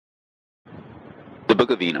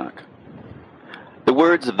Book of Enoch. The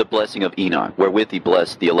words of the blessing of Enoch, wherewith he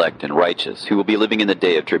blessed the elect and righteous, who will be living in the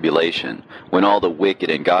day of tribulation, when all the wicked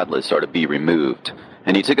and godless are to be removed.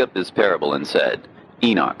 And he took up this parable and said,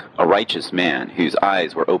 Enoch, a righteous man, whose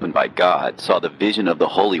eyes were opened by God, saw the vision of the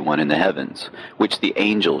Holy One in the heavens, which the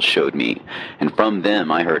angels showed me, and from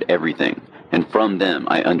them I heard everything, and from them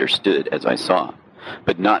I understood as I saw.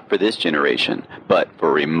 But not for this generation, but for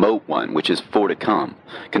a remote one which is for to come.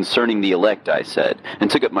 Concerning the elect I said, and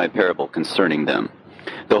took up my parable concerning them.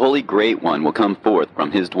 The Holy Great One will come forth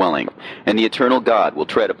from his dwelling, and the eternal God will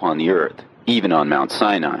tread upon the earth, even on Mount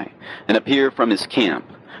Sinai, and appear from his camp,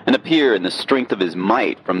 and appear in the strength of his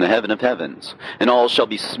might from the heaven of heavens. And all shall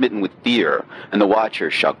be smitten with fear, and the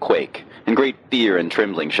watchers shall quake, and great fear and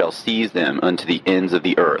trembling shall seize them unto the ends of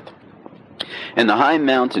the earth. And the high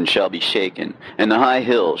mountain shall be shaken, and the high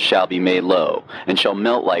hills shall be made low, and shall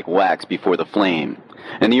melt like wax before the flame.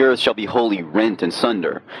 And the earth shall be wholly rent and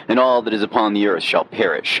sunder, and all that is upon the earth shall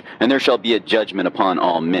perish, and there shall be a judgment upon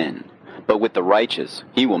all men. But with the righteous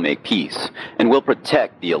he will make peace, and will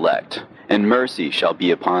protect the elect, and mercy shall be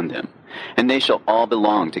upon them. And they shall all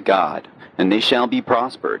belong to God, and they shall be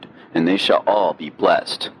prospered, and they shall all be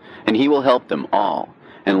blessed. And he will help them all,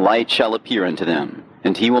 and light shall appear unto them,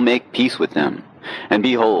 and he will make peace with them. And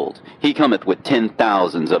behold, he cometh with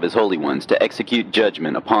 10,000s of his holy ones to execute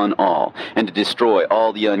judgment upon all, and to destroy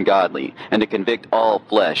all the ungodly, and to convict all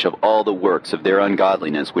flesh of all the works of their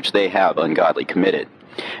ungodliness which they have ungodly committed,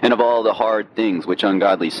 and of all the hard things which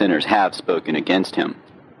ungodly sinners have spoken against him.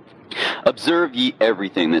 Observe ye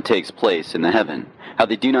everything that takes place in the heaven, how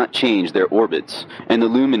they do not change their orbits, and the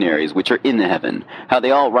luminaries which are in the heaven, how they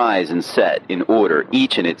all rise and set in order,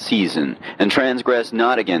 each in its season, and transgress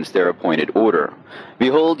not against their appointed order.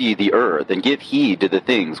 Behold ye the earth, and give heed to the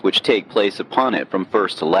things which take place upon it from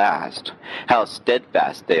first to last, how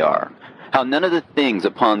steadfast they are, how none of the things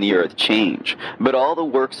upon the earth change, but all the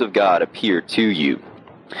works of God appear to you.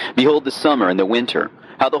 Behold the summer and the winter,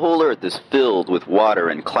 how the whole earth is filled with water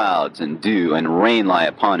and clouds and dew, and rain lie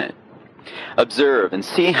upon it. Observe and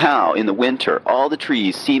see how in the winter all the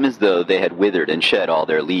trees seem as though they had withered and shed all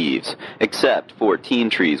their leaves, except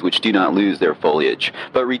 14 trees which do not lose their foliage,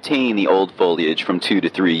 but retain the old foliage from 2 to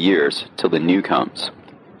 3 years, till the new comes.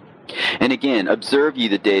 And again, observe ye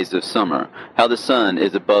the days of summer, how the sun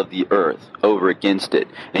is above the earth, over against it,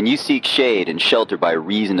 and you seek shade and shelter by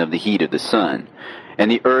reason of the heat of the sun. And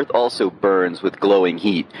the earth also burns with glowing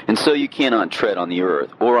heat, and so you cannot tread on the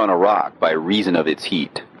earth, or on a rock, by reason of its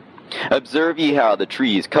heat. Observe ye how the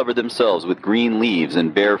trees cover themselves with green leaves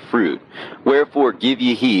and bear fruit. Wherefore give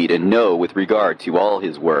ye heed, and know with regard to all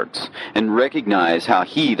his works, and recognize how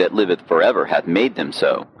he that liveth forever hath made them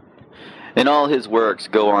so. And all his works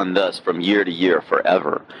go on thus from year to year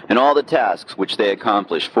forever, and all the tasks which they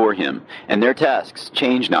accomplish for him, and their tasks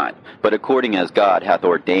change not, but according as God hath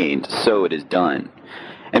ordained, so it is done.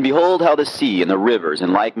 And behold how the sea and the rivers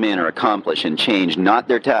in like manner accomplish and change not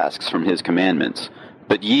their tasks from his commandments.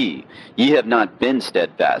 But ye have not been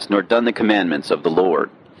steadfast, nor done the commandments of the Lord.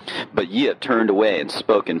 But ye have turned away and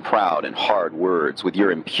spoken proud and hard words with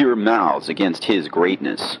your impure mouths against his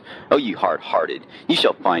greatness. O ye hard-hearted, ye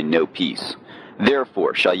shall find no peace.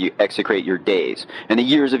 Therefore shall you execrate your days, and the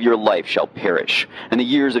years of your life shall perish, and the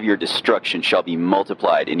years of your destruction shall be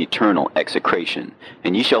multiplied in eternal execration,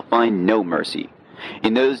 and ye shall find no mercy.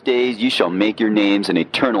 In those days ye shall make your names an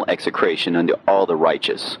eternal execration unto all the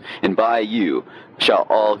righteous, and by you shall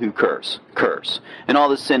all who curse, and all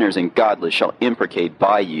the sinners and godless shall imprecate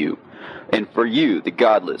by you. And for you, the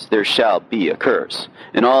godless, there shall be a curse,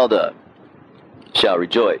 and all the shall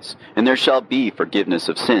rejoice, and there shall be forgiveness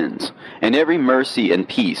of sins, and every mercy and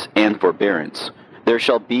peace and forbearance. There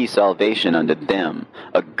shall be salvation unto them,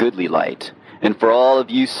 a goodly light. And for all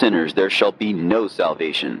of you sinners there shall be no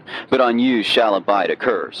salvation, but on you shall abide a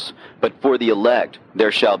curse. But for the elect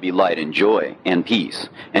there shall be light and joy and peace,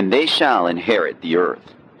 and they shall inherit the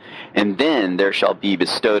earth. And then there shall be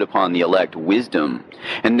bestowed upon the elect wisdom,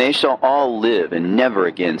 and they shall all live and never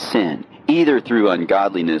again sin, either through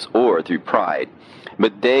ungodliness or through pride.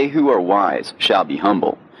 But they who are wise shall be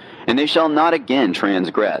humble, and they shall not again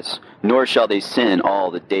transgress, nor shall they sin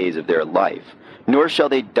all the days of their life. Nor shall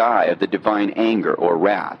they die of the divine anger or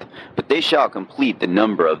wrath, but they shall complete the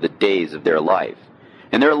number of the days of their life.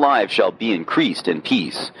 And their lives shall be increased in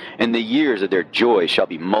peace, and the years of their joy shall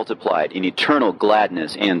be multiplied in eternal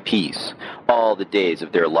gladness and peace, all the days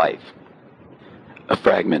of their life. A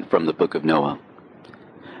fragment from the Book of Noah.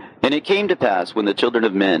 And it came to pass, when the children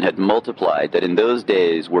of men had multiplied, that in those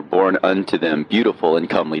days were born unto them beautiful and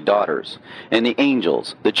comely daughters. And the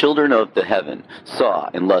angels, the children of the heaven, saw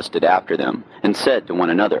and lusted after them, and said to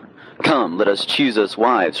one another, Come, let us choose us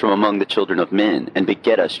wives from among the children of men, and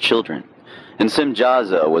beget us children. And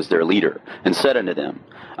Simjaza was their leader, and said unto them,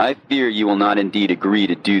 I fear you will not indeed agree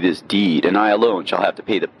to do this deed, and I alone shall have to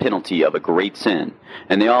pay the penalty of a great sin.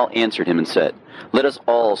 And they all answered him and said, Let us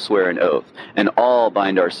all swear an oath, and all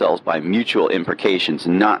bind ourselves by mutual imprecations,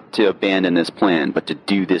 not to abandon this plan, but to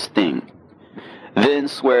do this thing. Then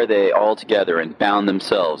sware they all together, and bound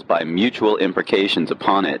themselves by mutual imprecations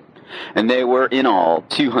upon it. And they were in all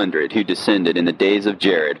 200 who descended in the days of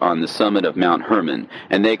Jared on the summit of Mount Hermon,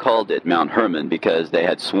 and they called it Mount Hermon because they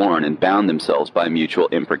had sworn and bound themselves by mutual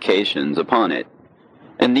imprecations upon it.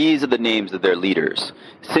 And these are the names of their leaders: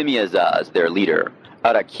 Simeazaz their leader,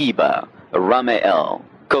 Arakiba, Ramael,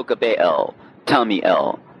 Kokabeel,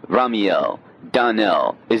 Tamiel, Ramiel,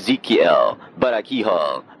 Danel, Ezekiel,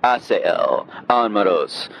 Barakihal, Asael,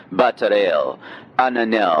 Almaros, Batarel,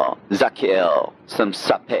 Ananel, Zakiel,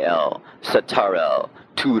 Samsapeel, Satarel,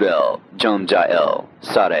 Turel, Jonjael,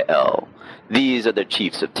 Sarael. These are the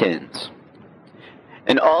chiefs of tens.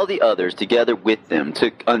 And all the others together with them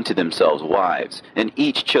took unto themselves wives, and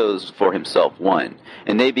each chose for himself one.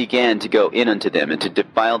 And they began to go in unto them, and to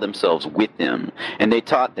defile themselves with them. And they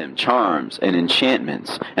taught them charms and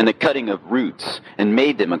enchantments, and the cutting of roots, and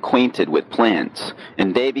made them acquainted with plants.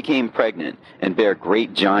 And they became pregnant, and bare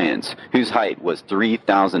great giants, whose height was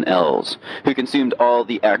 3,000 ells, who consumed all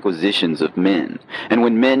the acquisitions of men. And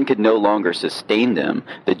when men could no longer sustain them,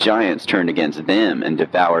 the giants turned against them, and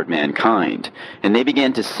devoured mankind. And they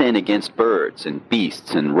began to sin against birds and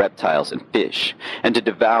beasts and reptiles and fish, and to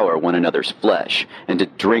devour one another's flesh, and to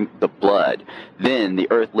drink the blood. Then the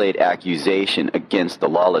earth laid accusation against the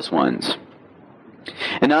lawless ones.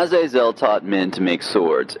 And Azazel taught men to make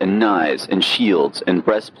swords, and knives, and shields, and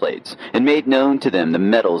breastplates, and made known to them the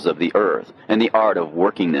metals of the earth, and the art of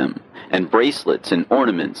working them, and bracelets, and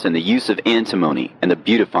ornaments, and the use of antimony, and the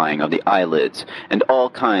beautifying of the eyelids, and all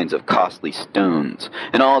kinds of costly stones,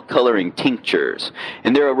 and all coloring tinctures.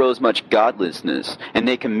 And there arose much godlessness, and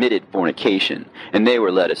they committed fornication, and they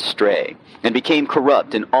were led astray, and became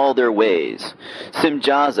corrupt in all their ways.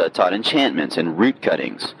 Simjaza taught enchantments and root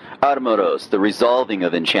cuttings, Armoros the resolving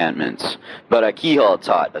of enchantments, Barakihal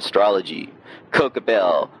taught astrology,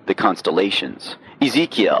 Kokabel the constellations,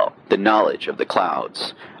 Ezekiel the knowledge of the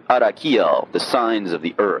clouds, Arakiel the signs of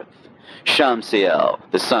the earth, Shamseel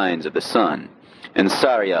the signs of the sun, and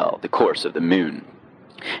Sariel the course of the moon.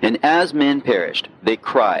 And as men perished, they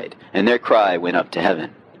cried, and their cry went up to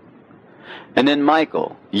heaven. And then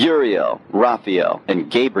Michael, Uriel, Raphael,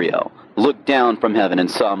 and Gabriel looked down from heaven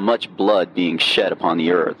and saw much blood being shed upon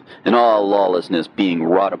the earth, and all lawlessness being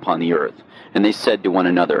wrought upon the earth. And they said to one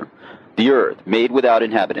another, The earth, made without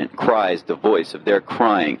inhabitant, cries the voice of their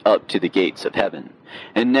crying up to the gates of heaven.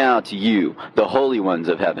 And now to you, the holy ones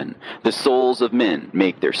of heaven, the souls of men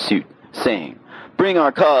make their suit, saying, Bring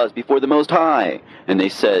our cause before the Most High. And they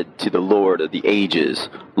said to the Lord of the ages,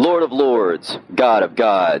 Lord of lords, God of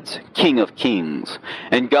gods, King of kings,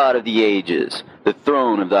 and God of the ages, the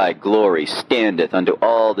throne of thy glory standeth unto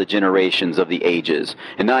all the generations of the ages,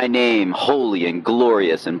 and thy name holy and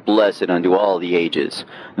glorious and blessed unto all the ages.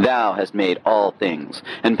 Thou hast made all things,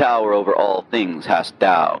 and power over all things hast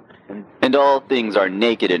thou. And all things are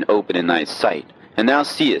naked and open in thy sight, and thou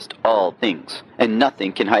seest all things, and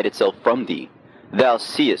nothing can hide itself from thee. Thou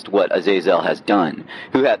seest what Azazel has done,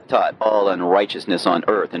 who hath taught all unrighteousness on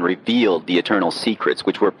earth, and revealed the eternal secrets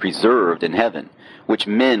which were preserved in heaven, which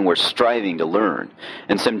men were striving to learn.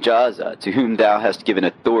 And Semjaza, to whom thou hast given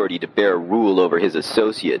authority to bear rule over his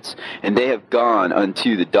associates, and they have gone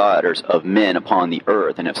unto the daughters of men upon the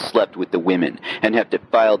earth, and have slept with the women, and have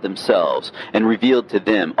defiled themselves, and revealed to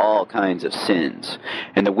them all kinds of sins.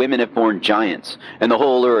 And the women have borne giants, and the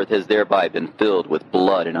whole earth has thereby been filled with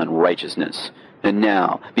blood and unrighteousness. And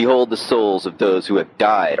now, behold, the souls of those who have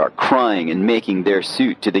died are crying and making their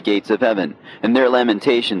suit to the gates of heaven, and their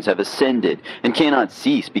lamentations have ascended, and cannot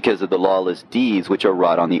cease because of the lawless deeds which are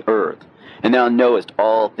wrought on the earth. And thou knowest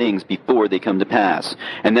all things before they come to pass,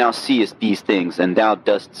 and thou seest these things, and thou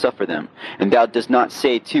dost suffer them, and thou dost not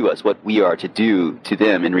say to us what we are to do to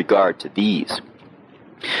them in regard to these.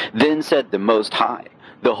 Then said the Most High,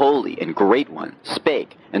 the Holy and Great One,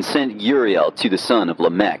 spake, and sent Uriel to the son of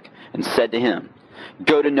Lamech, and said to him,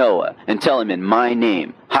 Go to Noah, and tell him in my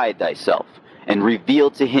name, hide thyself, and reveal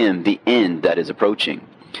to him the end that is approaching,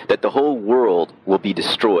 that the whole world will be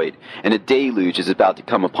destroyed, and a deluge is about to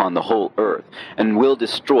come upon the whole earth, and will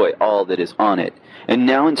destroy all that is on it. And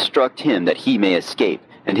now instruct him that he may escape,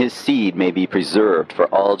 and his seed may be preserved for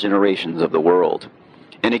all generations of the world.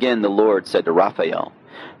 And again the Lord said to Raphael,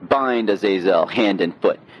 Bind Azazel hand and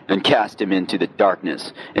foot, and cast him into the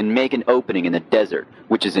darkness, and make an opening in the desert,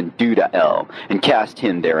 which is in Dudael, and cast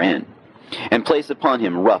him therein. And place upon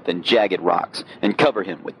him rough and jagged rocks, and cover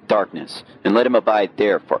him with darkness, and let him abide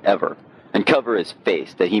there forever. And cover his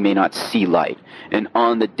face, that he may not see light. And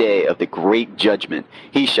on the day of the great judgment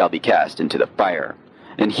he shall be cast into the fire.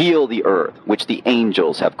 And heal the earth, which the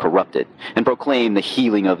angels have corrupted, and proclaim the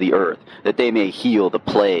healing of the earth, that they may heal the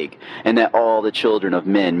plague, and that all the children of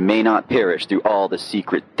men may not perish through all the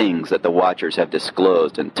secret things that the watchers have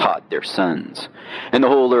disclosed and taught their sons. And the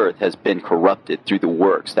whole earth has been corrupted through the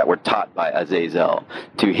works that were taught by Azazel.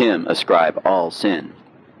 To him ascribe all sin.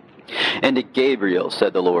 And to Gabriel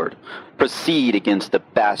said the Lord, Proceed against the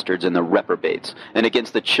bastards and the reprobates, and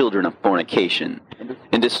against the children of fornication,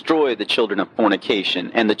 and destroy the children of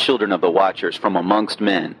fornication and the children of the watchers from amongst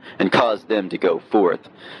men, and cause them to go forth.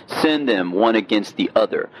 Send them one against the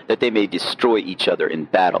other, that they may destroy each other in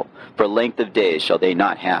battle. For length of days shall they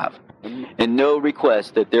not have. And no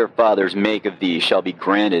request that their fathers make of thee shall be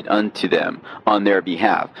granted unto them on their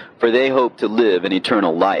behalf, for they hope to live an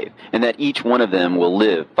eternal life, and that each one of them will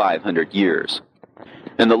live 500 years.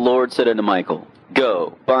 And the Lord said unto Michael,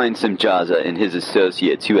 Go, bind Simjaza and his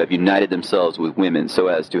associates, who have united themselves with women, so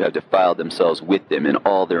as to have defiled themselves with them in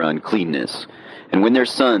all their uncleanness. And when their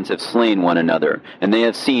sons have slain one another, and they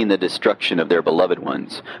have seen the destruction of their beloved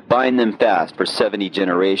ones, bind them fast for 70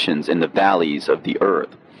 generations in the valleys of the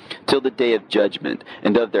earth, till the day of judgment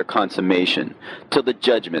and of their consummation, till the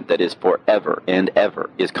judgment that is forever and ever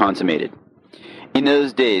is consummated. In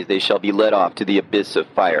those days they shall be led off to the abyss of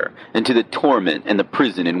fire, and to the torment and the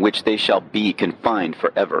prison in which they shall be confined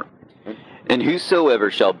forever. And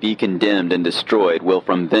whosoever shall be condemned and destroyed will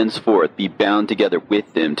from thenceforth be bound together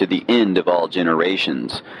with them to the end of all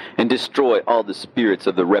generations, and destroy all the spirits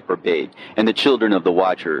of the reprobate and the children of the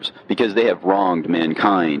watchers, because they have wronged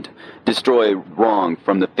mankind. Destroy wrong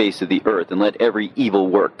from the face of the earth, and let every evil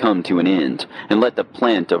work come to an end, and let the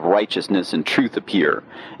plant of righteousness and truth appear,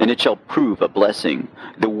 and it shall prove a blessing.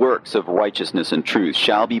 The works of righteousness and truth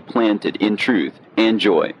shall be planted in truth and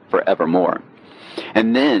joy forevermore.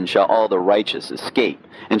 And then shall all the righteous escape,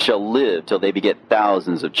 and shall live till they beget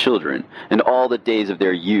thousands of children, and all the days of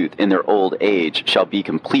their youth and their old age shall be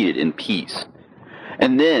completed in peace.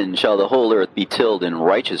 And then shall the whole earth be tilled in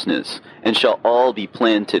righteousness, and shall all be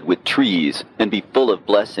planted with trees, and be full of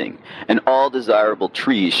blessing, and all desirable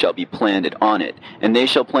trees shall be planted on it, and they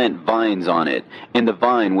shall plant vines on it, and the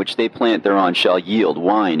vine which they plant thereon shall yield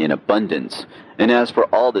wine in abundance. And as for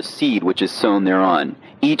all the seed which is sown thereon,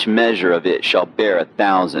 each measure of it shall bear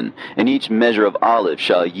 1,000, and each measure of olive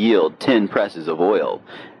shall yield 10 presses of oil.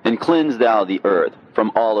 And cleanse thou the earth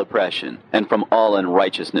from all oppression, and from all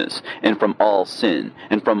unrighteousness, and from all sin,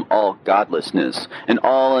 and from all godlessness, and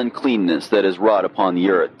all uncleanness that is wrought upon the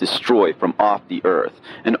earth destroy from off the earth.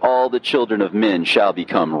 And all the children of men shall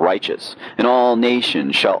become righteous, and all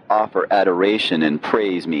nations shall offer adoration and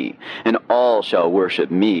praise me, and all shall worship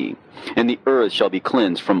me. And the earth shall be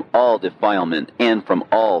cleansed from all defilement, and from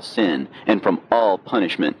all sin, and from all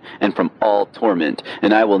punishment, and from all torment,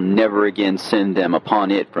 and I will never again send them upon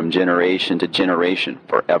it from generation to generation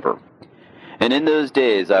forever. And in those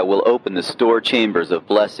days I will open the store chambers of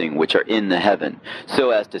blessing which are in the heaven, so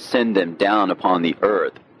as to send them down upon the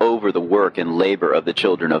earth over the work and labor of the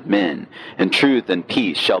children of men, and truth and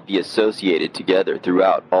peace shall be associated together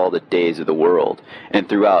throughout all the days of the world, and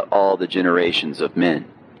throughout all the generations of men.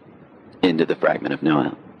 Into the fragment of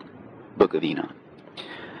Noah. Book of Enoch.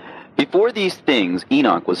 Before these things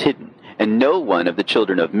Enoch was hidden, and no one of the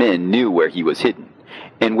children of men knew where he was hidden,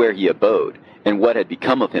 and where he abode, and what had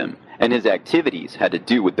become of him, and his activities had to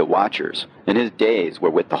do with the watchers, and his days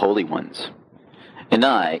were with the holy ones. And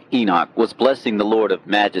I, Enoch, was blessing the Lord of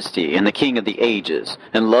majesty, and the King of the ages,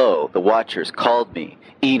 and lo, the watchers called me,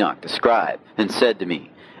 Enoch the scribe, and said to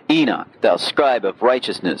me, Enoch, thou scribe of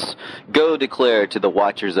righteousness, go declare to the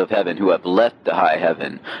watchers of heaven who have left the high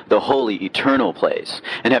heaven, the holy eternal place,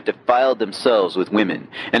 and have defiled themselves with women,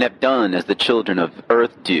 and have done as the children of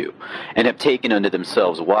earth do, and have taken unto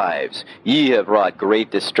themselves wives. Ye have wrought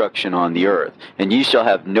great destruction on the earth, and ye shall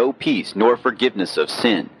have no peace nor forgiveness of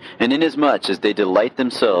sin. And inasmuch as they delight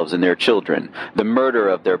themselves in their children, the murder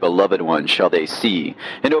of their beloved ones shall they see,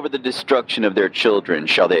 and over the destruction of their children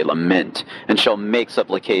shall they lament, and shall make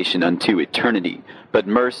supplication unto eternity, but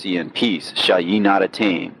mercy and peace shall ye not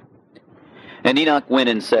attain. And Enoch went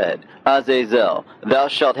and said, Azazel, thou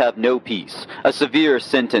shalt have no peace. A severe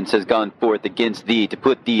sentence has gone forth against thee to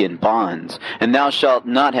put thee in bonds, and thou shalt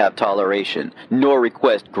not have toleration, nor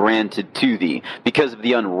request granted to thee, because of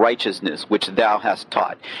the unrighteousness which thou hast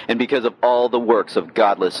taught, and because of all the works of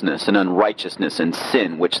godlessness and unrighteousness and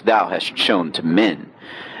sin which thou hast shown to men.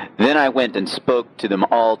 Then I went and spoke to them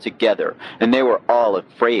all together, and they were all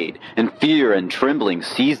afraid, and fear and trembling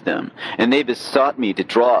seized them. And they besought me to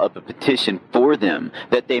draw up a petition for them,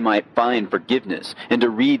 that they might find forgiveness, and to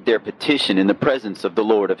read their petition in the presence of the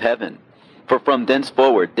Lord of heaven. For from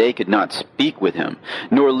thenceforward they could not speak with him,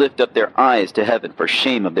 nor lift up their eyes to heaven for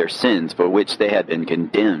shame of their sins for which they had been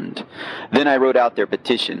condemned. Then I wrote out their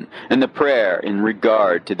petition, and the prayer in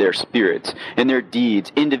regard to their spirits, and their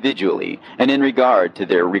deeds individually, and in regard to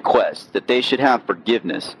their requests, that they should have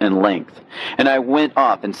forgiveness and length. And I went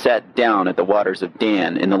off and sat down at the waters of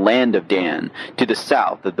Dan, in the land of Dan, to the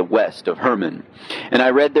south of the west of Hermon. And I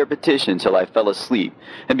read their petition till I fell asleep.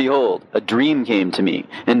 And behold, a dream came to me,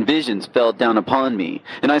 and visions fell down upon me,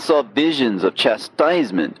 and I saw visions of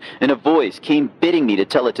chastisement, and a voice came bidding me to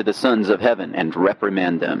tell it to the sons of heaven, and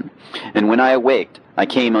reprimand them. And when I awaked, I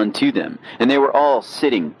came unto them, and they were all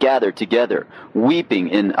sitting gathered together, weeping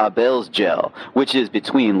in Abelsgel, which is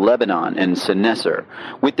between Lebanon and Seneser,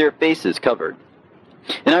 with their faces covered.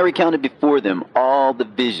 And I recounted before them all the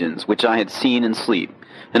visions which I had seen in sleep,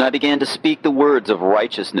 and I began to speak the words of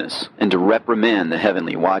righteousness, and to reprimand the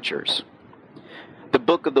heavenly watchers. The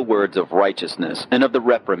book of the words of righteousness, and of the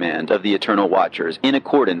reprimand of the eternal watchers, in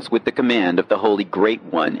accordance with the command of the Holy Great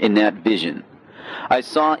One in that vision. I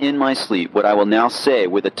saw in my sleep what I will now say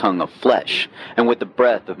with a tongue of flesh, and with the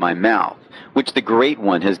breath of my mouth, which the Great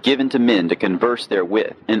One has given to men to converse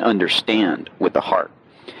therewith, and understand with the heart.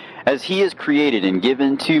 As he has created and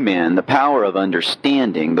given to man the power of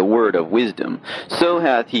understanding the word of wisdom, so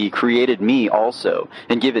hath he created me also,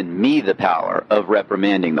 and given me the power of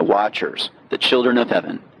reprimanding the watchers, the children of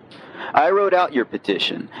heaven. I wrote out your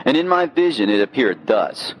petition, and in my vision it appeared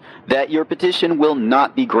thus, that your petition will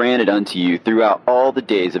not be granted unto you throughout all the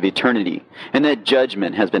days of eternity, and that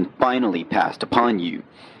judgment has been finally passed upon you.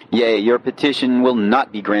 Yea, your petition will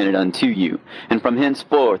not be granted unto you, and from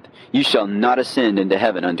henceforth you shall not ascend into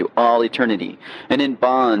heaven unto all eternity, and in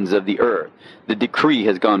bonds of the earth the decree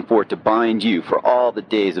has gone forth to bind you for all the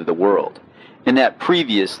days of the world. And that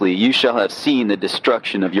previously you shall have seen the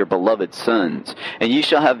destruction of your beloved sons, and ye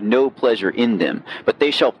shall have no pleasure in them, but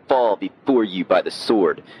they shall fall before you by the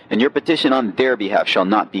sword, and your petition on their behalf shall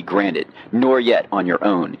not be granted, nor yet on your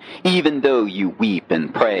own, even though you weep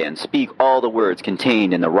and pray and speak all the words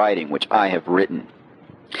contained in the writing which I have written.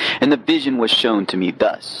 And the vision was shown to me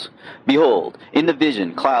thus. Behold, in the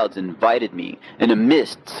vision clouds invited me, and a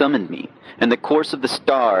mist summoned me, and the course of the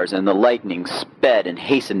stars and the lightning sped and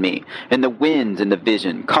hastened me, and the winds in the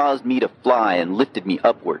vision caused me to fly and lifted me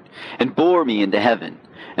upward, and bore me into heaven.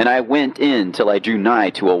 And I went in till I drew nigh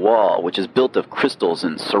to a wall which is built of crystals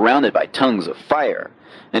and surrounded by tongues of fire,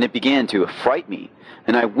 and it began to affright me.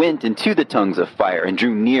 And I went into the tongues of fire, and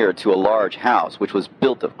drew near to a large house, which was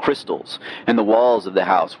built of crystals. And the walls of the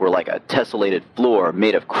house were like a tessellated floor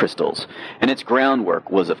made of crystals, and its groundwork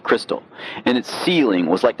was of crystal. And its ceiling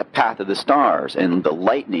was like the path of the stars, and the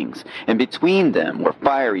lightnings, and between them were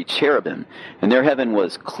fiery cherubim, and their heaven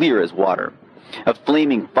was clear as water. A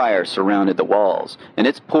flaming fire surrounded the walls, and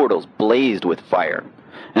its portals blazed with fire.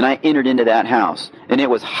 And I entered into that house, and it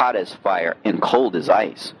was hot as fire, and cold as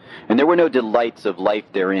ice. And there were no delights of life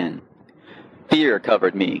therein. Fear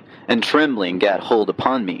covered me, and trembling gat hold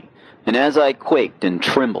upon me. And as I quaked and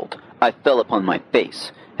trembled, I fell upon my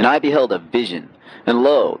face, and I beheld a vision. And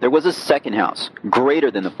lo, there was a second house,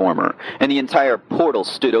 greater than the former, and the entire portal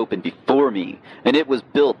stood open before me, and it was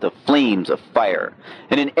built of flames of fire.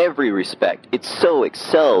 And in every respect it so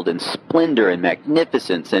excelled in splendor and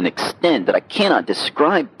magnificence and extent that I cannot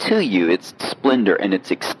describe to you its splendor and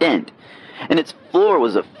its extent. And its floor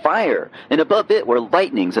was of fire, and above it were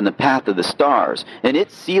lightnings in the path of the stars, and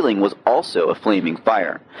its ceiling was also a flaming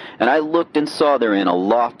fire. And I looked and saw therein a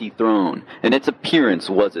lofty throne, and its appearance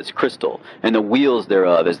was as crystal, and the wheels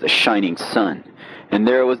thereof as the shining sun. And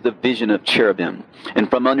there was the vision of cherubim, and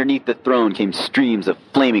from underneath the throne came streams of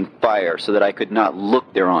flaming fire, so that I could not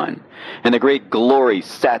look thereon. And the great glory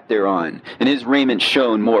sat thereon, and his raiment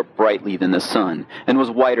shone more brightly than the sun, and was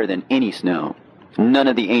whiter than any snow. None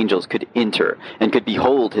of the angels could enter, and could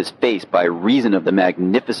behold his face by reason of the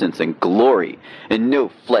magnificence and glory, and no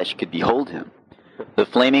flesh could behold him. The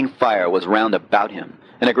flaming fire was round about him,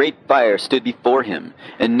 and a great fire stood before him,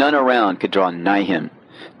 and none around could draw nigh him.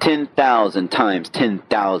 10,000 times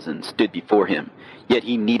 10,000 stood before him, yet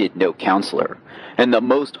he needed no counselor. And the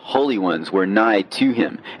most holy ones were nigh to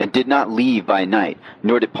him, and did not leave by night,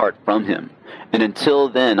 nor depart from him. And until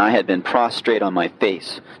then I had been prostrate on my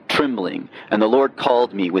face, trembling, and the Lord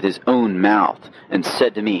called me with his own mouth, and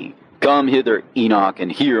said to me, Come hither, Enoch,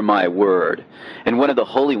 and hear my word. And one of the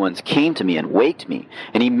holy ones came to me and waked me,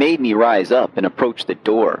 and he made me rise up and approach the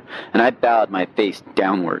door, and I bowed my face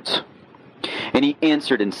downwards. And he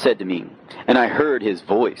answered and said to me, and I heard his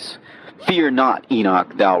voice, Fear not,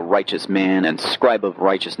 Enoch, thou righteous man, and scribe of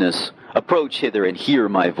righteousness. Approach hither and hear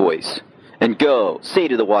my voice. And go, say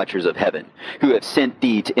to the watchers of heaven, who have sent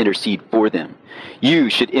thee to intercede for them, You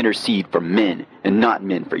should intercede for men, and not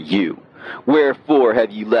men for you. Wherefore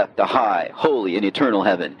have ye left the high, holy, and eternal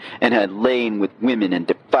heaven, and had lain with women, and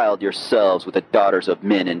defiled yourselves with the daughters of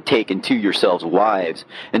men, and taken to yourselves wives,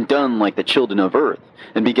 and done like the children of earth,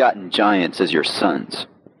 and begotten giants as your sons?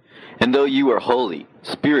 And though you are holy,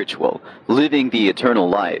 spiritual, living the eternal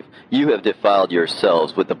life, you have defiled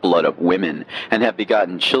yourselves with the blood of women, and have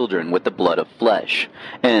begotten children with the blood of flesh.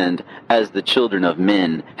 And, as the children of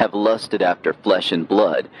men have lusted after flesh and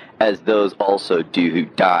blood, as those also do who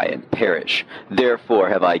die and perish, therefore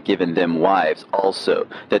have I given them wives also,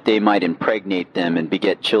 that they might impregnate them and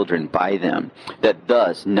beget children by them, that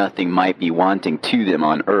thus nothing might be wanting to them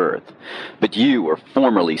on earth. But you were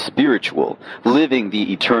formerly spiritual, living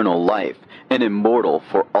the eternal life, and immortal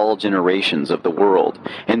for all generations of the world,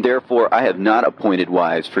 and therefore I have not appointed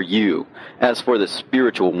wives for you. As for the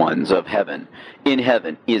spiritual ones of heaven, in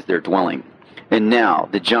heaven is their dwelling. And now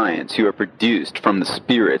the giants who are produced from the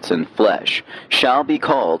spirits and flesh shall be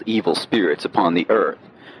called evil spirits upon the earth,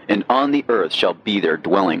 and on the earth shall be their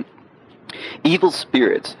dwelling. Evil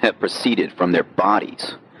spirits have proceeded from their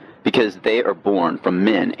bodies, because they are born from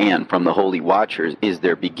men, and from the holy watchers is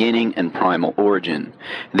their beginning and primal origin.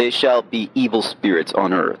 They shall be evil spirits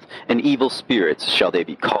on earth, and evil spirits shall they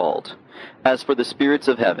be called. As for the spirits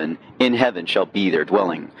of heaven, in heaven shall be their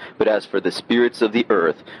dwelling. But as for the spirits of the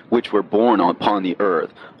earth, which were born upon the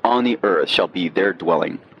earth, on the earth shall be their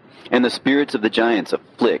dwelling. And the spirits of the giants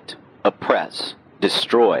afflict, oppress,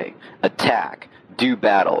 destroy, attack, do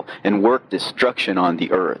battle, and work destruction on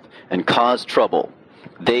the earth, and cause trouble.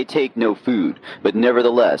 They take no food, but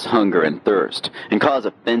nevertheless hunger and thirst, and cause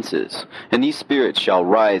offenses. And these spirits shall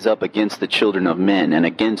rise up against the children of men, and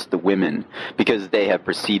against the women, because they have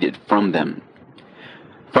proceeded from them.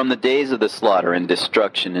 From the days of the slaughter and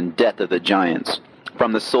destruction and death of the giants,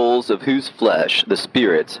 from the souls of whose flesh the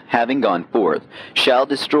spirits, having gone forth, shall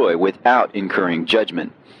destroy without incurring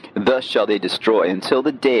judgment. Thus shall they destroy until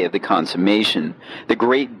the day of the consummation, the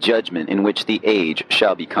great judgment in which the age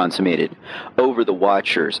shall be consummated, over the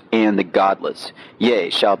watchers and the godless, yea,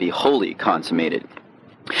 shall be wholly consummated.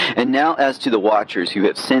 And now as to the watchers who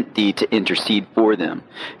have sent thee to intercede for them,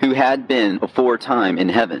 who had been aforetime in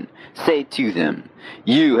heaven, say to them,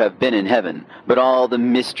 You have been in heaven, but all the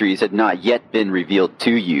mysteries had not yet been revealed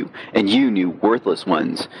to you, and you knew worthless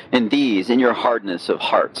ones. And these, in your hardness of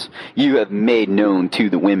hearts, you have made known to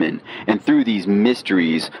the women, and through these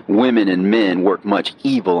mysteries women and men work much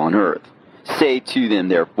evil on earth. Say to them,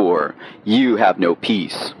 therefore, You have no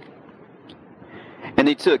peace. And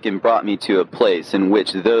they took and brought me to a place in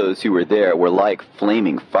which those who were there were like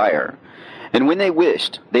flaming fire. And when they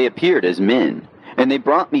wished, they appeared as men. And they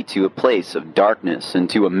brought me to a place of darkness, and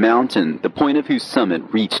to a mountain, the point of whose summit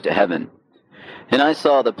reached to heaven. And I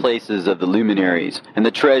saw the places of the luminaries, and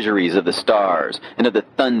the treasuries of the stars, and of the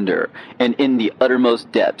thunder, and in the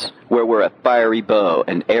uttermost depths, where were a fiery bow,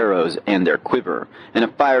 and arrows, and their quiver, and a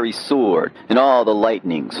fiery sword, and all the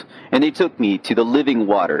lightnings. And they took me to the living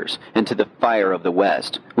waters, and to the fire of the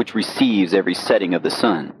west, which receives every setting of the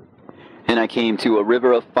sun. And I came to a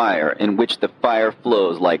river of fire, in which the fire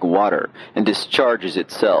flows like water, and discharges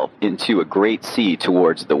itself into a great sea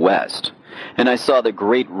towards the west. And I saw the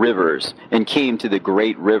great rivers, and came to the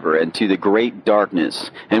great river, and to the great darkness,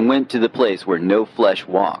 and went to the place where no flesh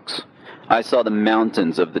walks. I saw the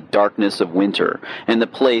mountains of the darkness of winter, and the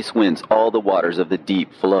place whence all the waters of the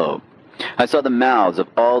deep flow. I saw the mouths of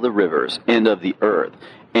all the rivers, and of the earth,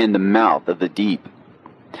 and the mouth of the deep.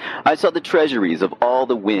 I saw the treasuries of all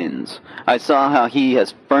the winds. I saw how he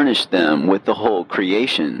has furnished them with the whole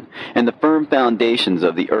creation, and the firm foundations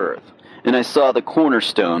of the earth. And I saw the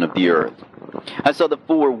cornerstone of the earth. I saw the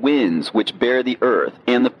four winds which bear the earth,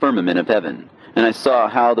 and the firmament of heaven. And I saw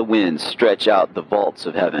how the winds stretch out the vaults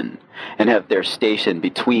of heaven, and have their station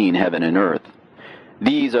between heaven and earth.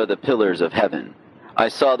 These are the pillars of heaven. I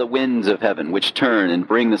saw the winds of heaven, which turn and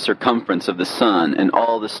bring the circumference of the sun and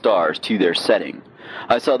all the stars to their setting.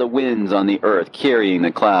 I saw the winds on the earth carrying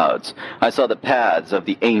the clouds. I saw the paths of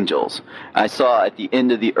the angels. I saw at the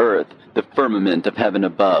end of the earth the firmament of heaven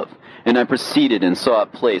above. And I proceeded and saw a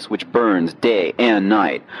place which burns day and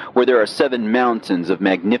night, where there are 7 mountains of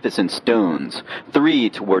magnificent stones, 3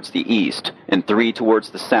 towards the east, and 3 towards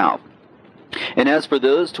the south. And as for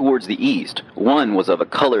those towards the east, one was of a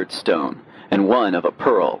colored stone, and one of a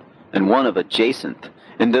pearl, and one of a jacinth,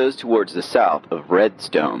 and those towards the south of red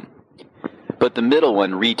stone. But the middle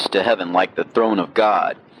one reached to heaven like the throne of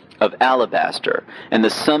God, of alabaster, and the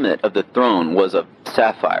summit of the throne was of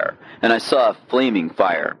sapphire, and I saw a flaming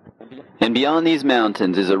fire. And beyond these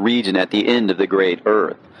mountains is a region at the end of the great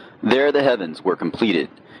earth. There the heavens were completed.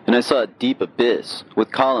 And I saw a deep abyss,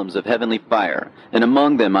 with columns of heavenly fire, and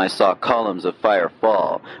among them I saw columns of fire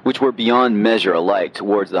fall, which were beyond measure alike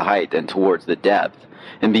towards the height and towards the depth.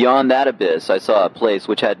 And beyond that abyss I saw a place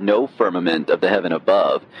which had no firmament of the heaven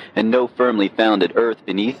above, and no firmly founded earth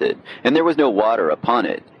beneath it, and there was no water upon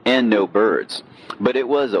it, and no birds. But it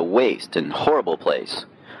was a waste and horrible place.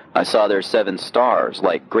 I saw there 7 stars,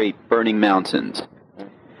 like great burning mountains.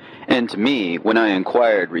 And to me, when I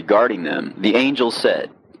inquired regarding them, the angel said,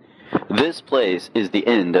 "This place is the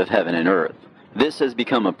end of heaven and earth. This has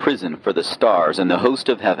become a prison for the stars and the host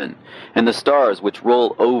of heaven, and the stars which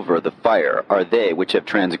roll over the fire are they which have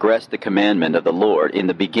transgressed the commandment of the Lord in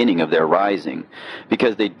the beginning of their rising,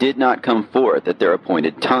 because they did not come forth at their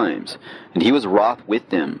appointed times. And he was wroth with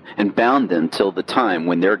them, and bound them till the time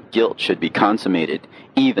when their guilt should be consummated,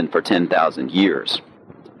 even for 10,000 years.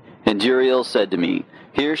 And Uriel said to me,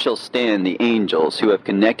 Here shall stand the angels who have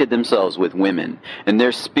connected themselves with women, and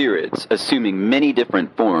their spirits, assuming many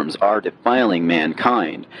different forms, are defiling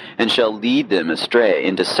mankind, and shall lead them astray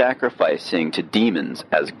into sacrificing to demons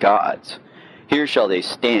as gods. Here shall they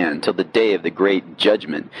stand till the day of the great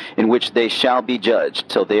judgment, in which they shall be judged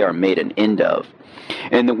till they are made an end of.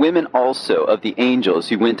 And the women also of the angels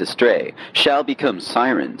who went astray shall become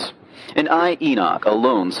sirens. And I, Enoch,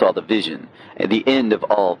 alone saw the vision, at the end of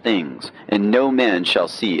all things, and no man shall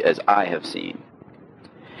see as I have seen.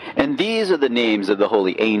 And these are the names of the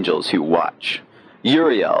holy angels who watch.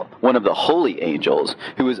 Uriel, one of the holy angels,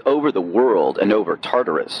 who is over the world and over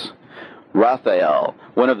Tartarus. Raphael,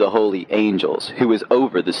 one of the holy angels, who is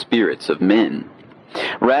over the spirits of men.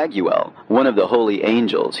 Raguel, one of the holy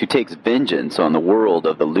angels, who takes vengeance on the world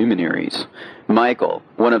of the luminaries. Michael,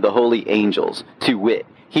 one of the holy angels, to wit,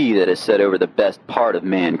 he that is set over the best part of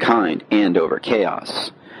mankind and over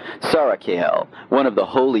chaos. Sarachael, one of the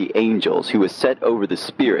holy angels, who is set over the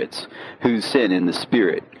spirits, who sin in the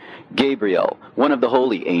spirit. Gabriel, one of the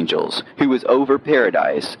holy angels, who is over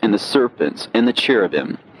paradise and the serpents and the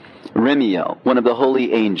cherubim. Remiel, one of the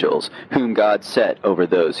holy angels, whom God set over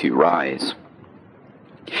those who rise.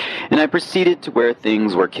 And I proceeded to where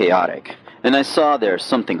things were chaotic, and I saw there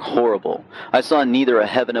something horrible. I saw neither a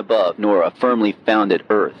heaven above nor a firmly founded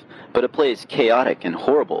earth, but a place chaotic and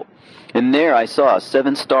horrible. And there I saw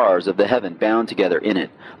 7 stars of the heaven bound together in it,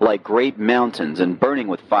 like great mountains and burning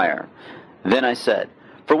with fire. Then I said,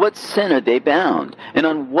 For what sin are they bound, and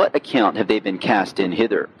on what account have they been cast in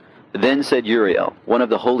hither? Then said Uriel, one of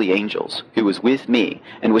the holy angels, who was with me,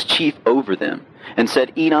 and was chief over them, and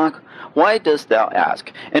said, Enoch, why dost thou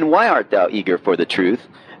ask, and why art thou eager for the truth?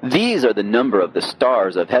 These are the number of the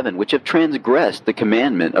stars of heaven which have transgressed the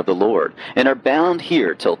commandment of the Lord, and are bound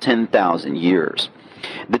here till 10,000 years.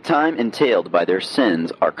 The time entailed by their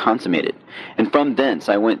sins are consummated. And from thence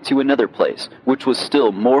I went to another place, which was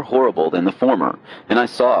still more horrible than the former, and I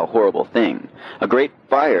saw a horrible thing, a great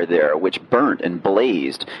fire there which burnt and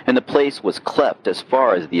blazed, and the place was cleft as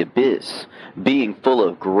far as the abyss, being full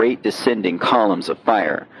of great descending columns of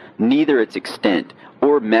fire. Neither its extent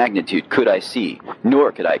or magnitude could I see,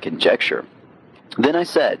 nor could I conjecture. Then I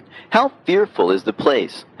said, How fearful is the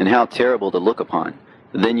place, and how terrible to look upon!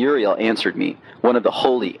 Then Uriel answered me, one of the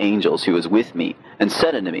holy angels who was with me, and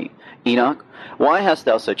said unto me, Enoch, why hast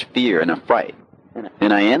thou such fear and affright?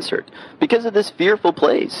 And I answered, Because of this fearful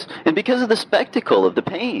place, and because of the spectacle of the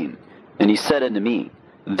pain. And he said unto me,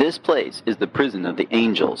 This place is the prison of the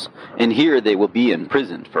angels, and here they will be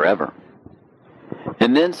imprisoned forever.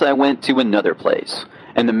 And thence I went to another place,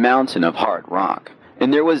 and the mountain of hard rock,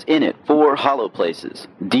 and there was in it 4 hollow places,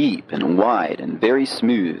 deep and wide and very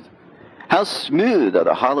smooth. How smooth are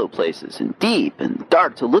the hollow places, and deep and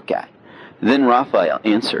dark to look at! Then Raphael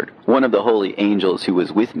answered, one of the holy angels who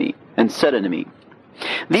was with me, and said unto me,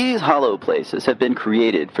 These hollow places have been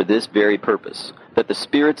created for this very purpose, that the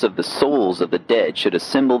spirits of the souls of the dead should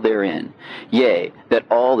assemble therein, yea, that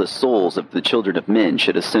all the souls of the children of men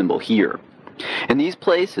should assemble here. And these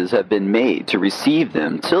places have been made to receive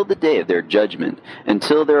them till the day of their judgment,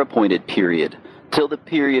 until their appointed period. till the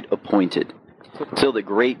period appointed, till the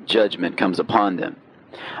great judgment comes upon them.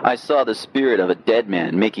 I saw the spirit of a dead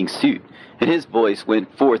man making suit, and his voice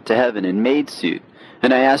went forth to heaven and made suit.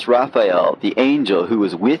 And I asked Raphael, the angel who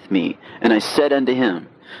was with me, and I said unto him,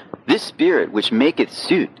 This spirit which maketh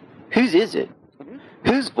suit, whose is it?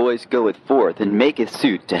 Whose voice goeth forth and maketh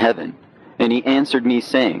suit to heaven? And he answered me,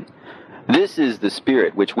 saying, This is the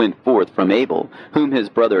spirit which went forth from Abel, whom his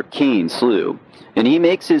brother Cain slew. And he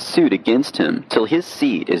makes his suit against him, till his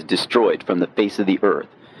seed is destroyed from the face of the earth,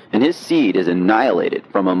 and his seed is annihilated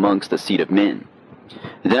from amongst the seed of men.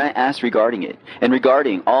 Then I asked regarding it, and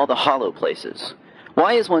regarding all the hollow places,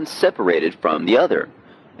 Why is one separated from the other?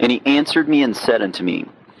 And he answered me and said unto me,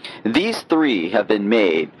 These three have been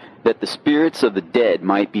made, that the spirits of the dead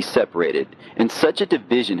might be separated, and such a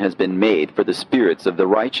division has been made for the spirits of the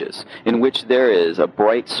righteous, in which there is a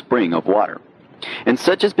bright spring of water. And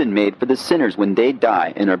such has been made for the sinners when they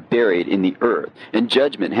die and are buried in the earth, and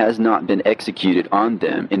judgment has not been executed on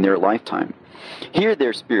them in their lifetime. Here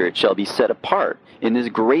their spirit shall be set apart in this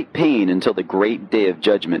great pain until the great day of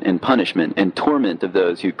judgment and punishment and torment of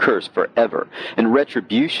those who curse forever, and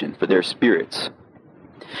retribution for their spirits.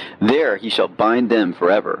 There he shall bind them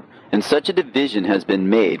forever. And such a division has been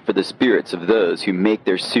made for the spirits of those who make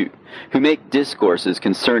their suit, who make discourses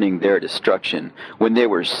concerning their destruction, when they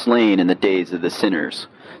were slain in the days of the sinners.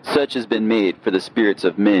 Such has been made for the spirits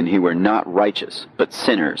of men who were not righteous, but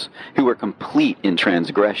sinners, who were complete in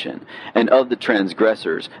transgression. And of the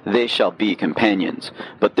transgressors they shall be companions.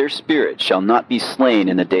 But their spirits shall not be slain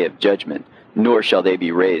in the day of judgment, nor shall they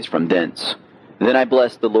be raised from thence. Then I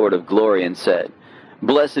blessed the Lord of glory, and said,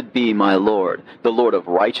 Blessed be my Lord, the Lord of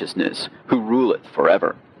righteousness, who ruleth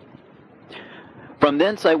forever. From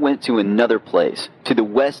thence I went to another place, to the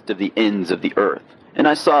west of the ends of the earth. And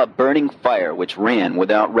I saw a burning fire which ran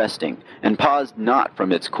without resting, and paused not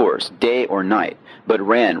from its course day or night, but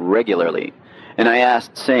ran regularly. And I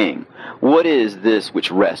asked, saying, What is this which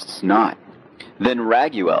rests not? Then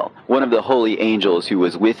Raguel, one of the holy angels who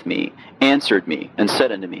was with me, answered me, and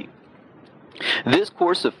said unto me, This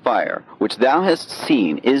course of fire, which thou hast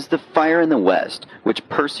seen, is the fire in the west, which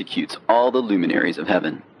persecutes all the luminaries of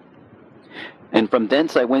heaven. And from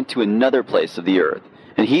thence I went to another place of the earth,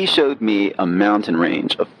 and he showed me a mountain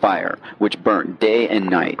range of fire, which burnt day and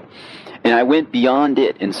night. And I went beyond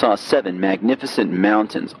it, and saw 7 magnificent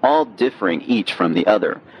mountains, all differing each from the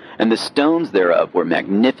other. And the stones thereof were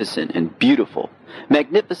magnificent and beautiful,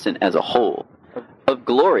 magnificent as a whole, of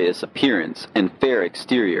glorious appearance and fair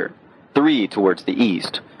exterior. 3 towards the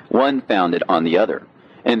east, one founded on the other,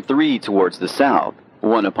 and 3 towards the south,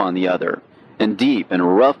 one upon the other, and deep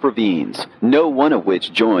and rough ravines, no one of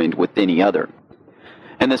which joined with any other.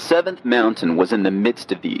 And the 7th mountain was in the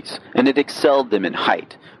midst of these, and it excelled them in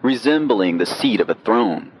height, resembling the seat of a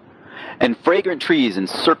throne. And fragrant trees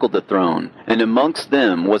encircled the throne, and amongst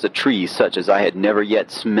them was a tree such as I had never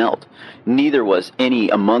yet smelt, neither was any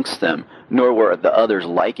amongst them, nor were the others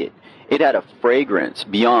like it. It had a fragrance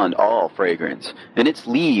beyond all fragrance, and its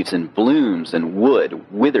leaves and blooms and wood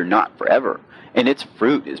wither not forever, and its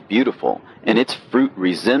fruit is beautiful, and its fruit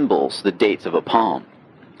resembles the dates of a palm.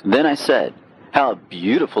 Then I said, How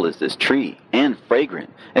beautiful is this tree, and fragrant,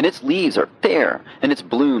 and its leaves are fair, and its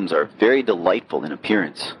blooms are very delightful in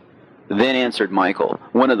appearance. Then answered Michael,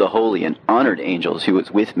 one of the holy and honored angels who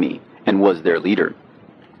was with me, and was their leader.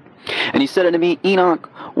 And he said unto me, Enoch,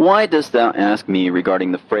 why dost thou ask me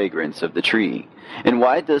regarding the fragrance of the tree? And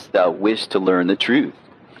why dost thou wish to learn the truth?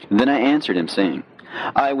 Then I answered him, saying,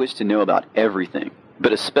 I wish to know about everything,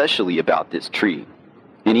 but especially about this tree.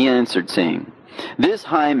 And he answered, saying, This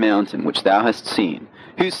high mountain which thou hast seen,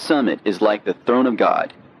 whose summit is like the throne of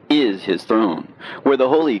God, is his throne, where the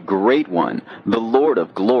holy great one, the Lord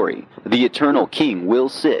of glory, the eternal King, will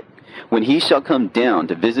sit, when he shall come down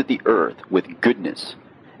to visit the earth with goodness.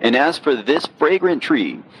 And as for this fragrant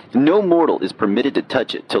tree, no mortal is permitted to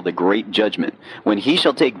touch it till the great judgment, when he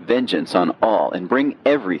shall take vengeance on all, and bring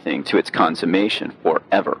everything to its consummation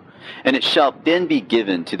forever. And it shall then be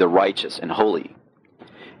given to the righteous and holy.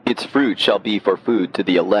 Its fruit shall be for food to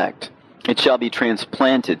the elect. It shall be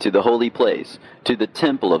transplanted to the holy place, to the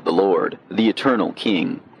temple of the Lord, the eternal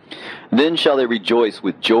King. Then shall they rejoice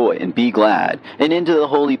with joy and be glad, and into the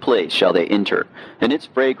holy place shall they enter, and its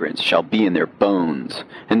fragrance shall be in their bones,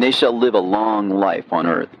 and they shall live a long life on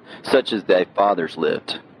earth, such as thy fathers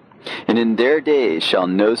lived. And in their days shall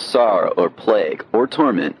no sorrow or plague or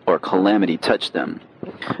torment or calamity touch them.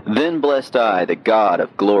 Then blessed I the God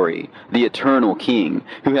of glory, the eternal King,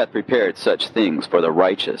 who hath prepared such things for the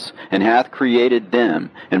righteous, and hath created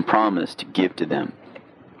them, and promised to give to them.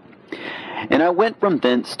 And I went from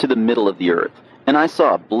thence to the middle of the earth, and I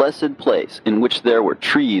saw a blessed place in which there were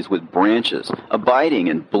trees with branches, abiding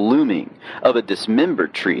and blooming, of a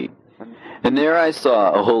dismembered tree. And there I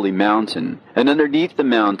saw a holy mountain, and underneath the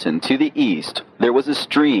mountain to the east there was a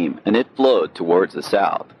stream, and it flowed towards the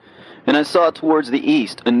south. And I saw towards the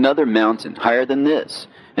east another mountain higher than this,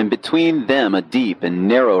 and between them a deep and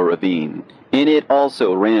narrow ravine. In it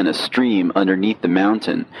also ran a stream underneath the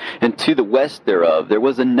mountain, and to the west thereof there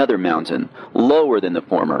was another mountain, lower than the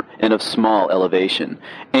former, and of small elevation,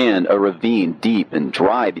 and a ravine deep and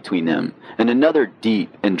dry between them, and another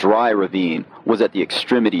deep and dry ravine was at the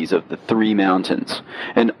extremities of the three mountains.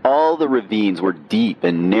 And all the ravines were deep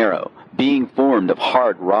and narrow, being formed of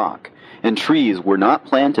hard rock, and trees were not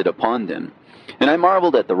planted upon them. And I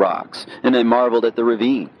marveled at the rocks, and I marveled at the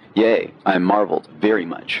ravine, yea, I marveled very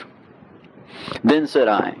much. Then said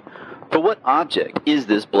I, For what object is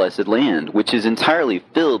this blessed land, which is entirely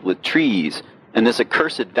filled with trees, and this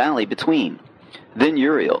accursed valley between? Then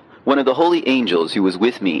Uriel, one of the holy angels who was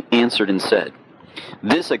with me, answered and said,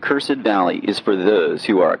 This accursed valley is for those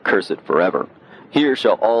who are accursed forever. Here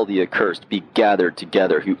shall all the accursed be gathered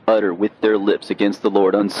together, who utter with their lips against the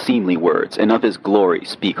Lord unseemly words, and of his glory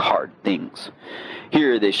speak hard things.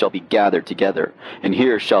 Here they shall be gathered together, and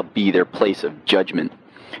here shall be their place of judgment.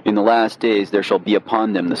 In the last days there shall be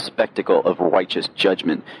upon them the spectacle of righteous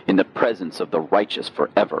judgment, in the presence of the righteous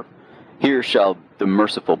forever. Here shall the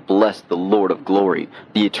merciful bless the Lord of glory,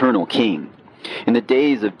 the eternal King. In the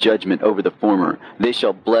days of judgment over the former, they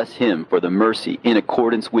shall bless him for the mercy in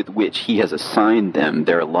accordance with which he has assigned them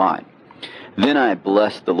their lot. Then I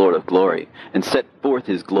blessed the Lord of glory, and set forth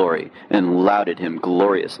his glory, and lauded him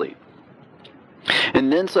gloriously.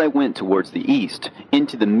 And thence I went towards the east,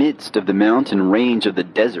 into the midst of the mountain range of the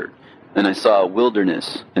desert, and I saw a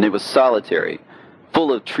wilderness, and it was solitary,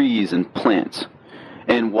 full of trees and plants,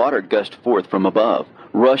 and water gushed forth from above,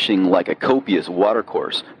 rushing like a copious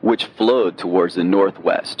watercourse, which flowed towards the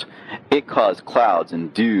northwest. It caused clouds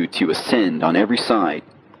and dew to ascend on every side.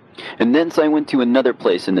 And thence I went to another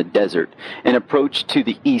place in the desert, and approached to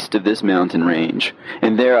the east of this mountain range.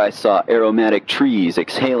 And there I saw aromatic trees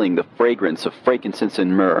exhaling the fragrance of frankincense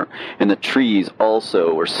and myrrh, and the trees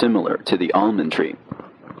also were similar to the almond tree.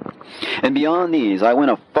 And beyond these I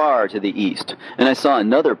went afar to the east, and I saw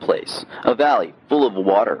another place, a valley full of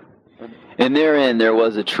water. And therein there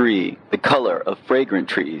was a tree, the color of fragrant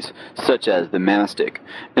trees, such as the mastic.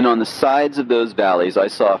 And on the sides of those valleys I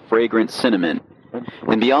saw fragrant cinnamon.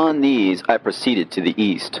 And beyond these I proceeded to the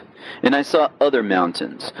east. And I saw other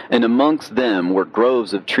mountains, and amongst them were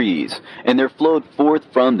groves of trees, and there flowed forth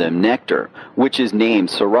from them nectar, which is named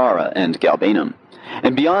Sarara and Galbanum.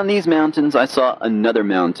 And beyond these mountains I saw another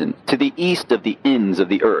mountain, to the east of the ends of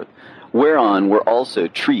the earth, whereon were also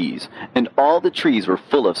trees, and all the trees were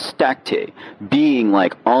full of stacte, being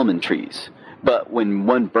like almond trees. But when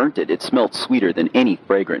one burnt it, it smelt sweeter than any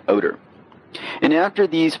fragrant odor. And after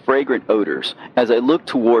these fragrant odors, as I looked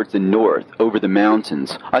towards the north over the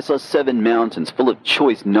mountains, I saw 7 mountains full of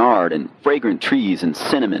choice nard and fragrant trees and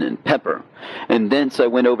cinnamon and pepper. And thence I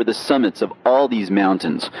went over the summits of all these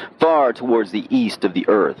mountains, far towards the east of the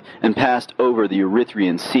earth, and passed over the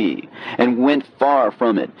Erythraean Sea, and went far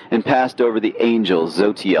from it, and passed over the angel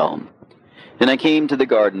Zotiel. And I came to the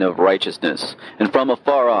garden of righteousness, and from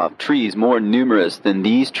afar off trees more numerous than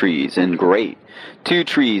these trees, and great. 2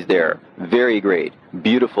 trees there, very great,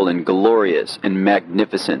 beautiful and glorious and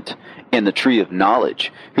magnificent, and the tree of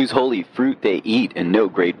knowledge, whose holy fruit they eat and know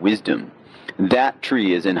great wisdom. That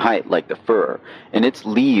tree is in height like the fir, and its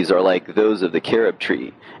leaves are like those of the carob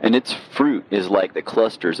tree, and its fruit is like the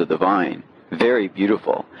clusters of the vine, very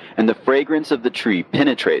beautiful, and the fragrance of the tree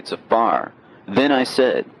penetrates afar. Then I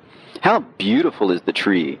said, How beautiful is the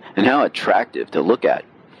tree, and how attractive to look at.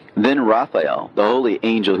 Then Raphael, the holy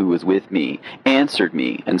angel who was with me, answered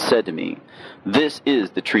me and said to me, This is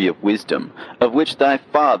the tree of wisdom, of which thy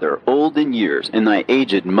father, old in years, and thy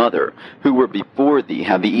aged mother, who were before thee,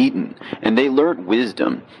 have eaten. And they learnt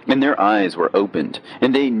wisdom, and their eyes were opened,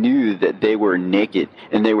 and they knew that they were naked,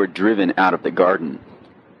 and they were driven out of the garden.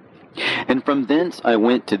 And from thence I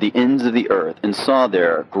went to the ends of the earth, and saw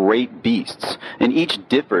there great beasts, and each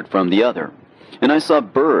differed from the other. And I saw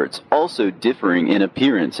birds also differing in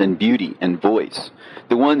appearance and beauty and voice,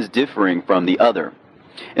 the ones differing from the other.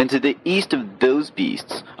 And to the east of those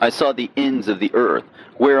beasts I saw the ends of the earth,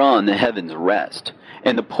 whereon the heavens rest,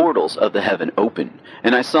 and the portals of the heaven open.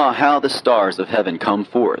 And I saw how the stars of heaven come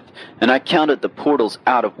forth, and I counted the portals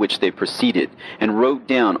out of which they proceeded, and wrote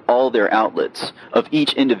down all their outlets, of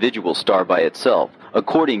each individual star by itself,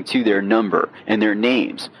 according to their number, and their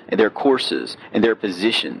names, and their courses, and their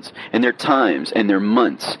positions, and their times, and their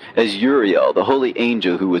months, as Uriel, the holy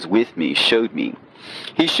angel who was with me, showed me.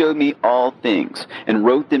 He showed me all things, and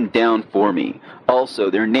wrote them down for me. Also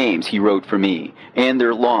their names he wrote for me, and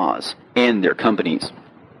their laws, and their companies.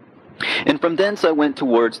 And from thence I went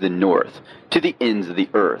towards the north, to the ends of the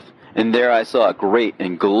earth. And there I saw a great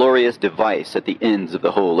and glorious device at the ends of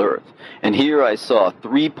the whole earth. And here I saw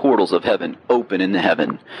 3 portals of heaven open in the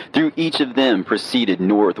heaven. Through each of them proceeded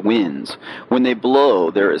north winds. When they blow,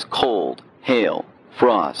 there is cold, hail,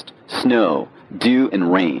 frost, snow, dew,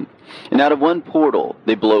 and rain. And out of one portal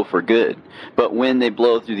they blow for good. But when they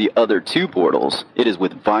blow through the other 2 portals, it is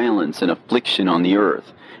with violence and affliction on the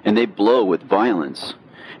earth. And they blow with violence.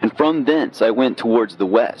 And from thence I went towards the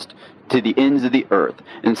west, to the ends of the earth,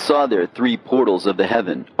 and saw there 3 portals of the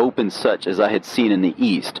heaven, open such as I had seen in the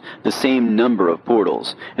east, the same number of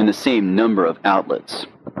portals, and the same number of outlets.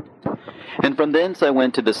 And from thence I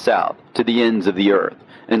went to the south, to the ends of the earth,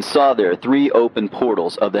 and saw there 3 open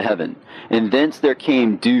portals of the heaven, and thence there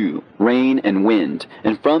came dew, rain, and wind.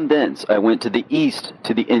 And from thence I went to the east,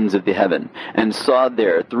 to the ends of the heaven, and saw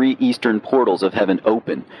there 3 eastern portals of heaven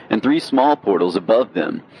open, and 3 small portals above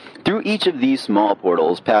them. Through each of these small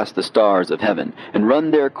portals pass the stars of heaven, and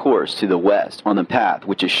run their course to the west on the path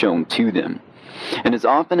which is shown to them. And as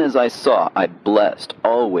often as I saw, I blessed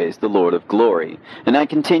always the Lord of glory. And I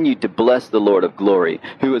continued to bless the Lord of glory,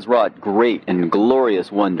 who has wrought great and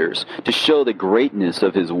glorious wonders, to show the greatness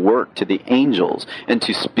of his work to the angels, and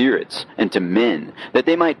to spirits, and to men, that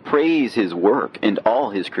they might praise his work and all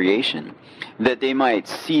his creation, that they might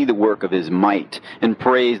see the work of his might, and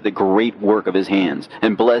praise the great work of his hands,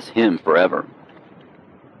 and bless him forever.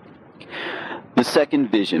 The second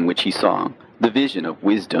vision which he saw, the vision of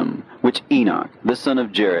wisdom, which Enoch, the son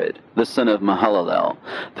of Jared, the son of Mahalalel,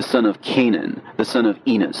 the son of Canaan, the son of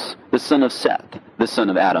Enos, the son of Seth, the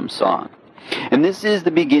son of Adam saw. And this is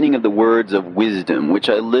the beginning of the words of wisdom, which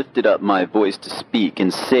I lifted up my voice to speak,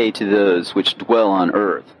 and say to those which dwell on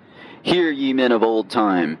earth, Hear ye men of old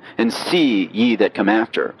time, and see ye that come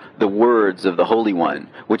after, the words of the Holy One,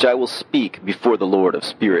 which I will speak before the Lord of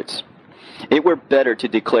spirits. It were better to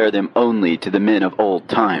declare them only to the men of old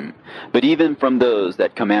time, but even from those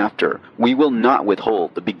that come after, we will not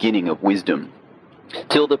withhold the beginning of wisdom.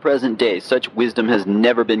 Till the present day, such wisdom has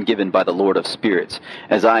never been given by the Lord of spirits,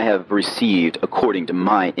 as I have received according to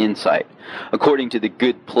my insight, according to the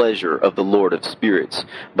good pleasure of the Lord of spirits,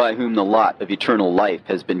 by whom the lot of eternal life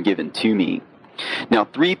has been given to me. Now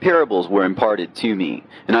 3 parables were imparted to me,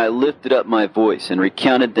 and I lifted up my voice and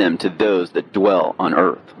recounted them to those that dwell on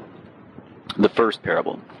earth. The first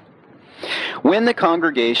parable. When the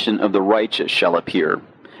congregation of the righteous shall appear,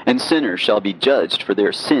 and sinners shall be judged for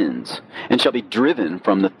their sins, and shall be driven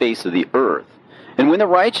from the face of the earth, and when the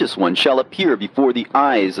righteous one shall appear before the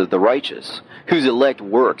eyes of the righteous, whose elect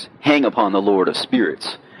works hang upon the Lord of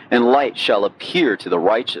spirits, and light shall appear to the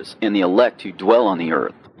righteous and the elect who dwell on the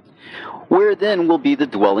earth, where then will be the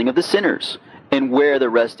dwelling of the sinners, and where the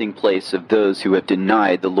resting place of those who have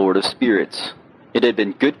denied the Lord of spirits? It had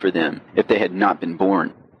been good for them if they had not been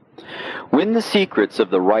born. When the secrets of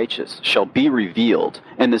the righteous shall be revealed,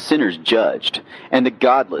 and the sinners judged, and the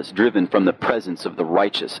godless driven from the presence of the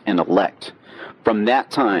righteous and elect, from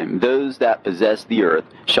that time those that possess the earth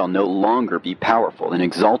shall no longer be powerful and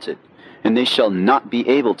exalted, and they shall not be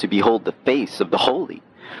able to behold the face of the holy.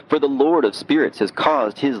 For the Lord of spirits has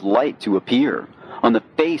caused his light to appear on the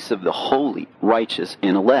face of the holy, righteous,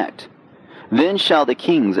 and elect. Then shall the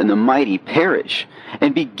kings and the mighty perish,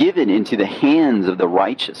 and be given into the hands of the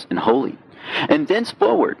righteous and holy. And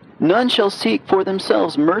thenceforward none shall seek for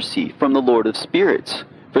themselves mercy from the Lord of spirits,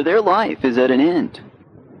 for their life is at an end.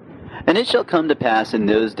 And it shall come to pass in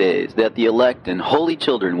those days that the elect and holy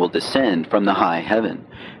children will descend from the high heaven,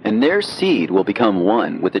 and their seed will become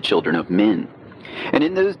one with the children of men. And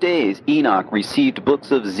in those days Enoch received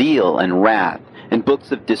books of zeal and wrath, and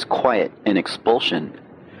books of disquiet and expulsion.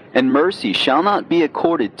 And mercy shall not be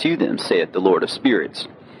accorded to them, saith the Lord of spirits.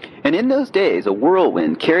 And in those days a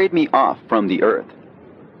whirlwind carried me off from the earth,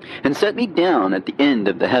 and set me down at the end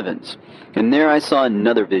of the heavens. And there I saw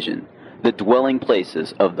another vision, the dwelling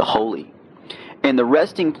places of the holy, and the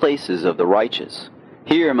resting places of the righteous.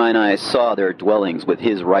 Here mine eyes saw their dwellings with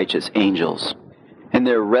his righteous angels, and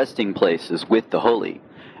their resting places with the holy.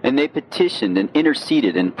 And they petitioned and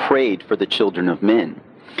interceded and prayed for the children of men.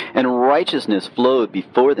 And righteousness flowed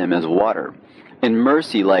before them as water, and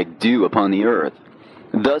mercy like dew upon the earth.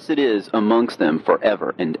 Thus it is amongst them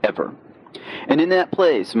forever and ever. And in that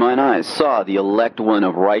place mine eyes saw the elect one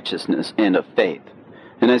of righteousness and of faith.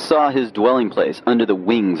 And I saw his dwelling place under the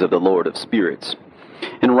wings of the Lord of spirits.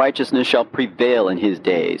 And righteousness shall prevail in his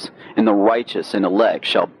days, and the righteous and elect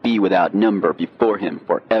shall be without number before him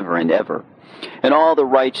forever and ever. And all the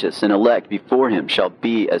righteous and elect before him shall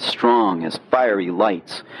be as strong as fiery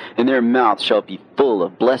lights, and their mouth shall be full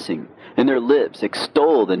of blessing, and their lips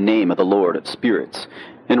extol the name of the Lord of spirits.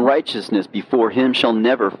 And righteousness before him shall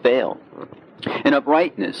never fail, and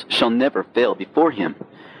uprightness shall never fail before him.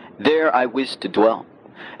 There I wish to dwell,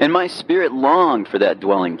 and my spirit longed for that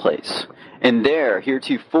dwelling place, and there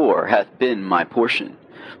heretofore hath been my portion.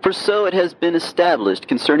 For so it has been established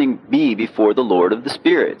concerning me before the Lord of the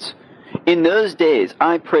spirits. In those days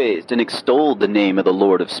I praised and extolled the name of the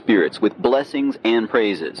Lord of spirits with blessings and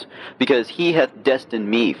praises, because he hath destined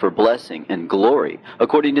me for blessing and glory,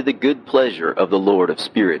 according to the good pleasure of the Lord of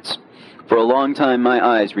spirits. For a long time my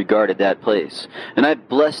eyes regarded that place, and I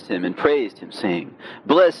blessed him and praised him, saying,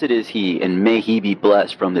 Blessed is he, and may he be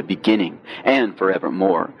blessed from the beginning, and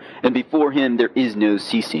forevermore. And before him there is no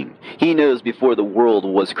ceasing. He knows before the world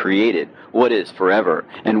was created what is forever,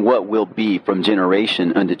 and what will be from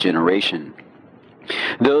generation unto generation.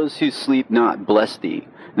 Those who sleep not bless thee.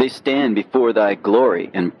 They stand before thy glory,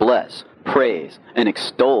 and bless, praise, and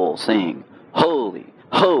extol, saying, Holy,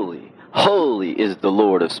 holy, holy is the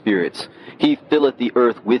Lord of spirits. He filleth the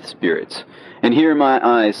earth with spirits. And here my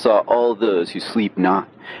eyes saw all those who sleep not.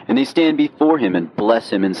 And they stand before him and bless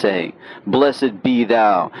him and say, Blessed be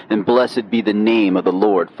thou, and blessed be the name of the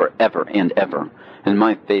Lord forever and ever. And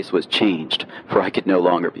my face was changed, for I could no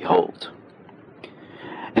longer behold.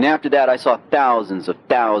 And after that I saw thousands of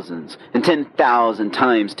thousands, and 10,000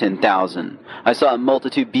 times 10,000. I saw a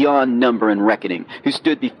multitude beyond number and reckoning, who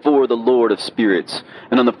stood before the Lord of spirits.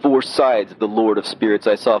 And on the four sides of the Lord of spirits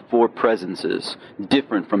I saw four presences,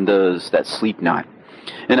 different from those that sleep not.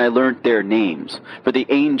 And I learnt their names, for the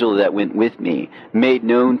angel that went with me made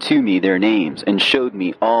known to me their names, and showed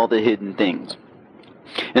me all the hidden things.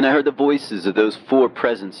 And I heard the voices of those four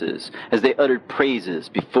presences, as they uttered praises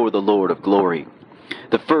before the Lord of glory.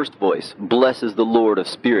 The first voice blesses the Lord of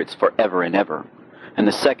spirits forever and ever. And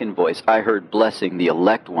the second voice I heard blessing the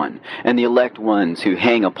elect one, and the elect ones who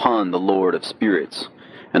hang upon the Lord of spirits.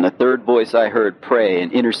 And the third voice I heard pray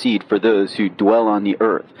and intercede for those who dwell on the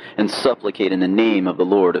earth, and supplicate in the name of the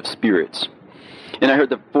Lord of spirits. And I heard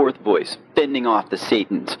the fourth voice fending off the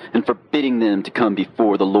Satans, and forbidding them to come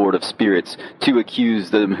before the Lord of spirits, to accuse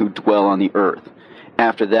them who dwell on the earth.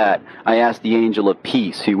 After that, I asked the angel of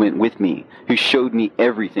peace who went with me, who showed me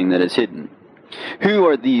everything that is hidden. Who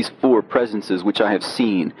are these four presences which I have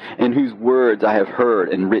seen, and whose words I have heard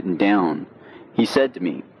and written down? He said to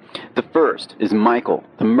me, The first is Michael,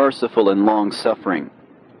 the merciful and long-suffering.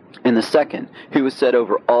 And the second, who is set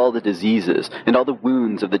over all the diseases and all the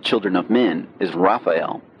wounds of the children of men, is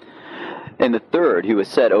Raphael. And the third, who is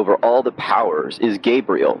set over all the powers, is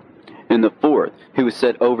Gabriel. And the fourth, who is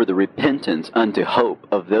set over the repentance unto hope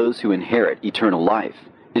of those who inherit eternal life,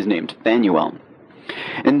 is named Phanuel.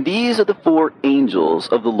 And these are the four angels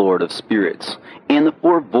of the Lord of spirits, and the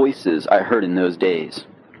four voices I heard in those days.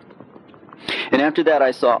 And after that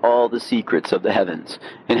I saw all the secrets of the heavens,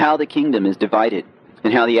 and how the kingdom is divided,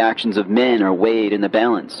 and how the actions of men are weighed in the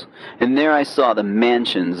balance. And there I saw the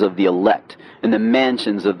mansions of the elect, and the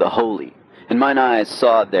mansions of the holy. And mine eyes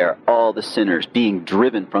saw there all the sinners being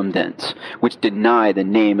driven from thence, which deny the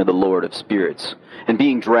name of the Lord of spirits, and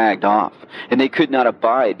being dragged off. And they could not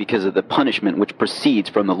abide because of the punishment which proceeds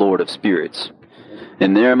from the Lord of spirits.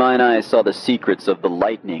 And there mine eyes saw the secrets of the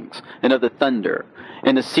lightnings, and of the thunder,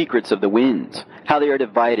 and the secrets of the winds, how they are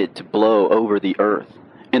divided to blow over the earth,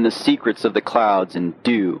 and the secrets of the clouds and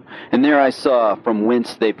dew. And there I saw from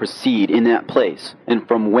whence they proceed in that place, and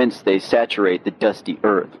from whence they saturate the dusty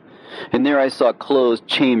earth. And there I saw closed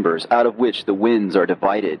chambers, out of which the winds are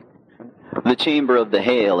divided. The chamber of the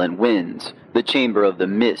hail and winds, the chamber of the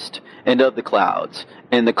mist, and of the clouds,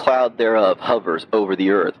 and the cloud thereof hovers over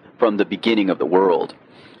the earth from the beginning of the world.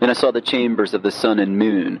 And I saw the chambers of the sun and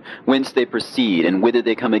moon, whence they proceed, and whither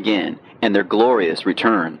they come again, and their glorious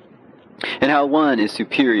return. And how one is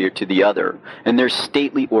superior to the other, and their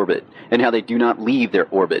stately orbit, and how they do not leave their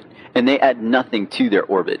orbit, and they add nothing to their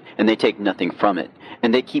orbit, and they take nothing from it,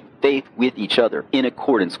 and they keep faith with each other in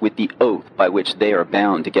accordance with the oath by which they are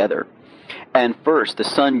bound together. And first the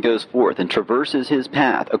sun goes forth and traverses his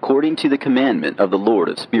path according to the commandment of the Lord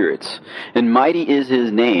of spirits, and mighty is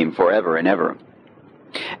his name forever and ever.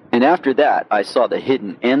 And after that I saw the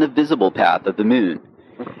hidden and the visible path of the moon,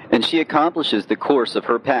 and she accomplishes the course of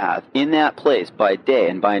her path in that place by day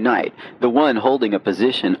and by night, the one holding a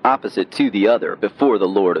position opposite to the other before the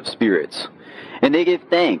Lord of spirits. And they give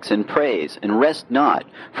thanks and praise, and rest not,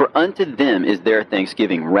 for unto them is their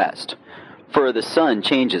thanksgiving rest. For the sun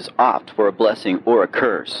changes oft for a blessing or a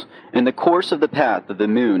curse, and the course of the path of the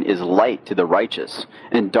moon is light to the righteous,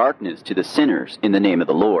 and darkness to the sinners in the name of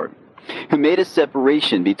the Lord, who made a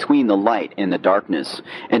separation between the light and the darkness,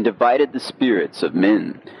 and divided the spirits of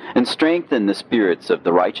men, and strengthened the spirits of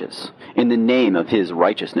the righteous, in the name of his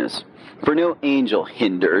righteousness. For no angel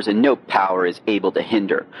hinders, and no power is able to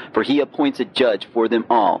hinder, for he appoints a judge for them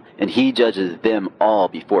all, and he judges them all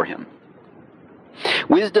before him.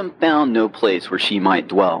 Wisdom found no place where she might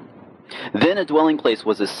dwell. Then a dwelling place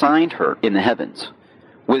was assigned her in the heavens.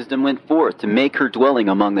 Wisdom went forth to make her dwelling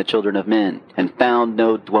among the children of men, and found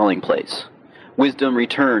no dwelling place. Wisdom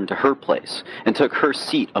returned to her place, and took her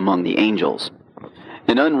seat among the angels.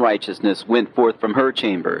 And unrighteousness went forth from her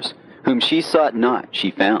chambers. Whom she sought not she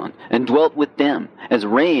found, and dwelt with them, as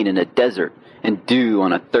rain in a desert, and dew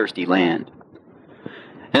on a thirsty land.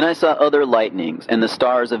 And I saw other lightnings, and the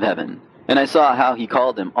stars of heaven. And I saw how he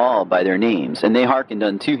called them all by their names, and they hearkened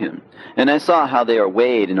unto him. And I saw how they are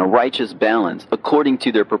weighed in a righteous balance, according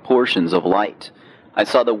to their proportions of light. I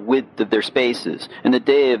saw the width of their spaces, and the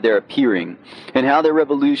day of their appearing, and how their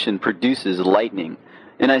revolution produces lightning.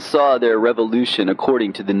 And I saw their revolution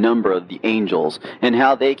according to the number of the angels, and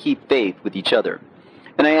how they keep faith with each other.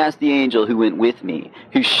 And I asked the angel who went with me,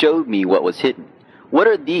 who showed me what was hidden, "What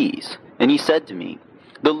are these?" And he said to me,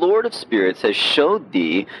 "The Lord of spirits has showed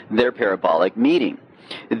thee their parabolic meeting.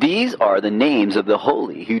 These are the names of the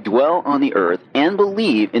holy who dwell on the earth and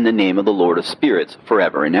believe in the name of the Lord of spirits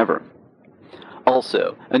forever and ever."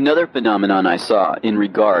 Also, another phenomenon I saw in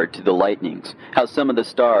regard to the lightnings, how some of the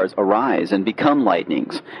stars arise and become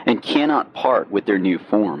lightnings, and cannot part with their new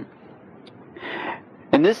form.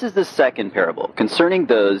 And this is the second parable, concerning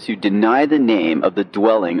those who deny the name of the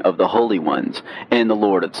dwelling of the holy ones and the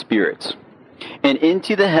Lord of spirits. And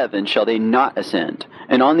into the heaven shall they not ascend,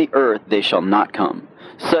 and on the earth they shall not come.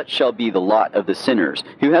 Such shall be the lot of the sinners,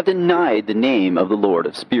 who have denied the name of the Lord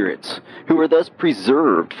of spirits, who are thus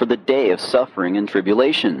preserved for the day of suffering and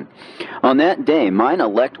tribulation. On that day mine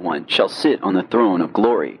elect one shall sit on the throne of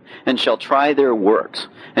glory, and shall try their works,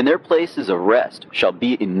 and their places of rest shall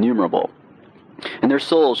be innumerable. And their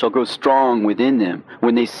souls shall grow strong within them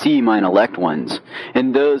when they see mine elect ones,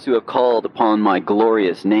 and those who have called upon my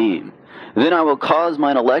glorious name. Then I will cause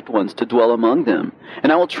mine elect ones to dwell among them,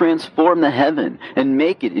 and I will transform the heaven, and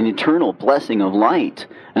make it an eternal blessing of light,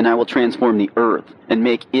 and I will transform the earth, and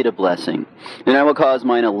make it a blessing, and I will cause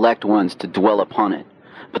mine elect ones to dwell upon it.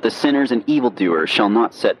 But the sinners and evildoers shall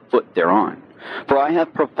not set foot thereon. For I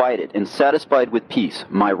have provided and satisfied with peace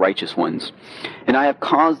my righteous ones, and I have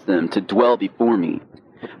caused them to dwell before me.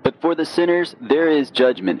 But for the sinners there is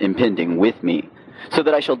judgment impending with me, so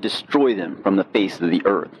that I shall destroy them from the face of the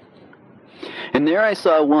earth. And there I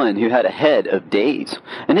saw one who had a head of days,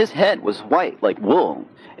 and his head was white like wool,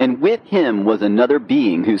 and with him was another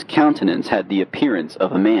being whose countenance had the appearance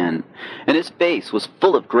of a man, and his face was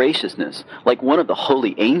full of graciousness, like one of the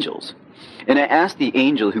holy angels. And I asked the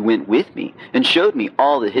angel who went with me, and showed me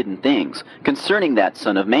all the hidden things concerning that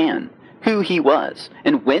Son of Man, who he was,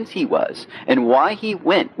 and whence he was, and why he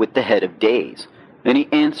went with the head of days. And he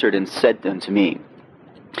answered and said unto me,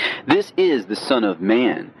 "This is the Son of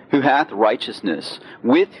Man, who hath righteousness,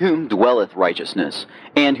 with whom dwelleth righteousness,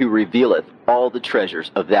 and who revealeth all the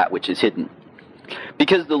treasures of that which is hidden.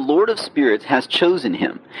 Because the Lord of spirits has chosen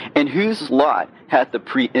him, and whose lot hath the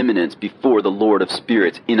preeminence before the Lord of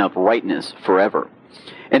spirits in uprightness forever.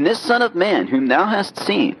 And this Son of Man, whom thou hast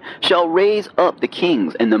seen, shall raise up the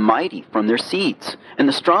kings and the mighty from their seats, and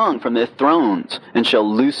the strong from their thrones, and shall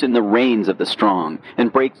loosen the reins of the strong,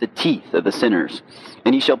 and break the teeth of the sinners.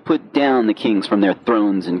 And he shall put down the kings from their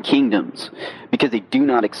thrones and kingdoms, because they do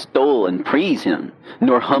not extol and praise him,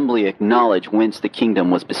 nor humbly acknowledge whence the kingdom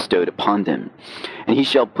was bestowed upon them. And he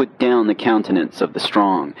shall put down the countenance of the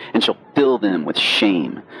strong, and shall fill them with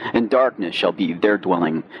shame. And darkness shall be their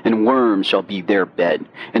dwelling, and worms shall be their bed.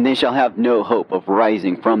 And they shall have no hope of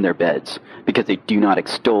rising from their beds, because they do not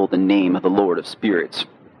extol the name of the Lord of spirits.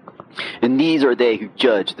 And these are they who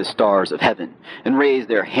judge the stars of heaven, and raise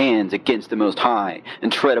their hands against the Most High,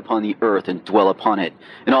 and tread upon the earth and dwell upon it.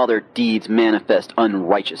 And all their deeds manifest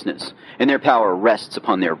unrighteousness, and their power rests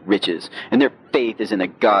upon their riches, and their faith is in the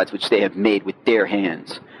gods which they have made with their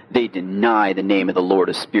hands. They deny the name of the Lord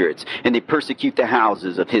of spirits, and they persecute the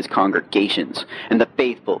houses of his congregations, and the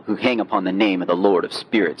faithful who hang upon the name of the Lord of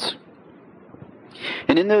spirits.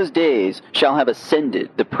 And in those days shall have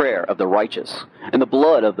ascended the prayer of the righteous, and the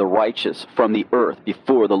blood of the righteous from the earth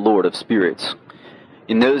before the Lord of spirits.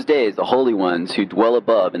 In those days the holy ones who dwell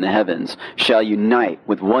above in the heavens shall unite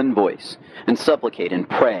with one voice, and supplicate and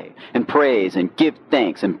pray, and praise and give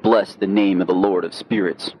thanks and bless the name of the Lord of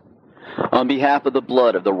spirits. on behalf of the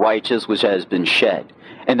blood of the righteous which has been shed,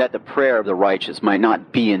 and that the prayer of the righteous might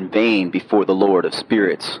not be in vain before the Lord of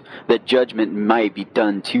spirits, that judgment might be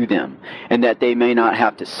done to them, and that they may not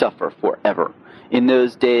have to suffer forever. In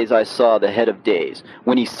those days I saw the head of days,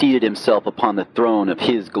 when he seated himself upon the throne of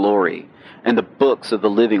his glory, and the books of the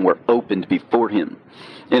living were opened before him.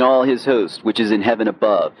 And all his host, which is in heaven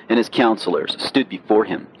above, and his counselors, stood before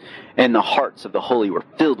him. And the hearts of the holy were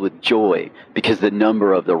filled with joy, because the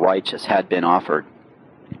number of the righteous had been offered.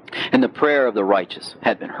 And the prayer of the righteous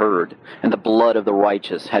had been heard, and the blood of the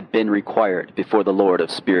righteous had been required before the Lord of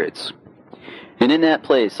spirits. And in that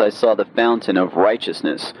place I saw the fountain of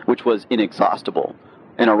righteousness, which was inexhaustible.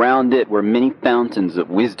 And around it were many fountains of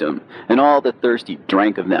wisdom, and all the thirsty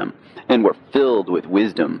drank of them, and were filled with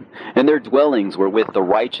wisdom. And their dwellings were with the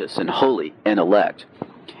righteous and holy and elect.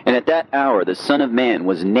 And at that hour the Son of Man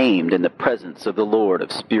was named in the presence of the Lord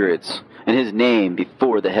of spirits, and his name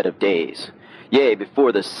before the head of days. Yea,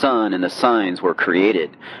 before the sun and the signs were created,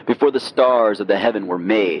 before the stars of the heaven were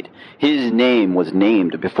made, his name was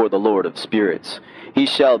named before the Lord of spirits. He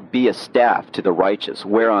shall be a staff to the righteous,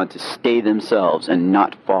 whereon to stay themselves and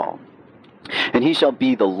not fall. And he shall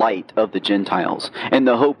be the light of the Gentiles, and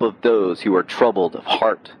the hope of those who are troubled of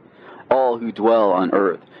heart. All who dwell on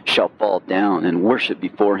earth shall fall down and worship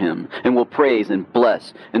before him, and will praise and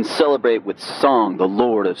bless and celebrate with song the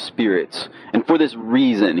Lord of spirits. And for this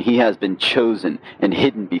reason he has been chosen and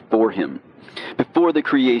hidden before him, before the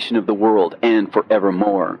creation of the world and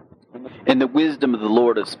forevermore. And the wisdom of the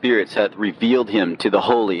Lord of spirits hath revealed him to the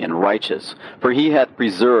holy and righteous, for he hath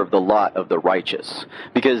preserved the lot of the righteous,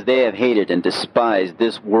 because they have hated and despised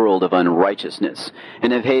this world of unrighteousness,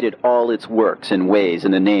 and have hated all its works and ways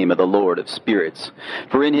in the name of the Lord of spirits.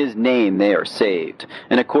 For in his name they are saved,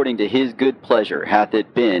 and according to his good pleasure hath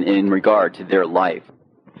it been in regard to their life.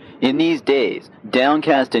 In these days,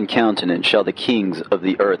 downcast in countenance shall the kings of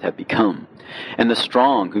the earth have become, and the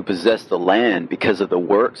strong who possess the land because of the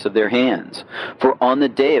works of their hands. For on the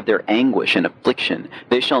day of their anguish and affliction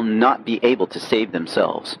they shall not be able to save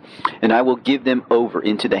themselves, and I will give them over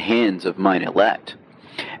into the hands of mine elect.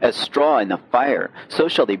 As straw in the fire, so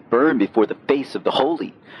shall they burn before the face of the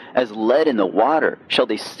holy. As lead in the water shall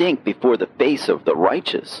they sink before the face of the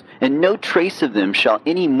righteous, and no trace of them shall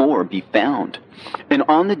any more be found. And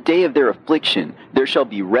on the day of their affliction there shall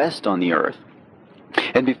be rest on the earth.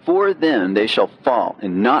 And before them they shall fall,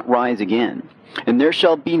 and not rise again. And there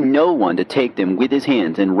shall be no one to take them with his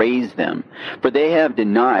hands and raise them, for they have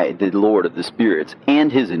denied the Lord of the spirits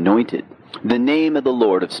and his anointed. The name of the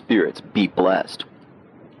Lord of spirits be blessed.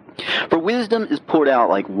 For wisdom is poured out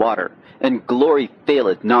like water, and glory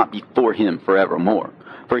faileth not before him forevermore.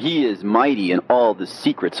 For he is mighty in all the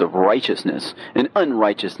secrets of righteousness, and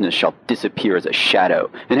unrighteousness shall disappear as a shadow,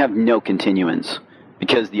 and have no continuance.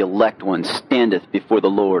 Because the elect one standeth before the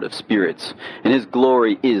Lord of spirits, and his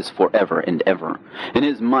glory is forever and ever, and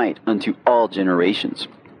his might unto all generations.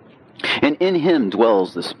 And in him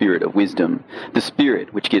dwells the spirit of wisdom, the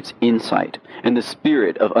spirit which gives insight, and the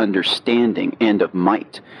spirit of understanding and of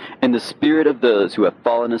might, and the spirit of those who have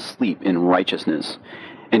fallen asleep in righteousness.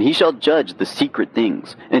 And he shall judge the secret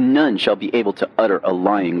things, and none shall be able to utter a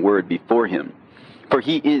lying word before him. For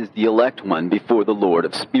he is the elect one before the Lord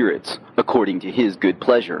of spirits, according to his good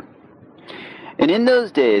pleasure. And in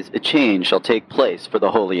those days a change shall take place for the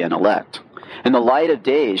holy and elect, and the light of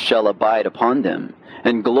days shall abide upon them,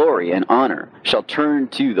 and glory and honor shall turn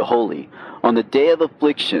to the holy, on the day of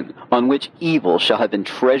affliction, on which evil shall have been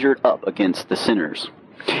treasured up against the sinners.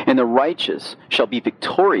 And the righteous shall be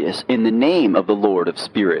victorious in the name of the Lord of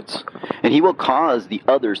spirits. And he will cause the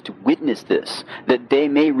others to witness this, that they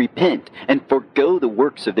may repent and forego the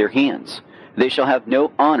works of their hands. They shall have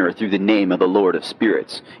no honor through the name of the Lord of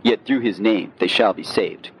spirits, yet through his name they shall be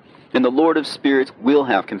saved. And the Lord of spirits will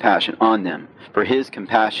have compassion on them, for his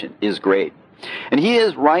compassion is great. And he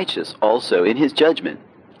is righteous also in his judgment.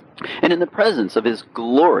 And in the presence of his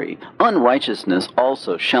glory, unrighteousness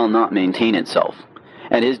also shall not maintain itself.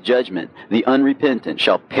 At his judgment the unrepentant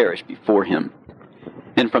shall perish before him.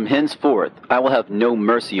 And from henceforth I will have no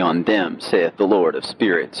mercy on them, saith the Lord of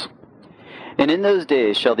spirits. And in those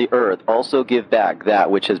days shall the earth also give back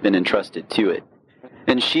that which has been entrusted to it.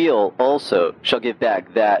 And Sheol also shall give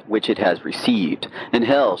back that which it has received, and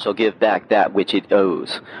hell shall give back that which it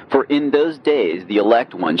owes. For in those days the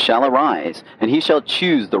elect one shall arise, and he shall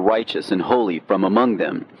choose the righteous and holy from among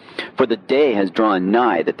them. For the day has drawn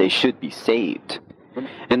nigh that they should be saved.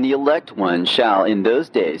 And the elect one shall in those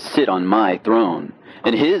days sit on my throne,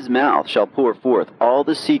 and his mouth shall pour forth all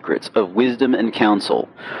the secrets of wisdom and counsel.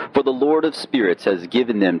 For the Lord of spirits has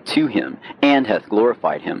given them to him, and hath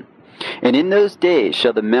glorified him. And in those days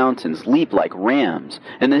shall the mountains leap like rams,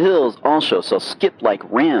 and the hills also shall skip like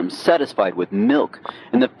rams satisfied with milk,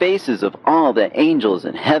 and the faces of all the angels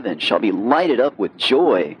in heaven shall be lighted up with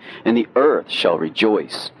joy, and the earth shall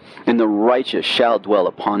rejoice, and the righteous shall dwell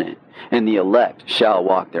upon it, and the elect shall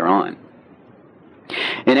walk thereon.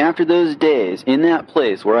 And after those days, in that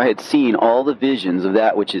place where I had seen all the visions of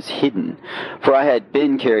that which is hidden, for I had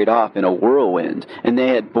been carried off in a whirlwind, and they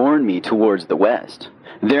had borne me towards the west,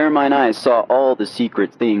 there mine eyes saw all the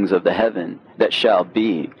secret things of the heaven that shall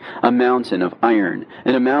be, a mountain of iron,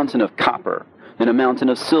 and a mountain of copper, and a mountain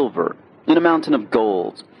of silver, and a mountain of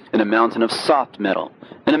gold, and a mountain of soft metal,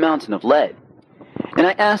 and a mountain of lead. And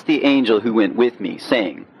I asked the angel who went with me,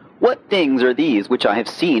 saying, What things are these which I have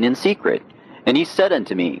seen in secret? And he said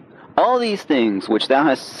unto me, All these things which thou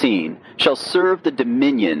hast seen shall serve the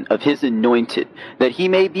dominion of his anointed, that he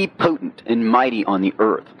may be potent and mighty on the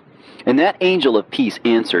earth. And that angel of peace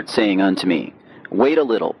answered, saying unto me, Wait a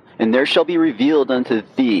little, and there shall be revealed unto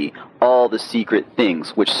thee all the secret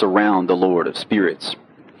things which surround the Lord of spirits.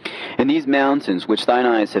 And these mountains which thine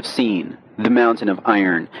eyes have seen, the mountain of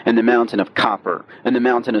iron, and the mountain of copper, and the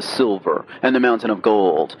mountain of silver, and the mountain of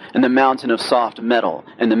gold, and the mountain of soft metal,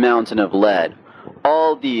 and the mountain of lead,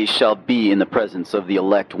 all these shall be in the presence of the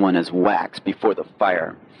elect one as wax before the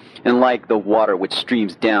fire. And like the water which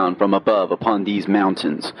streams down from above upon these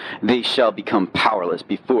mountains, they shall become powerless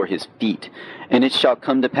before his feet. And it shall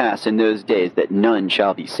come to pass in those days that none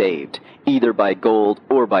shall be saved, either by gold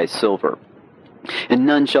or by silver. And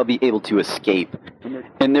none shall be able to escape.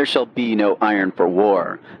 And there shall be no iron for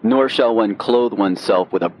war, nor shall one clothe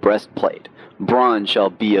oneself with a breastplate. Bronze shall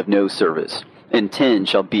be of no service, and tin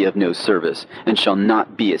shall be of no service, and shall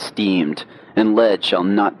not be esteemed, and lead shall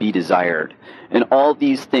not be desired. And all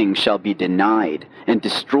these things shall be denied and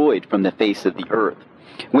destroyed from the face of the earth,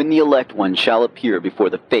 when the elect one shall appear before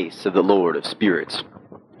the face of the Lord of spirits.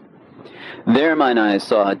 There mine eyes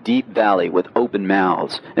saw a deep valley with open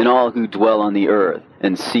mouths, and all who dwell on the earth,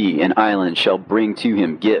 and sea, and islands shall bring to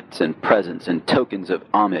him gifts and presents and tokens of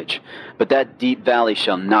homage. But that deep valley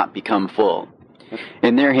shall not become full.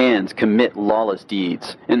 And their hands commit lawless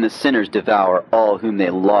deeds, and the sinners devour all whom they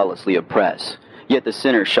lawlessly oppress. Yet the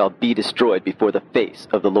sinner shall be destroyed before the face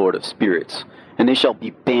of the Lord of spirits, and they shall be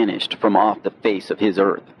banished from off the face of his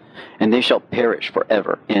earth, and they shall perish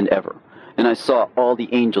forever and ever. And I saw all the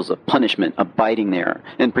angels of punishment abiding there,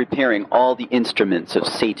 and preparing all the instruments of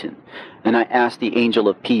Satan. And I asked the angel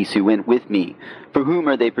of peace who went with me, For whom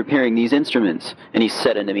are they preparing these instruments? And he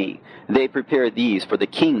said unto me, They prepare these for the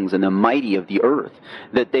kings and the mighty of the earth,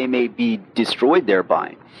 that they may be destroyed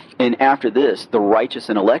thereby. And after this, the righteous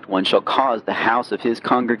and elect one shall cause the house of his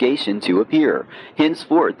congregation to appear.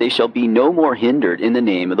 Henceforth they shall be no more hindered in the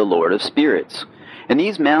name of the Lord of spirits. And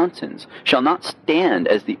these mountains shall not stand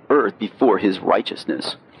as the earth before his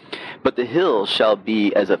righteousness. But the hills shall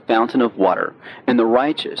be as a fountain of water, and the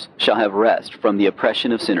righteous shall have rest from the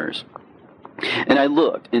oppression of sinners. And I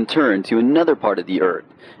looked and turned to another part of the earth,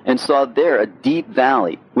 and saw there a deep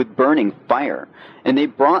valley with burning fire. And they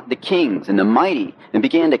brought the kings and the mighty, and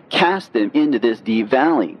began to cast them into this deep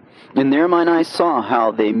valley. And there mine eyes saw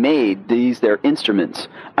how they made these their instruments,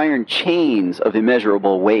 iron chains of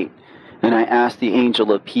immeasurable weight. And I asked the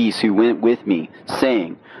angel of peace who went with me,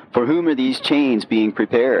 saying, For whom are these chains being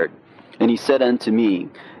prepared? And he said unto me,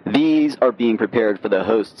 These are being prepared for the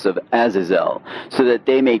hosts of Azazel, so that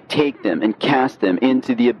they may take them and cast them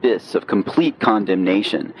into the abyss of complete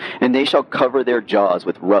condemnation, and they shall cover their jaws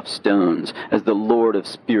with rough stones, as the Lord of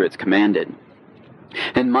spirits commanded.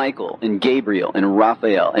 And Michael, and Gabriel, and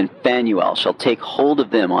Raphael, and Phanuel shall take hold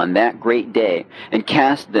of them on that great day, and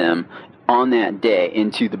cast them on that day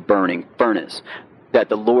into the burning furnace, that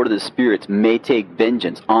the Lord of the spirits may take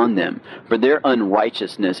vengeance on them for their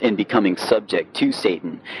unrighteousness in becoming subject to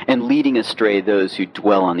Satan, and leading astray those who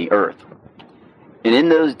dwell on the earth. And in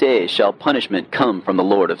those days shall punishment come from the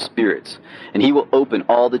Lord of spirits, and he will open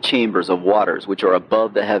all the chambers of waters which are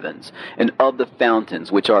above the heavens, and of the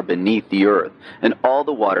fountains which are beneath the earth, and all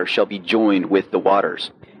the waters shall be joined with the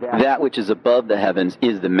waters. That which is above the heavens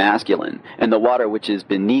is the masculine, and the water which is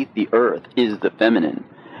beneath the earth is the feminine.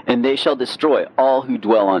 And they shall destroy all who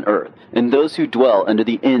dwell on earth, and those who dwell under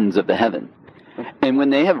the ends of the heaven. And when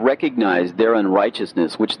they have recognized their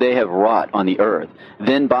unrighteousness which they have wrought on the earth,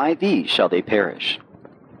 then by these shall they perish.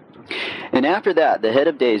 And after that the head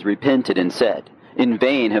of days repented and said, In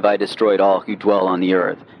vain have I destroyed all who dwell on the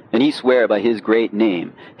earth. And he sware by his great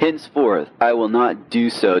name, Henceforth I will not do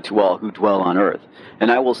so to all who dwell on earth.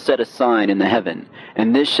 And I will set a sign in the heaven,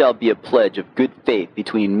 and this shall be a pledge of good faith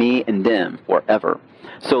between me and them forever,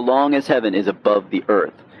 so long as heaven is above the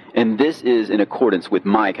earth. and this is in accordance with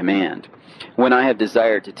my command. When I have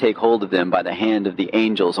desired to take hold of them by the hand of the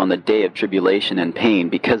angels on the day of tribulation and pain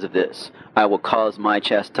because of this, I will cause my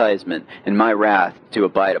chastisement and my wrath to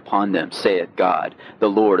abide upon them, saith God, the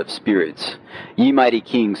Lord of spirits. Ye mighty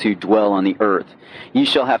kings who dwell on the earth, ye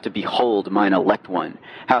shall have to behold mine elect one,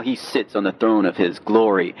 how he sits on the throne of his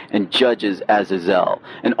glory, and judges Azazel,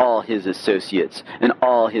 and all his associates, and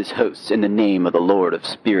all his hosts in the name of the Lord of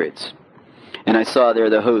spirits. And I saw there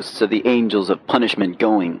the hosts of the angels of punishment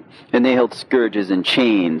going, and they held scourges and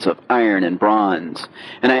chains of iron and bronze.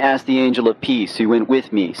 And I asked the angel of peace who went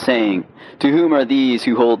with me, saying, To whom are these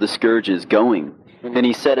who hold the scourges going? And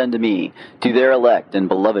he said unto me, To their elect and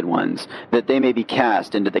beloved ones, that they may be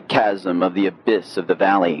cast into the chasm of the abyss of the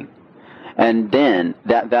valley. And then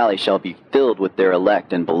that valley shall be filled with their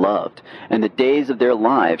elect and beloved, and the days of their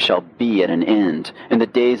lives shall be at an end, and the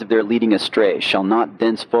days of their leading astray shall not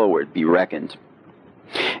thenceforward be reckoned.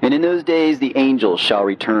 And in those days the angels shall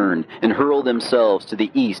return, and hurl themselves to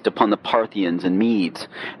the east upon the Parthians and Medes.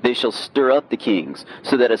 They shall stir up the kings,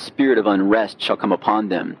 so that a spirit of unrest shall come upon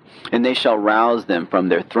them. And they shall rouse them from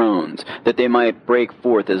their thrones, that they might break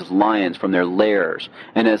forth as lions from their lairs,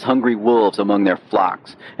 and as hungry wolves among their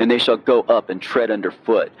flocks. And they shall go up and tread under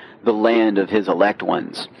foot the land of his elect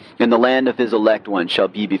ones. And the land of his elect ones shall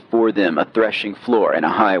be before them a threshing floor and a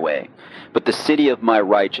highway. But the city of my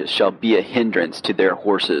righteous shall be a hindrance to their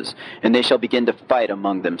horses, and they shall begin to fight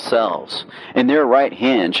among themselves. And their right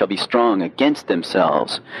hand shall be strong against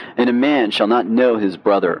themselves. And a man shall not know his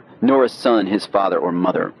brother, nor a son his father or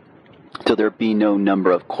mother, till there be no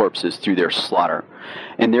number of corpses through their slaughter,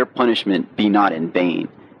 and their punishment be not in vain.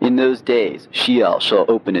 In those days Sheol shall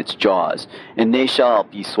open its jaws, and they shall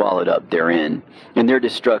be swallowed up therein, and their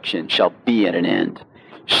destruction shall be at an end.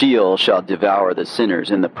 Sheol shall devour the sinners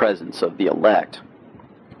in the presence of the elect.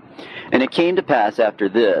 And it came to pass after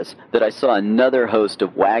this, that I saw another host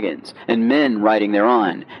of wagons, and men riding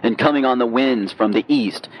thereon, and coming on the winds from the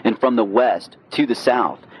east, and from the west to the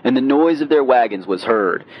south. And the noise of their wagons was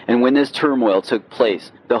heard. And when this turmoil took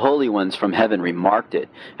place, the holy ones from heaven remarked it,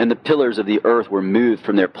 and the pillars of the earth were moved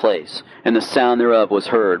from their place, and the sound thereof was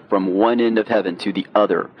heard from one end of heaven to the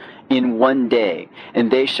other, in one day, and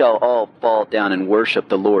they shall all fall down and worship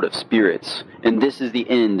the Lord of spirits. And this is the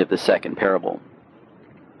end of the second parable.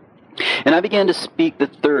 And I began to speak the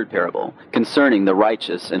third parable, concerning the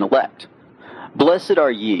righteous and elect. Blessed are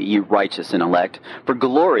ye righteous and elect, for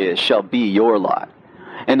glorious shall be your lot.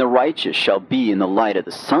 And the righteous shall be in the light of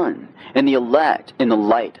the sun, and the elect in the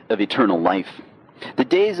light of eternal life. The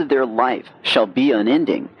days of their life shall be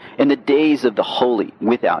unending, and the days of the holy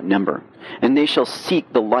without number. And they shall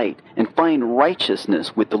seek the light, and find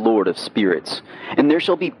righteousness with the Lord of spirits. And there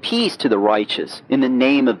shall be peace to the righteous, in the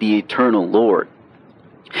name of the eternal Lord.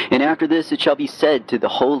 And after this it shall be said to the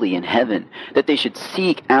holy in heaven, that they should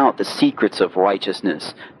seek out the secrets of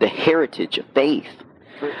righteousness, the heritage of faith.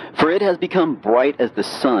 For it has become bright as the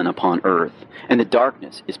sun upon earth, and the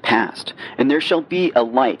darkness is past, and there shall be a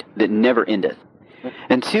light that never endeth.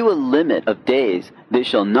 And to a limit of days they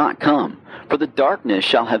shall not come, for the darkness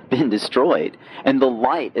shall have been destroyed, and the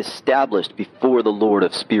light established before the Lord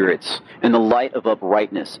of spirits, and the light of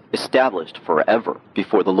uprightness established forever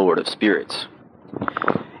before the Lord of spirits.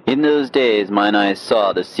 In those days mine eyes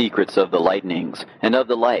saw the secrets of the lightnings, and of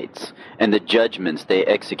the lights, and the judgments they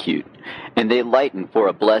execute. And they lighten for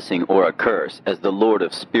a blessing or a curse, as the Lord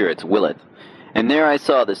of spirits willeth. And there I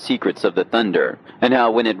saw the secrets of the thunder, and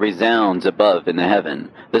how when it resounds above in the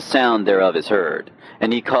heaven, the sound thereof is heard.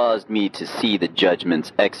 And he caused me to see the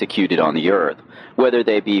judgments executed on the earth, whether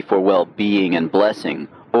they be for well-being and blessing,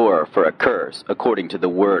 or for a curse, according to the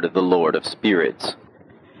word of the Lord of spirits.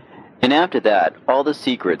 And after that, all the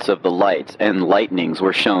secrets of the lights and lightnings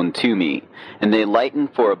were shown to me, and they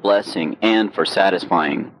lightened for a blessing and for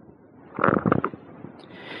satisfying.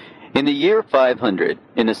 In the year 500,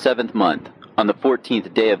 in the 7th month, on the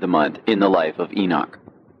 14th day of the month, in the life of Enoch.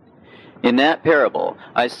 In that parable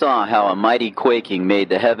I saw how a mighty quaking made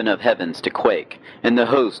the heaven of heavens to quake, and the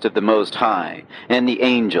host of the Most High, and the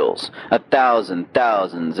angels, 1,000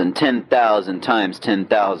 thousands, and 10,000 times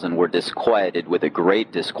 10,000 were disquieted with a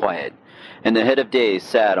great disquiet. And the head of days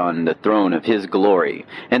sat on the throne of his glory,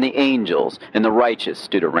 and the angels and the righteous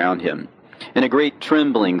stood around him. And a great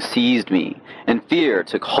trembling seized me, and fear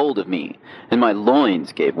took hold of me, and my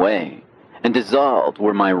loins gave way, and dissolved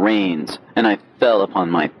were my reins, and I fell upon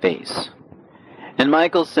my face. And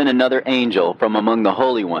Michael sent another angel from among the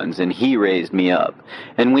holy ones, and he raised me up.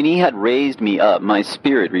 And when he had raised me up, my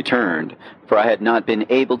spirit returned, for I had not been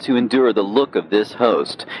able to endure the look of this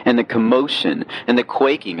host, and the commotion, and the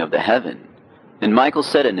quaking of the heaven. And Michael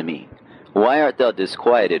said unto me, Why art thou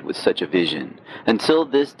disquieted with such a vision? Until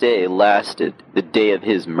this day lasted the day of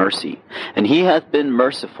his mercy, and he hath been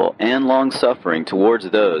merciful and long-suffering towards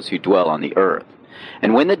those who dwell on the earth.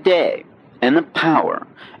 And when the day, and the power,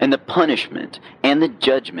 and the punishment, and the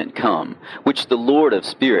judgment come, which the Lord of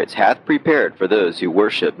spirits hath prepared for those who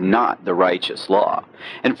worship not the righteous law,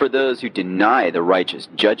 and for those who deny the righteous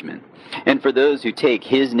judgment, and for those who take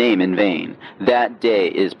his name in vain, that day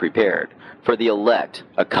is prepared, for the elect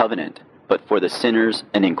a covenant, but for the sinners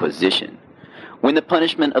an inquisition. When the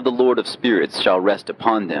punishment of the Lord of spirits shall rest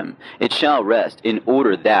upon them, it shall rest in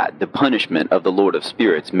order that the punishment of the Lord of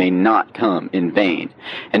spirits may not come in vain,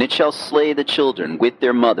 and it shall slay the children with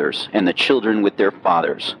their mothers, and the children with their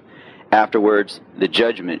fathers. Afterwards the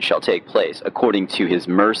judgment shall take place according to his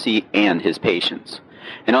mercy and his patience.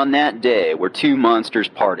 And on that day were two monsters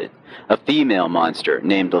parted, a female monster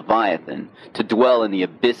named Leviathan, to dwell in the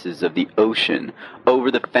abysses of the ocean, over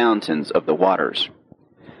the fountains of the waters.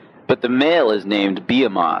 But the male is named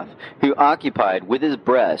Behemoth, who occupied with his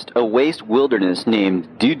breast a waste wilderness named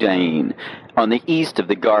Dudain, on the east of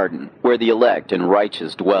the garden, where the elect and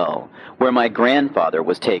righteous dwell, where my grandfather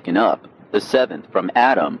was taken up, the seventh from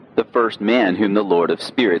Adam, the first man whom the Lord of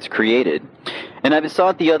spirits created. And I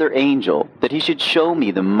besought the other angel that he should show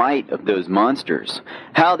me the might of those monsters,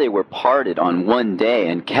 how they were parted on one day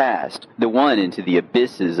and cast, the one into the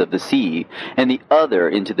abysses of the sea, and the other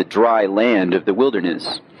into the dry land of the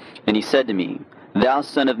wilderness. And he said to me, Thou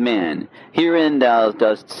son of man, herein thou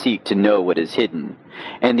dost seek to know what is hidden.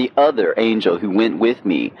 And the other angel who went with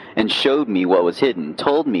me, and showed me what was hidden,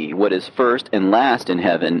 told me what is first and last in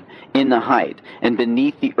heaven, in the height, and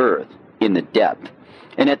beneath the earth, in the depth,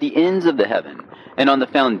 and at the ends of the heaven, and on the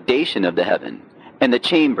foundation of the heaven, and the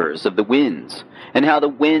chambers of the winds, and how the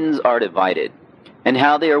winds are divided, and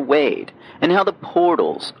how they are weighed, and how the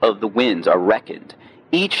portals of the winds are reckoned,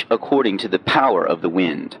 each according to the power of the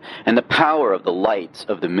wind, and the power of the lights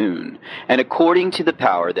of the moon, and according to the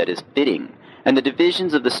power that is fitting, and the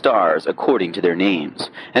divisions of the stars according to their names,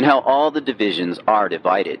 and how all the divisions are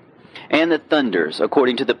divided, and the thunders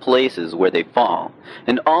according to the places where they fall,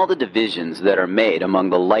 and all the divisions that are made among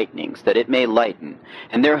the lightnings, that it may lighten,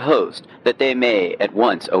 and their host, that they may at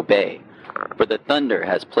once obey. For the thunder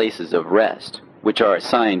has places of rest, which are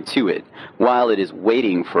assigned to it, while it is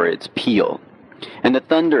waiting for its peal. And the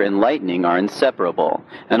thunder and lightning are inseparable,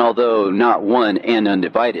 and although not one and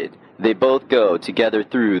undivided, they both go together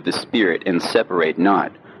through the Spirit and separate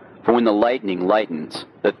not. For when the lightning lightens,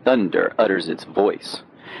 the thunder utters its voice,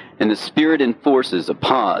 and the Spirit enforces a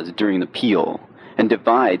pause during the peal, and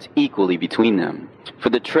divides equally between them. For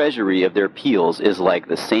the treasury of their peals is like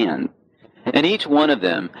the sand. And each one of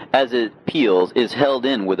them, as it peals, is held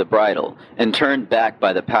in with a bridle, and turned back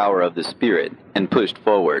by the power of the Spirit, and pushed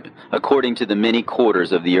forward, according to the many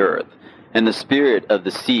quarters of the earth. And the spirit of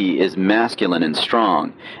the sea is masculine and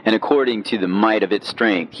strong, and according to the might of its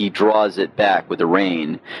strength he draws it back with the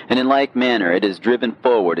rain. And in like manner it is driven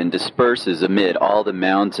forward and disperses amid all the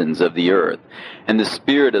mountains of the earth. And the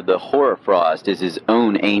spirit of the hoarfrost is his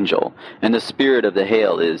own angel, and the spirit of the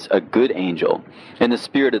hail is a good angel, and the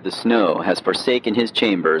spirit of the snow has forsaken his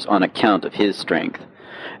chambers on account of his strength.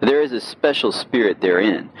 There is a special spirit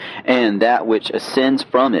therein, and that which ascends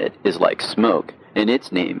from it is like smoke, and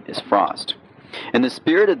its name is frost. And the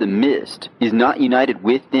spirit of the mist is not united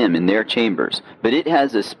with them in their chambers, but it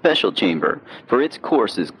has a special chamber, for its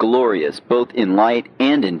course is glorious both in light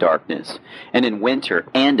and in darkness, and in winter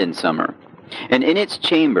and in summer. And in its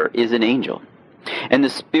chamber is an angel. And the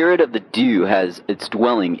spirit of the dew has its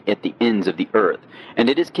dwelling at the ends of the earth, and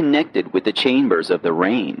it is connected with the chambers of the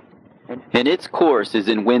rain. And its course is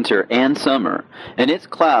in winter and summer, and its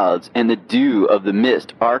clouds and the dew of the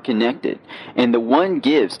mist are connected, and the one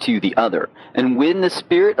gives to the other. And when the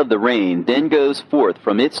spirit of the rain then goes forth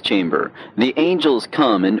from its chamber, the angels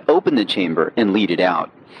come and open the chamber and lead it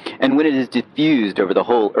out. And when it is diffused over the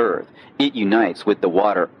whole earth, it unites with the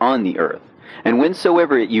water on the earth. And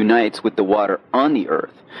whensoever it unites with the water on the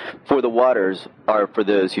earth, for the waters are for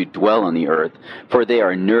those who dwell on the earth, for they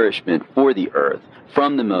are nourishment for the earth,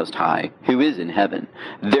 from the Most High, who is in heaven.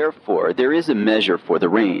 Therefore there is a measure for the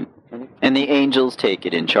rain, and the angels take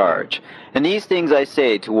it in charge. And these things I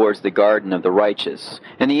say towards the garden of the righteous.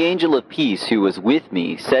 And the angel of peace who was with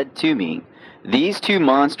me said to me, These two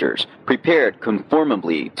monsters, prepared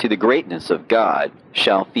conformably to the greatness of God,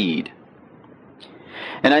 shall feed.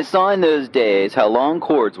 And I saw in those days how long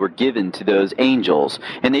cords were given to those angels,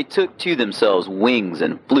 and they took to themselves wings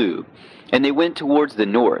and flew, and they went towards the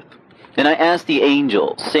north. And I asked the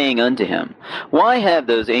angel, saying unto him, Why have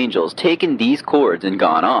those angels taken these cords and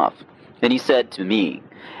gone off? And he said to me,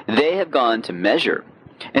 They have gone to measure.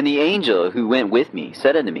 And the angel who went with me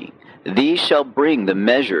said unto me, These shall bring the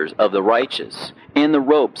measures of the righteous, and the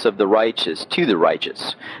ropes of the righteous to the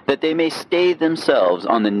righteous, that they may stay themselves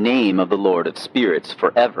on the name of the Lord of spirits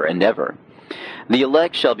forever and ever. The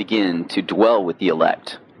elect shall begin to dwell with the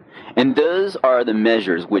elect. And those are the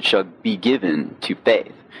measures which shall be given to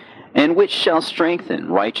faith, and which shall strengthen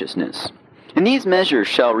righteousness. And these measures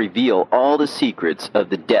shall reveal all the secrets of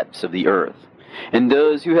the depths of the earth, and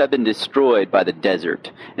those who have been destroyed by the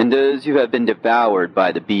desert, and those who have been devoured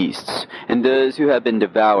by the beasts, and those who have been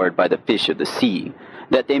devoured by the fish of the sea,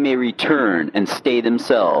 that they may return and stay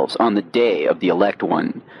themselves on the day of the elect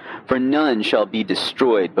one. For none shall be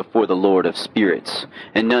destroyed before the Lord of spirits,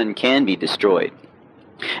 and none can be destroyed.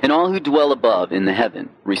 And all who dwell above in the heaven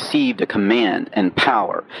received a command and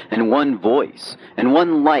power, and one voice, and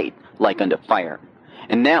one light like unto fire.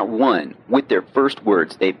 And that one, with their first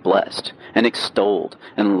words they blessed, and extolled,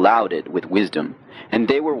 and lauded with wisdom. And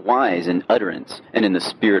they were wise in utterance, and in the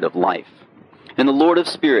spirit of life. And the Lord of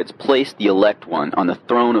spirits placed the elect one on the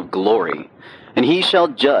throne of glory, and he shall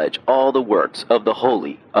judge all the works of the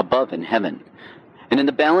holy above in heaven. And in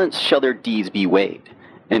the balance shall their deeds be weighed.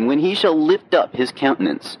 And when he shall lift up his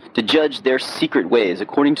countenance to judge their secret ways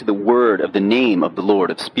according to the word of the name of the Lord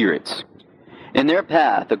of spirits, in their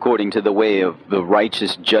path according to the way of the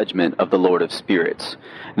righteous judgment of the Lord of spirits,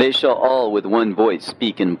 they shall all with one voice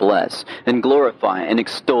speak and bless, and glorify and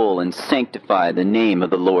extol and sanctify the name of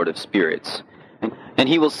the Lord of spirits. And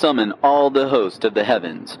he will summon all the host of the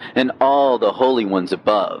heavens, and all the holy ones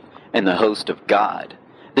above, and the host of God,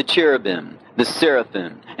 the cherubim, the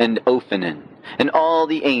seraphim, and Ophanim, and all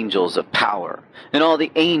the angels of power, and all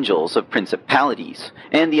the angels of principalities,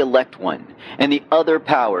 and the elect one, and the other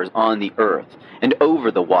powers on the earth, and over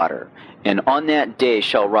the water. And on that day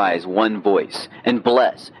shall rise one voice, and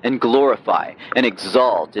bless, and glorify, and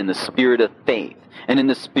exalt in the spirit of faith, and in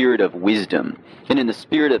the spirit of wisdom, and in the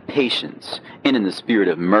spirit of patience, and in the spirit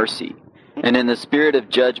of mercy, and in the spirit of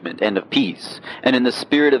judgment and of peace, and in the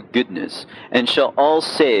spirit of goodness, and shall all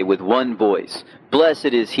say with one voice, Blessed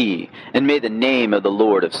is he, and may the name of the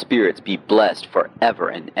Lord of spirits be blessed forever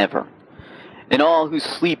and ever. And all who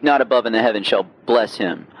sleep not above in the heaven shall bless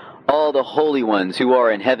him. All the holy ones who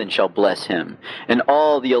are in heaven shall bless him, and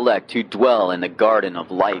all the elect who dwell in the garden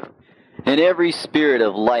of life. And every spirit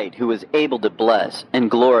of light who is able to bless,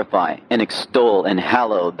 and glorify, and extol, and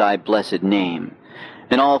hallow thy blessed name.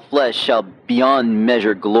 And all flesh shall beyond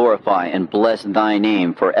measure glorify and bless thy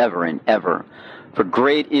name forever and ever. For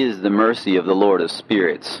great is the mercy of the Lord of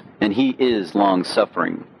spirits, and he is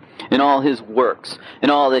long-suffering. In all his works,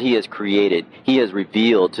 and all that he has created, he has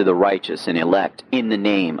revealed to the righteous and elect in the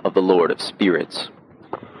name of the Lord of spirits.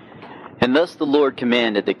 And thus the Lord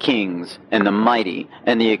commanded the kings, and the mighty,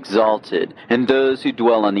 and the exalted, and those who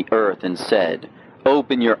dwell on the earth, and said,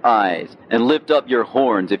 Open your eyes, and lift up your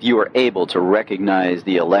horns if you are able to recognize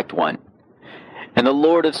the elect one. And the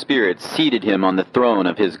Lord of spirits seated him on the throne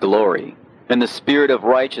of his glory, and the spirit of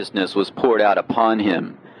righteousness was poured out upon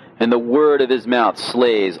him. And the word of his mouth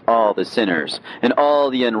slays all the sinners, and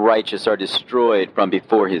all the unrighteous are destroyed from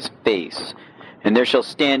before his face. And there shall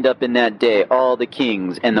stand up in that day all the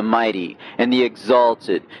kings, and the mighty, and the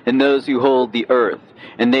exalted, and those who hold the earth,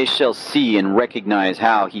 and they shall see and recognize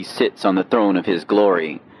how he sits on the throne of his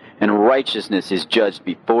glory. And righteousness is judged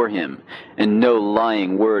before him, and no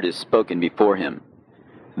lying word is spoken before him.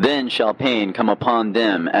 Then shall pain come upon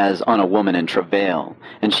them as on a woman in travail,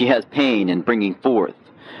 and she has pain in bringing forth,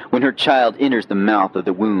 when her child enters the mouth of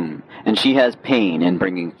the womb, and she has pain in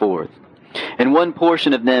bringing forth. And one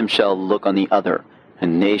portion of them shall look on the other,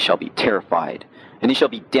 and they shall be terrified, and they shall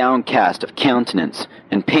be downcast of countenance,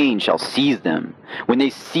 and pain shall seize them, when they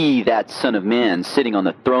see that Son of Man sitting on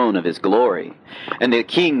the throne of his glory. And the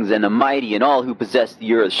kings and the mighty and all who possess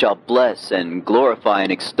the earth shall bless and glorify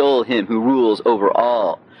and extol him who rules over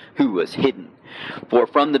all, who was hidden. For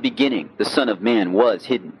from the beginning the Son of Man was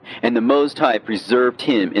hidden, and the Most High preserved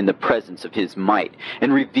him in the presence of his might,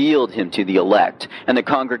 and revealed him to the elect, and the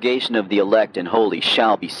congregation of the elect and holy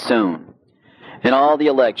shall be sown. And all the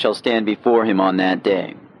elect shall stand before him on that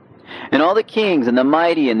day. And all the kings and the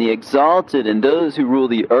mighty and the exalted and those who rule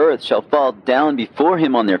the earth shall fall down before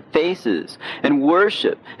him on their faces, and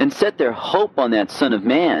worship, and set their hope on that Son of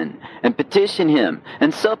Man, and petition him,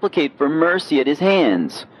 and supplicate for mercy at his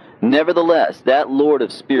hands. Nevertheless, that Lord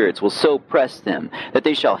of spirits will so press them that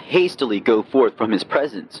they shall hastily go forth from his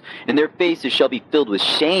presence, and their faces shall be filled with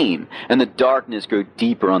shame, and the darkness grow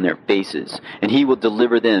deeper on their faces. And he will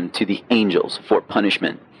deliver them to the angels for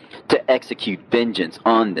punishment, to execute vengeance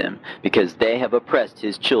on them, because they have oppressed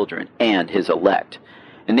his children and his elect.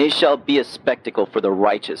 And they shall be a spectacle for the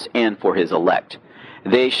righteous and for his elect.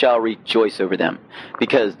 they shall rejoice over them,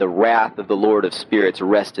 because the wrath of the Lord of spirits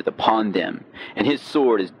resteth upon them, and his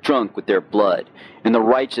sword is drunk with their blood. And the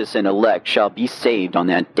righteous and elect shall be saved on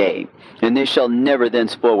that day, and they shall never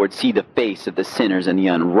thenceforward see the face of the sinners and the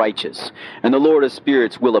unrighteous. And the Lord of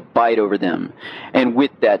spirits will abide over them, and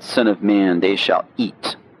with that Son of Man they shall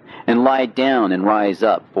eat, and lie down and rise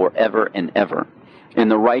up for ever and ever.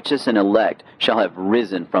 And the righteous and elect shall have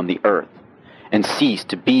risen from the earth, and cease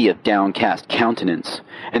to be of downcast countenance,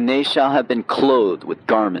 and they shall have been clothed with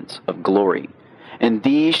garments of glory. And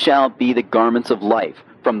these shall be the garments of life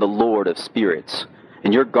from the Lord of spirits.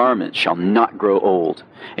 And your garments shall not grow old,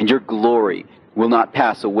 and your glory will not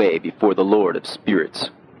pass away before the Lord of spirits.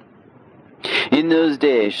 In those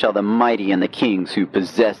days shall the mighty and the kings who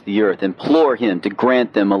possess the earth implore him to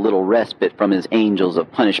grant them a little respite from his angels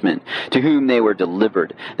of punishment, to whom they were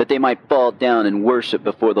delivered, that they might fall down and worship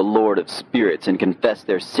before the Lord of spirits, and confess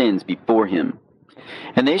their sins before him.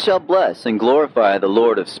 And they shall bless and glorify the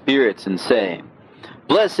Lord of spirits, and say,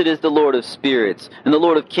 Blessed is the Lord of spirits, and the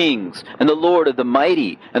Lord of kings, and the Lord of the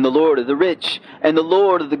mighty, and the Lord of the rich, and the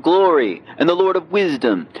Lord of the glory, and the Lord of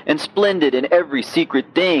wisdom. And splendid in every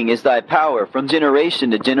secret thing is thy power from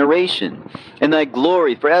generation to generation, and thy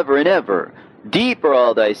glory forever and ever. Deep are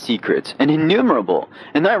all thy secrets, and innumerable,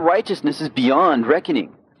 and thy righteousness is beyond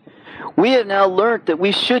reckoning. We have now learnt that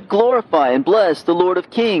we should glorify and bless the Lord of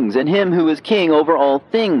kings, and him who is king over all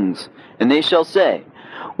things. And they shall say,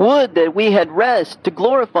 Would that we had rest to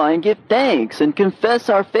glorify and give thanks and confess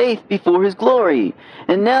our faith before his glory.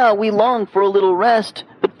 And now we long for a little rest,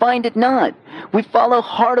 but find it not. We follow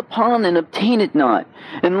hard upon and obtain it not.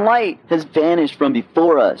 And light has vanished from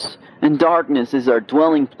before us, and darkness is our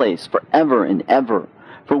dwelling place forever and ever.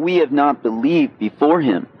 For we have not believed before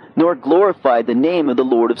him, nor glorified the name of the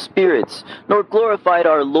Lord of spirits, nor glorified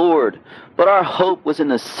our Lord. But our hope was in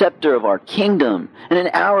the scepter of our kingdom, and in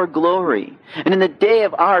our glory. And in the day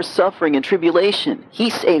of our suffering and tribulation, he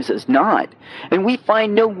saves us not. And we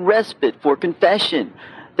find no respite for confession,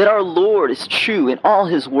 that our Lord is true in all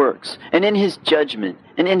his works, and in his judgment,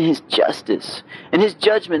 and in his justice. And his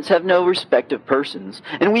judgments have no respect of persons,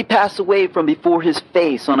 and we pass away from before his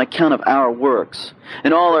face on account of our works.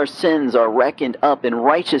 And all our sins are reckoned up in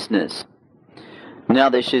righteousness. Now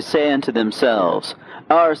they should say unto themselves,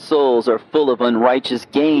 Our souls are full of unrighteous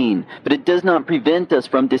gain, but it does not prevent us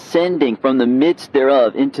from descending from the midst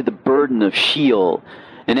thereof into the burden of Sheol.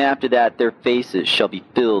 And after that their faces shall be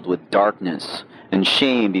filled with darkness, and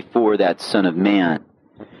shame before that Son of Man.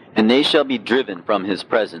 And they shall be driven from his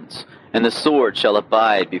presence, and the sword shall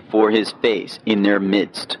abide before his face in their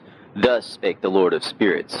midst. Thus spake the Lord of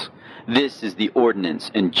spirits. This is the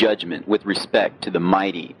ordinance and judgment with respect to the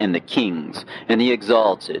mighty and the kings, and the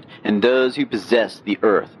exalted, and those who possess the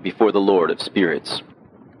earth before the Lord of spirits.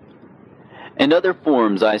 And other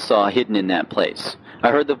forms I saw hidden in that place.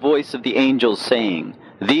 I heard the voice of the angels saying,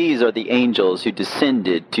 These are the angels who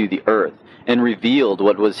descended to the earth, and revealed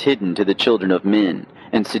what was hidden to the children of men,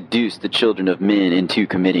 and seduced the children of men into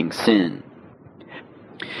committing sin.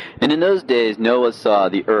 And in those days Noah saw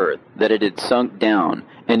the earth, that it had sunk down,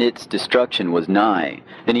 and its destruction was nigh.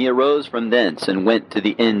 And he arose from thence, and went to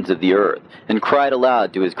the ends of the earth, and cried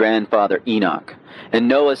aloud to his grandfather Enoch. And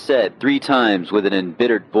Noah said 3 times with an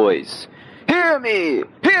embittered voice, Hear me!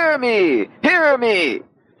 Hear me! Hear me!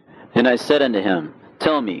 And I said unto him,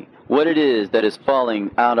 Tell me, what it is that is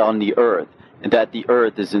falling out on the earth, and that the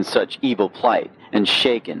earth is in such evil plight, and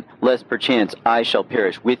shaken, lest perchance I shall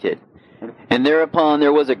perish with it. And thereupon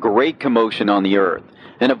there was a great commotion on the earth,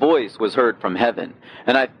 and a voice was heard from heaven,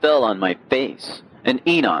 and I fell on my face. And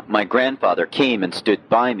Enoch my grandfather came and stood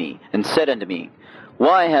by me, and said unto me,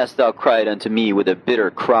 Why hast thou cried unto me with a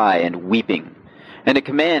bitter cry and weeping? And a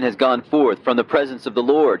command has gone forth from the presence of the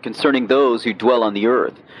Lord concerning those who dwell on the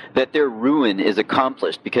earth, that their ruin is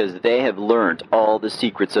accomplished, because they have learnt all the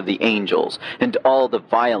secrets of the angels, and all the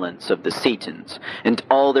violence of the Satans, and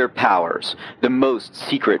all their powers, the most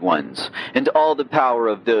secret ones, and all the power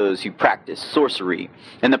of those who practice sorcery,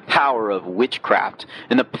 and the power of witchcraft,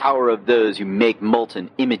 and the power of those who make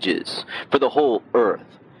molten images, for the whole earth.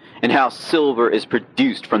 And how silver is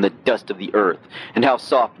produced from the dust of the earth, and how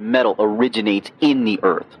soft metal originates in the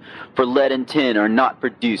earth. For lead and tin are not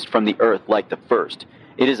produced from the earth like the first.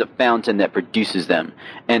 It is a fountain that produces them,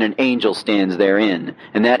 and an angel stands therein,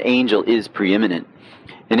 and that angel is preeminent.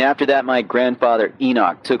 And after that my grandfather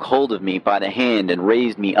Enoch took hold of me by the hand, and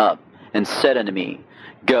raised me up, and said unto me,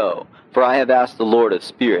 Go, for I have asked the Lord of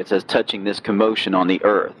spirits as touching this commotion on the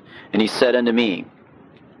earth. And he said unto me,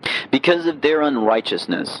 Because of their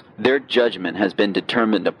unrighteousness, their judgment has been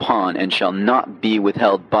determined upon and shall not be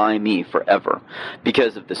withheld by me forever,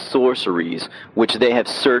 because of the sorceries which they have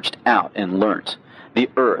searched out and learnt. The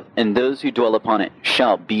earth and those who dwell upon it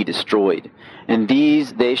shall be destroyed, and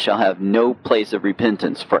these they shall have no place of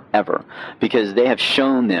repentance forever, because they have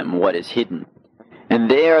shown them what is hidden. And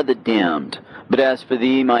they are the damned. But as for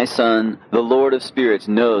thee, my son, the Lord of spirits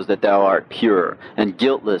knows that thou art pure, and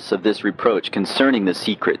guiltless of this reproach concerning the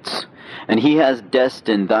secrets. And he has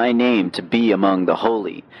destined thy name to be among the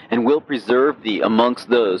holy, and will preserve thee amongst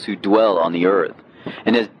those who dwell on the earth,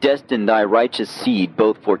 and has destined thy righteous seed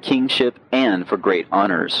both for kingship and for great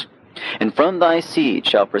honors. And from thy seed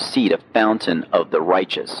shall proceed a fountain of the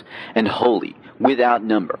righteous, and holy, without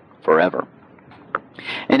number, forever.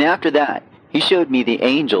 And after that, he showed me the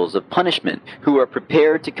angels of punishment, who are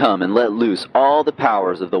prepared to come and let loose all the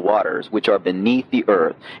powers of the waters which are beneath the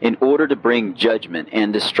earth, in order to bring judgment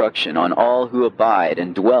and destruction on all who abide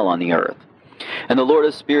and dwell on the earth. And the Lord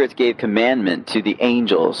of spirits gave commandment to the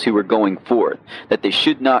angels who were going forth, that they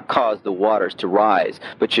should not cause the waters to rise,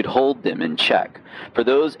 but should hold them in check. For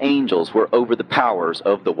those angels were over the powers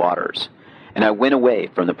of the waters. And I went away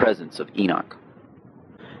from the presence of Enoch.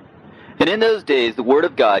 And in those days the word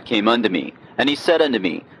of God came unto me, and he said unto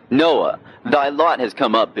me, Noah, thy lot has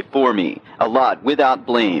come up before me, a lot without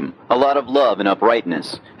blame, a lot of love and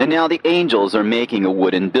uprightness. And now the angels are making a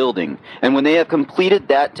wooden building, and when they have completed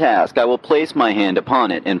that task, I will place my hand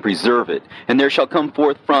upon it and preserve it, and there shall come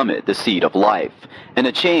forth from it the seed of life. And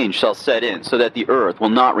a change shall set in, so that the earth will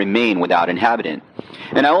not remain without inhabitant.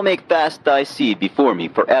 And I will make fast thy seed before me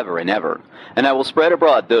forever and ever, and I will spread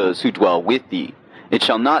abroad those who dwell with thee. It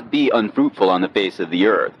shall not be unfruitful on the face of the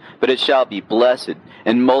earth, but it shall be blessed,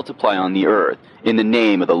 and multiply on the earth, in the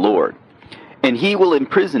name of the Lord. And he will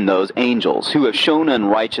imprison those angels who have shown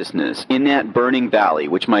unrighteousness in that burning valley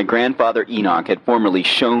which my grandfather Enoch had formerly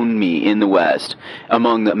shown me in the west,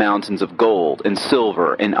 among the mountains of gold, and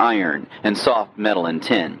silver, and iron, and soft metal and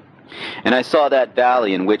tin. And I saw that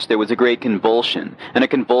valley in which there was a great convulsion, and a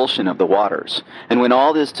convulsion of the waters. And when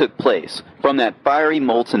all this took place, from that fiery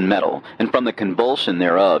molten metal, and from the convulsion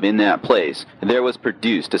thereof in that place, there was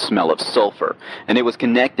produced a smell of sulfur, and it was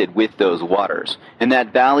connected with those waters. And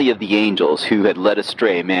that valley of the angels who had led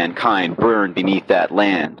astray mankind burned beneath that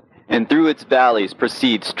land. And through its valleys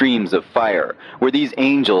proceed streams of fire, where these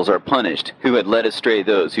angels are punished, who had led astray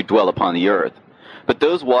those who dwell upon the earth. But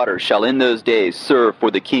those waters shall in those days serve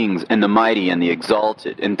for the kings and the mighty and the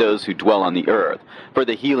exalted, and those who dwell on the earth, for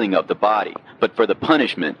the healing of the body, but for the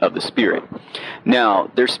punishment of the spirit. Now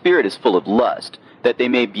their spirit is full of lust, that they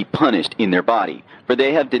may be punished in their body. For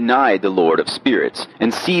they have denied the Lord of spirits,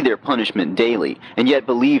 and see their punishment daily, and yet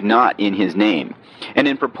believe not in his name. And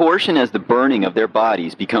in proportion as the burning of their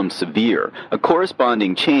bodies becomes severe, a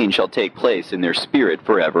corresponding change shall take place in their spirit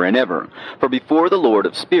forever and ever. For before the Lord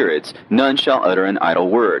of spirits none shall utter an idle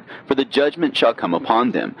word, for the judgment shall come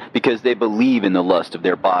upon them, because they believe in the lust of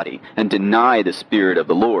their body, and deny the Spirit of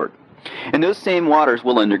the Lord. And those same waters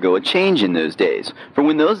will undergo a change in those days. For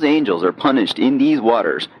when those angels are punished in these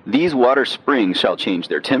water springs shall change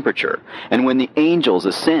their temperature. And when the angels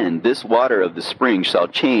ascend, this water of the spring shall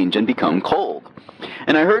change and become cold.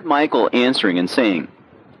 And I heard Michael answering and saying,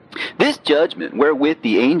 This judgment wherewith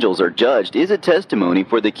the angels are judged is a testimony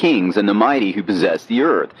for the kings and the mighty who possess the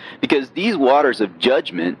earth, because these waters of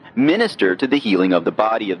judgment minister to the healing of the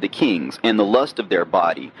body of the kings and the lust of their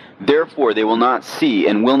body. Therefore they will not see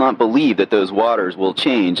and will not believe that those waters will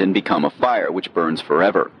change and become a fire which burns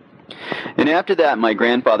forever. And after that my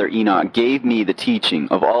grandfather Enoch gave me the teaching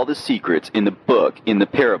of all the secrets in the book, in the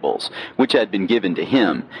parables, which had been given to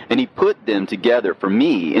him, and he put them together for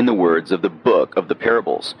me in the words of the book of the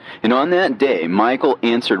parables. And on that day Michael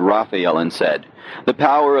answered Raphael and said, The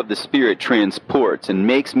power of the Spirit transports and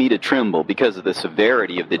makes me to tremble because of the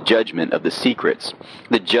severity of the judgment of the secrets,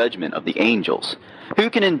 the judgment of the angels. Who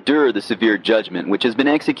can endure the severe judgment which has been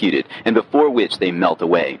executed, and before which they melt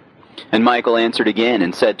away? And Michael answered again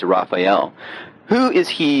and said to Raphael, Who is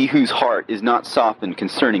he whose heart is not softened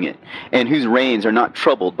concerning it, and whose reins are not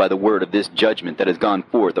troubled by the word of this judgment that has gone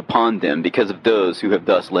forth upon them because of those who have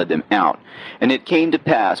thus led them out? And it came to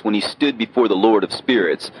pass, when he stood before the Lord of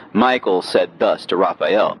spirits, Michael said thus to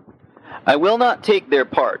Raphael, I will not take their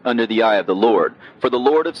part under the eye of the Lord, for the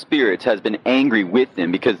Lord of spirits has been angry with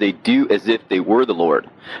them, because they do as if they were the Lord.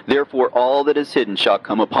 Therefore all that is hidden shall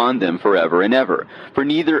come upon them forever and ever. For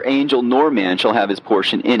neither angel nor man shall have his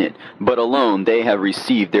portion in it, but alone they have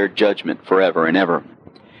received their judgment forever and ever.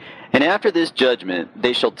 And after this judgment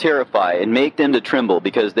they shall terrify and make them to tremble,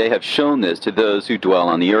 because they have shown this to those who dwell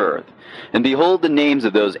on the earth. And behold the names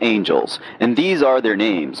of those angels, and these are their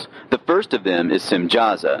names. The first of them is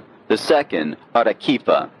Simjaza, the second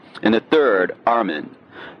Arakipha, and the third Armin,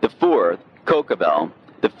 the fourth Kokabel,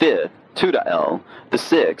 the fifth Tudael, the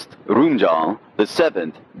sixth Rumjal, the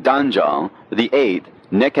seventh Danjal, the eighth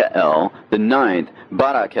Nekael, the ninth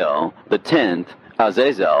Barakel, the 10th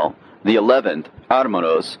Azazel, the 11th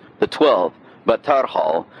Armonos, the 12th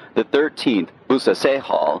Batarhal, the 13th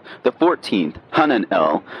Busasehal, the 14th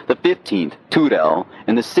Hananel, the 15th Turel,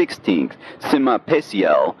 and the 16th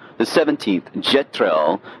Simapesiel, the 17th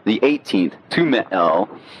Jetrel, the 18th Tumeel,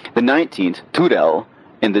 the 19th Turel,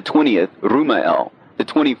 and the 20th Rumael, the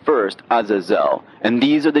 21st Azazel. And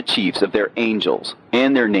these are the chiefs of their angels,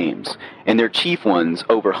 and their names, and their chief ones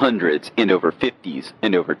over hundreds, and over 50s,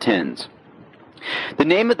 and over 10s. The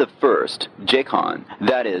name of the first, Jechon,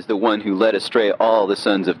 that is, the one who led astray all the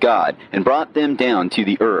sons of God, and brought them down to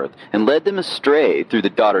the earth, and led them astray through the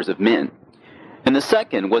daughters of men. And the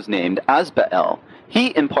second was named Asbael.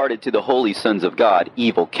 He imparted to the holy sons of God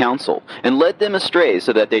evil counsel, and led them astray,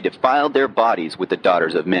 so that they defiled their bodies with the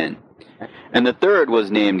daughters of men. And the third was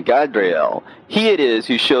named Gadriel. He it is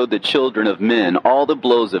who showed the children of men all the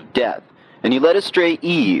blows of death. And he led astray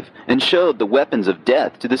Eve, and showed the weapons of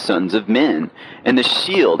death to the sons of men, and the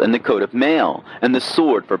shield and the coat of mail, and the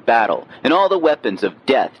sword for battle, and all the weapons of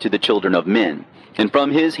death to the children of men. And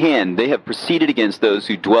from his hand they have proceeded against those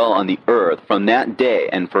who dwell on the earth from that day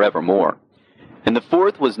and forevermore. And the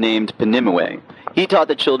fourth was named Penimue. He taught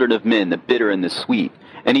the children of men the bitter and the sweet,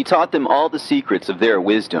 and he taught them all the secrets of their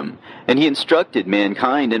wisdom. And he instructed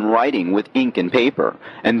mankind in writing with ink and paper,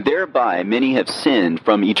 and thereby many have sinned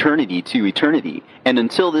from eternity to eternity, and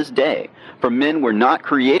until this day. For men were not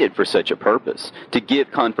created for such a purpose, to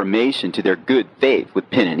give confirmation to their good faith with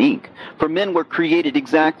pen and ink. For men were created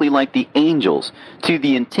exactly like the angels, to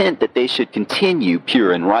the intent that they should continue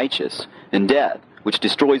pure and righteous. And death, which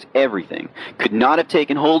destroys everything, could not have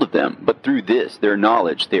taken hold of them, but through this their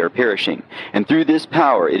knowledge they are perishing, and through this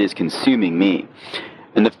power it is consuming me.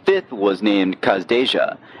 And the fifth was named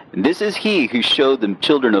Kazdeja. And this is he who showed the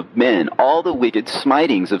children of men all the wicked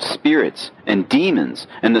smitings of spirits and demons,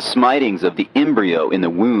 and the smitings of the embryo in the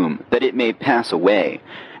womb, that it may pass away,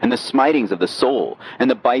 and the smitings of the soul,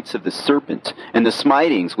 and the bites of the serpent, and the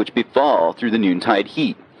smitings which befall through the noontide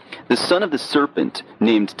heat. The son of the serpent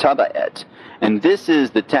named Tabaet. And this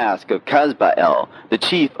is the task of Kazbael, the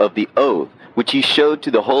chief of the oath, which he showed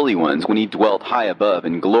to the holy ones when he dwelt high above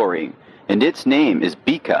in glory. And its name is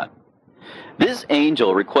Bika. This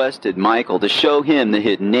angel requested Michael to show him the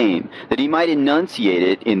hidden name, that he might enunciate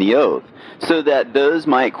it in the oath, so that those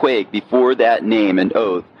might quake before that name and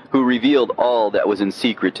oath, who revealed all that was in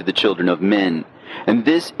secret to the children of men. And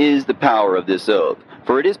this is the power of this oath,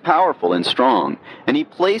 for it is powerful and strong. And he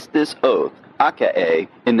placed this oath, Akae,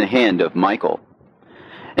 in the hand of Michael.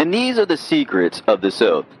 And these are the secrets of this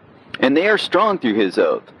oath, and they are strong through his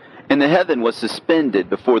oath. And the heaven was suspended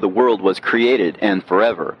before the world was created, and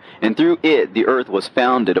forever, and through it the earth was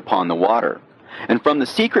founded upon the water. And from the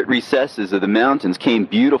secret recesses of the mountains came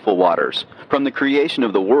beautiful waters, from the creation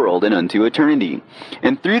of the world and unto eternity.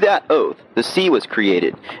 And through that oath the sea was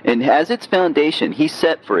created, and as its foundation he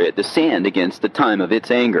set for it the sand against the time of its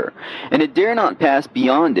anger. And it dare not pass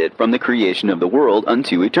beyond it from the creation of the world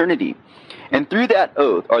unto eternity. And through that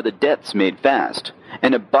oath are the depths made fast,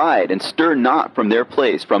 and abide and stir not from their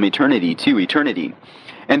place from eternity to eternity.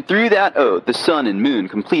 And through that oath the sun and moon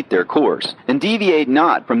complete their course, and deviate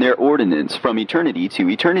not from their ordinance from eternity to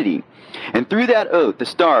eternity. And through that oath the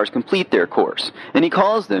stars complete their course, and he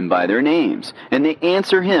calls them by their names, and they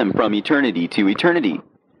answer him from eternity to eternity.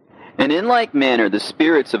 And in like manner the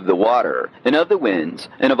spirits of the water, and of the winds,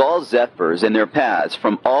 and of all zephyrs and their paths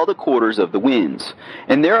from all the quarters of the winds.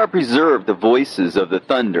 And there are preserved the voices of the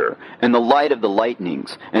thunder, and the light of the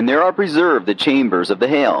lightnings, and there are preserved the chambers of the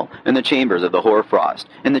hail, and the chambers of the hoarfrost,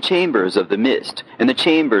 and the chambers of the mist, and the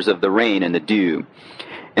chambers of the rain and the dew.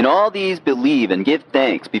 And all these believe and give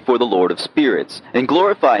thanks before the Lord of spirits, and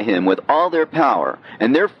glorify him with all their power,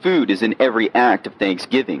 and their food is in every act of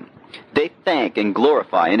thanksgiving. They thank and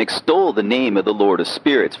glorify and extol the name of the Lord of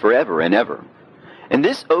spirits forever and ever. And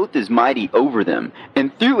this oath is mighty over them,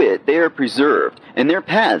 and through it they are preserved, and their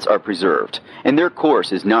paths are preserved, and their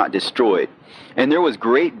course is not destroyed. And there was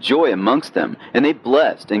great joy amongst them, and they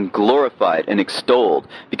blessed and glorified and extolled,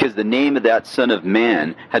 because the name of that Son of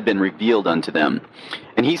Man had been revealed unto them.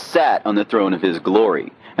 And he sat on the throne of his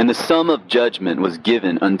glory, and the sum of judgment was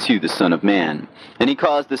given unto the Son of Man. And he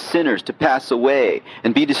caused the sinners to pass away,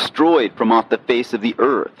 and be destroyed from off the face of the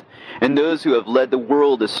earth. and those who have led the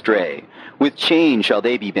world astray. With chains shall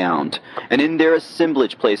they be bound, and in their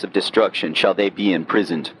assemblage place of destruction shall they be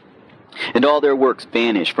imprisoned. And all their works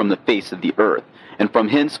vanish from the face of the earth, and from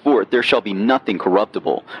henceforth there shall be nothing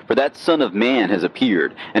corruptible, for that Son of Man has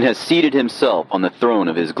appeared, and has seated himself on the throne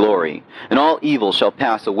of his glory. And all evil shall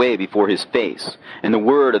pass away before his face, and the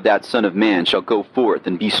word of that Son of Man shall go forth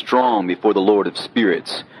and be strong before the Lord of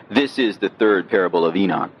spirits. This is the third parable of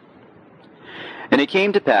Enoch. And it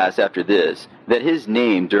came to pass after this, that his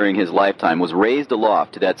name during his lifetime was raised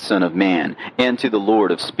aloft to that Son of Man, and to the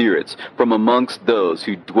Lord of spirits, from amongst those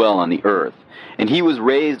who dwell on the earth. And he was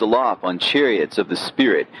raised aloft on chariots of the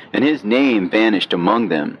Spirit, and his name vanished among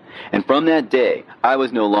them. And from that day I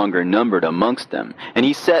was no longer numbered amongst them. And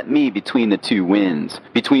he set me between the two winds,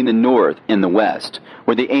 between the north and the west,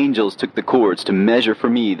 where the angels took the cords to measure for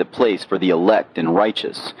me the place for the elect and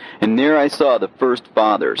righteous. And there I saw the first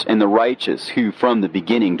fathers and the righteous who from the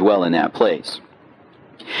beginning dwell in that place.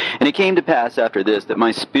 And it came to pass after this that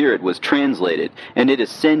my spirit was translated, and it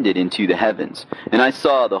ascended into the heavens. And I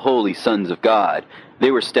saw the holy sons of God.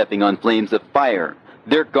 They were stepping on flames of fire.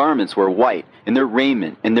 Their garments were white, and their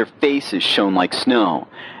raiment and their faces shone like snow.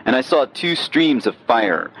 And I saw two streams of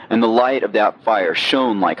fire, and the light of that fire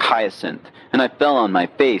shone like hyacinth. And I fell on my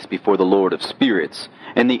face before the Lord of spirits.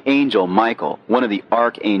 And the angel Michael, one of the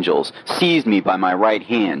archangels, seized me by my right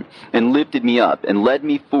hand, and lifted me up, and led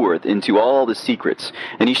me forth into all the secrets.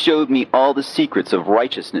 And he showed me all the secrets of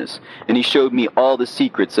righteousness, and he showed me all the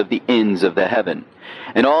secrets of the ends of the heaven,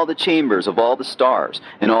 and all the chambers of all the stars,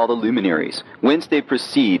 and all the luminaries, whence they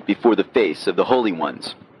proceed before the face of the holy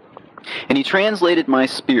ones. And he translated my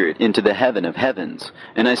spirit into the heaven of heavens,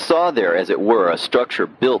 and I saw there, as it were, a structure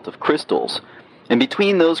built of crystals, and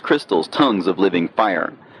between those crystals tongues of living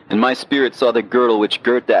fire. And my spirit saw the girdle which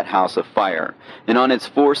girt that house of fire, and on its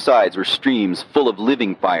four sides were streams full of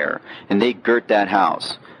living fire, and they girt that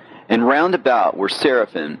house. And round about were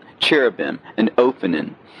seraphim, cherubim, and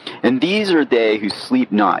Ophanim. And these are they who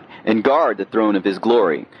sleep not, and guard the throne of his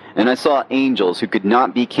glory. And I saw angels who could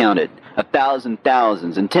not be counted, 1,000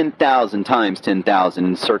 thousands, and 10,000 times 10,000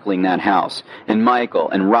 encircling that house, and Michael,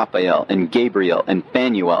 and Raphael, and Gabriel, and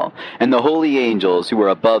Phanuel, and the holy angels who were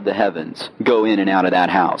above the heavens, go in and out of that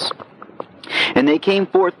house. And they came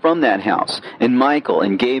forth from that house, and Michael,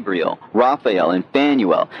 and Gabriel, Raphael, and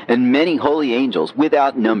Phanuel, and many holy angels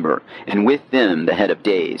without number, and with them the head of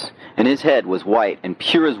days. And his head was white and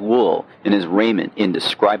pure as wool, and his raiment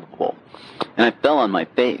indescribable. And I fell on my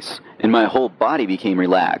face, and my whole body became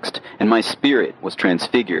relaxed, and my spirit was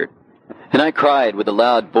transfigured. And I cried with a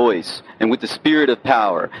loud voice, and with the spirit of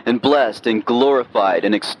power, and blessed and glorified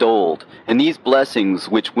and extolled. And these blessings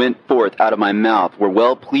which went forth out of my mouth were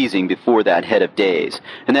well-pleasing before that head of days.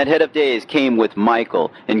 And that head of days came with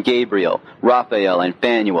Michael, and Gabriel, Raphael, and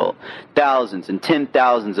Phanuel, thousands and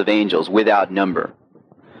 10,000s of angels without number.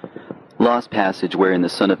 Lost passage wherein the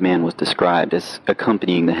Son of Man was described as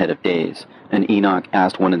accompanying the head of days. And Enoch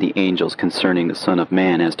asked one of the angels concerning the Son of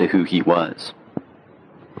Man as to who he was.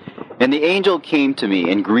 And the angel came to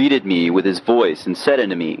me, and greeted me with his voice, and said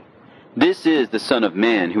unto me, This is the Son of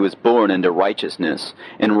Man, who is born unto righteousness,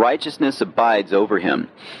 and righteousness abides over him.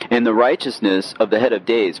 And the righteousness of the head of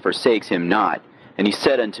days forsakes him not. And he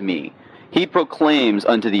said unto me, He proclaims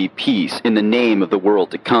unto thee peace in the name of the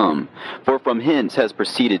world to come. For from hence has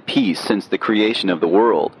proceeded peace since the creation of the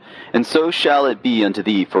world. And so shall it be unto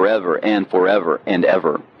thee forever and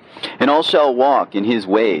ever. And all shall walk in his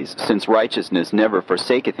ways, since righteousness never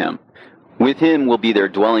forsaketh him. With him will be their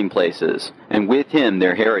dwelling places, and with him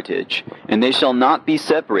their heritage. And they shall not be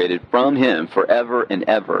separated from him forever and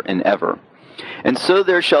ever and ever. And so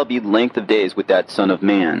there shall be length of days with that Son of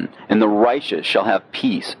Man, and the righteous shall have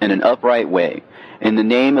peace and an upright way, in the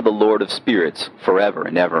name of the Lord of spirits, forever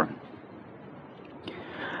and ever.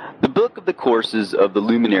 The book of the courses of the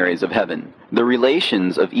luminaries of heaven, the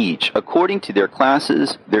relations of each, according to their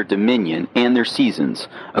classes, their dominion, and their seasons,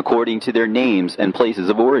 according to their names and places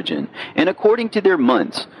of origin, and according to their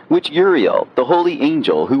months, which Uriel, the holy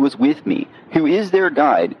angel who was with me, who is their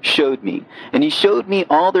guide, showed me. And he showed me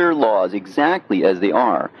all their laws exactly as they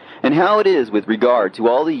are, and how it is with regard to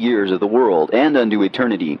all the years of the world and unto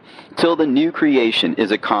eternity, till the new creation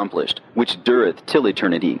is accomplished, which dureth till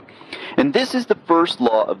eternity. And this is the first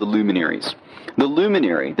law of the luminaries. The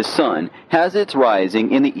luminary, the sun, has its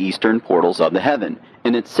rising in the eastern portals of the heaven,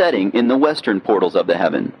 and its setting in the western portals of the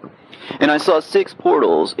heaven. And I saw 6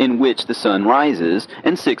 portals in which the sun rises,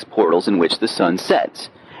 and 6 portals in which the sun sets.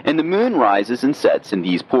 And the moon rises and sets in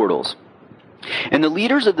these portals. And the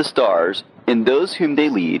leaders of the stars, and those whom they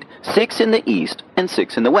lead, 6 in the east and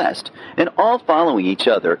 6 in the west, and all following each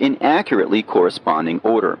other in accurately corresponding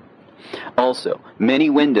order. Also, many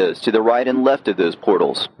windows to the right and left of those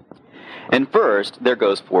portals. And first there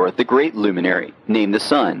goes forth the great luminary, named the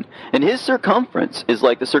sun, and his circumference is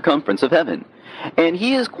like the circumference of heaven, and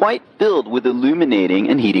he is quite filled with illuminating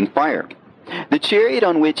and heating fire. The chariot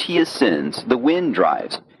on which he ascends, the wind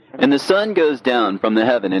drives, and the sun goes down from the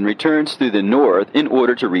heaven and returns through the north in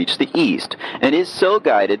order to reach the east, and is so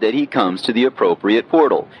guided that he comes to the appropriate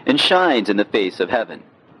portal, and shines in the face of heaven.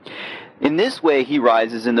 In this way he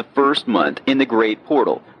rises in the first month in the great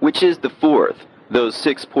portal, which is the fourth, those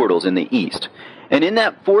 6 portals in the east. And in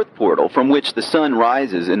that fourth portal from which the sun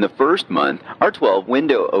rises in the first month are 12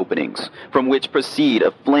 window openings, from which proceed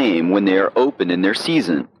a flame when they are opened in their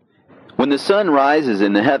season. When the sun rises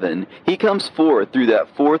in the heaven, he comes forth through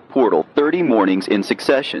that fourth portal 30 mornings in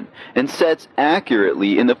succession, and sets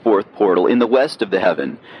accurately in the fourth portal in the west of the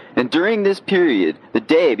heaven. And during this period the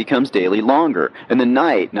day becomes daily longer, and the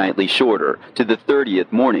night nightly shorter, to the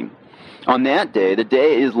 30th morning. On that day the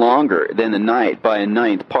day is longer than the night by a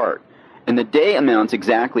 9th part, and the day amounts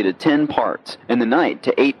exactly to 10 parts, and the night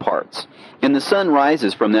to 8 parts. And the sun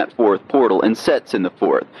rises from that fourth portal and sets in the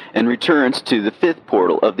fourth, and returns to the 5th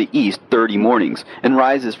portal of the east 30 mornings, and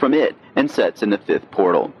rises from it, and sets in the 5th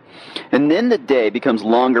portal. And then the day becomes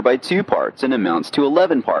longer by 2 parts, and amounts to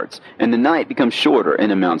 11 parts, and the night becomes shorter,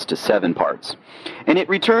 and amounts to 7 parts. And it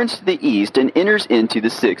returns to the east, and enters into the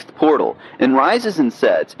 6th portal, and rises and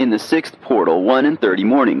sets in the 6th portal 31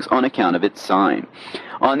 mornings, on account of its sign.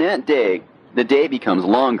 On that day the day becomes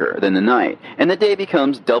longer than the night, and the day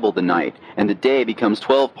becomes double the night, and the day becomes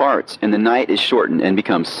 12 parts, and the night is shortened and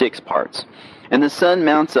becomes 6 parts. And the sun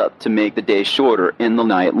mounts up to make the day shorter and the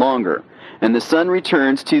night longer. And the sun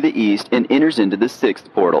returns to the east and enters into the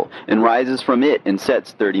 6th portal, and rises from it and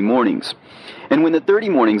sets 30 mornings. And when the 30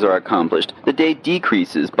 mornings are accomplished, the day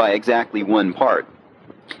decreases by exactly 1 part,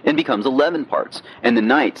 and becomes 11 parts, and the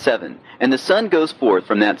night 7. And the sun goes forth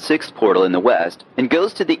from that 6th portal in the west, and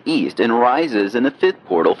goes to the east, and rises in the 5th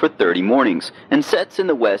portal for 30 mornings, and sets in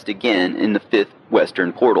the west again in the 5th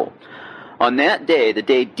western portal. On that day the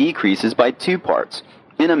day decreases by 2 parts,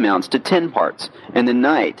 and amounts to 10 parts, and the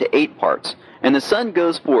night to 8 parts. And the sun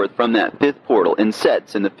goes forth from that 5th portal, and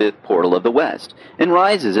sets in the 5th portal of the west, and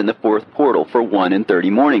rises in the 4th portal for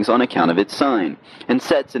 31 mornings on account of its sign, and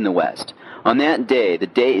sets in the west. On that day the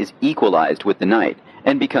day is equalized with the night,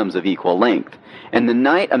 and becomes of equal length. And the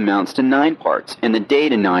night amounts to 9 parts, and the day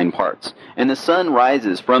to 9 parts. And the sun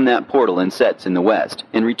rises from that portal and sets in the west,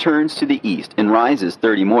 and returns to the east, and rises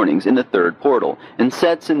 30 mornings in the 3rd portal, and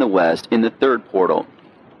sets in the west in the 3rd portal.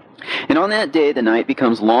 And on that day the night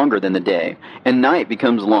becomes longer than the day, and night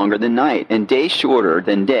becomes longer than night, and day shorter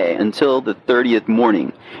than day, until the 30th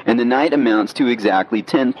morning. And the night amounts to exactly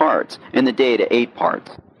 10 parts, and the day to 8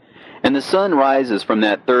 parts. And the sun rises from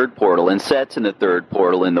that 3rd portal, and sets in the 3rd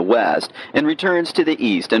portal in the west, and returns to the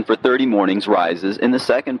east, and for 30 mornings rises in the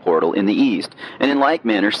 2nd portal in the east, and in like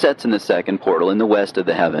manner sets in the 2nd portal in the west of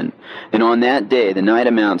the heaven. And on that day the night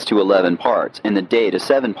amounts to 11 parts, and the day to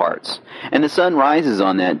 7 parts. And the sun rises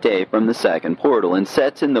on that day from the 2nd portal, and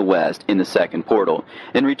sets in the west in the 2nd portal,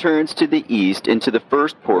 and returns to the east into the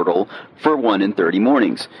 1st portal for 31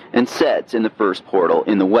 mornings, and sets in the 1st portal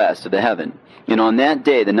in the west of the heaven. And on that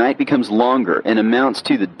day the night becomes longer, and amounts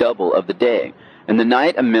to the double of the day. And the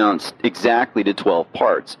night amounts exactly to 12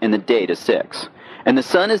 parts, and the day to 6. And the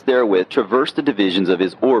sun is therewith traversed the divisions of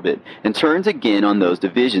his orbit, and turns again on those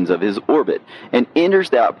divisions of his orbit, and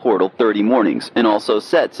enters that portal 30 mornings, and also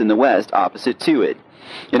sets in the west opposite to it.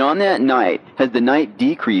 And on that night has the night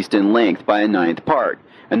decreased in length by a 9th part,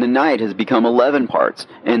 and the night has become 11 parts,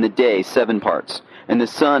 and the day 7 parts. And the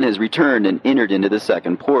sun has returned and entered into the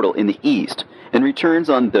 2nd portal in the east, and returns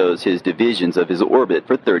on those his divisions of his orbit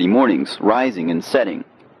for 30 mornings, rising and setting.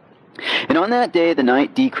 And on that day the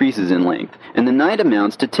night decreases in length, and the night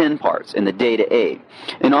amounts to 10 parts, and the day to 8.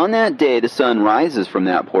 And on that day the sun rises from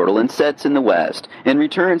that portal, and sets in the west, and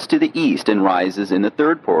returns to the east, and rises in the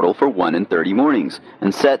 3rd portal for 31 mornings,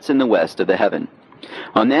 and sets in the west of the heaven.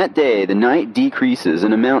 On that day the night decreases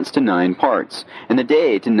and amounts to 9 parts, and the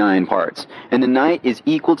day to 9 parts, and the night is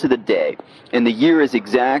equal to the day, and the year is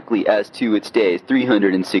exactly as to its days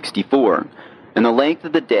 364. And the length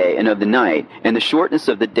of the day and of the night, and the shortness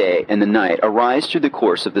of the day and the night arise through the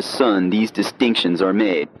course of the sun. These distinctions are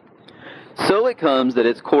made. So it comes that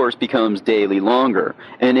its course becomes daily longer,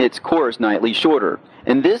 and its course nightly shorter,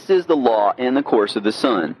 And this is the law and the course of the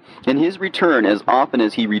sun, and his return as often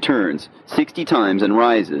as he returns, 60 times and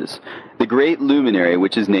rises, the great luminary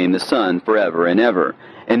which is named the sun forever and ever.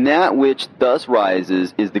 And that which thus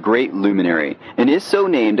rises is the great luminary, and is so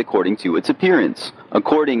named according to its appearance,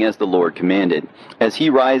 according as the Lord commanded. As he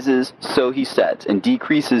rises, so he sets, and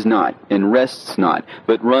decreases not, and rests not,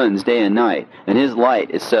 but runs day and night, and his light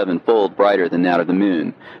is sevenfold brighter than that of the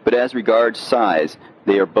moon. But as regards size,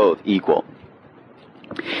 they are both equal.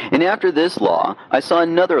 And after this law, I saw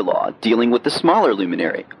another law dealing with the smaller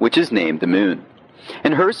luminary, which is named the moon.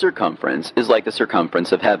 And her circumference is like the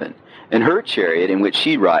circumference of heaven, and her chariot in which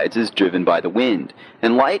she rides is driven by the wind,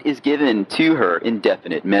 and light is given to her in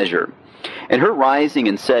definite measure. And her rising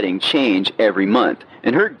and setting change every month,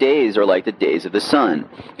 and her days are like the days of the sun.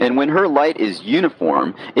 And when her light is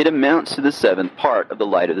uniform, it amounts to the 7th part of the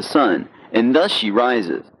light of the sun, and thus she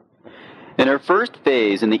rises. And her first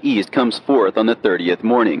phase in the east comes forth on the 30th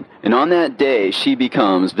morning, and on that day she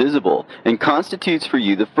becomes visible, and constitutes for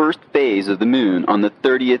you the first phase of the moon on the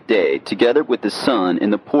 30th day, together with the sun in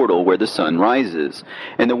the portal where the sun rises.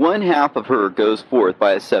 And the 1/2 of her goes forth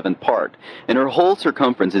by a 7th part, and her whole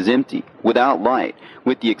circumference is empty, without light,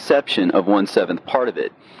 with the exception of 1/7 part of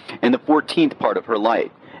it, and the 14th part of her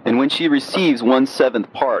light. And when she receives 1/7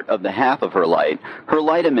 part of the half of her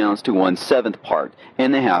light amounts to 1/7 part,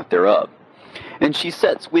 and the half thereof. And she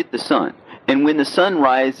sets with the sun, and when the sun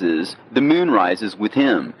rises, the moon rises with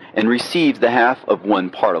him, and receives the half of 1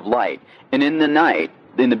 part of light. And in the night,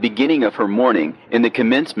 in the beginning of her morning, in the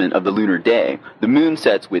commencement of the lunar day, the moon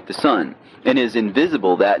sets with the sun, and is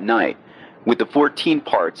invisible that night, with the 14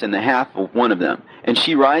 parts and the half of 1 of them. And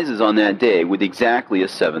she rises on that day with exactly a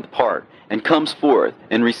 7th part, and comes forth,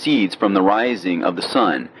 and recedes from the rising of the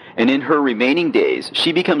sun. And in her remaining days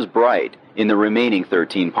she becomes bright in the remaining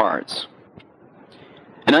 13 parts.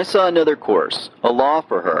 And I saw another course, a law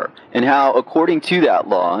for her, and how, according to that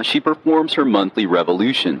law, she performs her monthly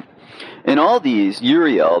revolution. And all these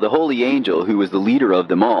Uriel, the holy angel, who was the leader of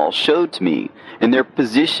them all, showed to me, and their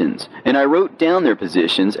positions, and I wrote down their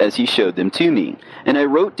positions as he showed them to me, and I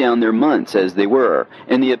wrote down their months as they were,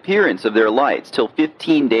 and the appearance of their lights, till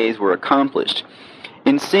 15 days were accomplished.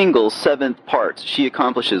 In single 7th parts she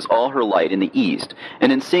accomplishes all her light in the east,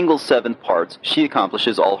 and in single 7th parts she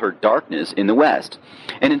accomplishes all her darkness in the west.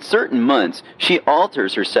 And in certain months she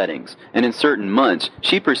alters her settings, and in certain months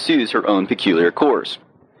she pursues her own peculiar course.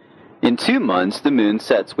 In 2 months the moon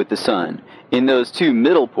sets with the sun, in those 2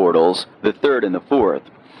 middle portals, the 3rd and the 4th.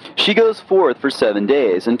 She goes forth for 7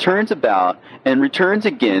 days, and turns about, and returns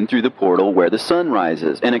again through the portal where the sun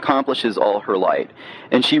rises, and accomplishes all her light.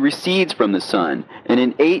 And she recedes from the sun, and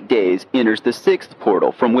in 8 days enters the 6th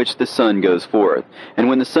portal, from which the sun goes forth. And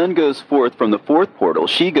when the sun goes forth from the 4th portal,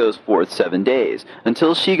 she goes forth 7 days,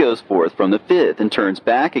 until she goes forth from the 5th, and turns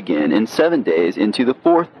back again in 7 days into the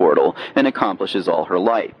 4th portal, and accomplishes all her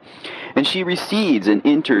light. And she recedes and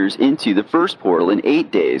enters into the 1st portal in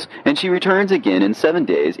 8 days, and she returns again in 7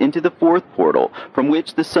 days into the 4th portal, from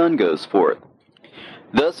which the sun goes forth.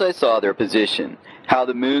 Thus I saw their position, how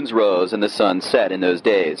the moons rose and the sun set in those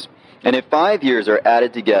days. And if 5 years are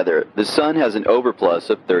added together, the sun has an overplus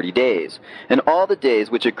of 30 days, and all the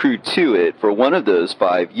days which accrue to it for one of those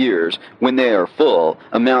 5 years, when they are full,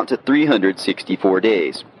 amount to 364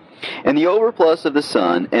 days. And the overplus of the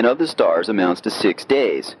sun and of the stars amounts to 6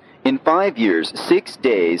 days. In 5 years, 6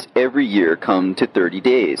 days every year come to 30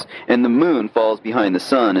 days, and the moon falls behind the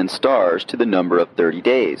sun and stars to the number of 30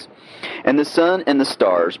 days. And the sun and the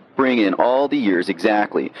stars bring in all the years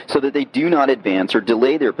exactly, so that they do not advance or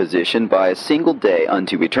delay their position by a single day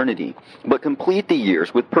unto eternity, but complete the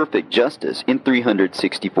years with perfect justice in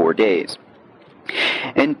 364 days.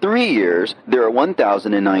 In 3 years there are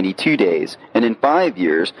 1,092 days, and in 5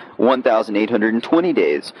 years 1,820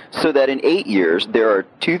 days, so that in 8 years there are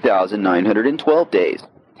 2,912 days.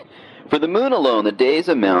 For the moon alone the days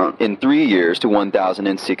amount in 3 years to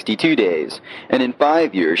 1,062 days, and in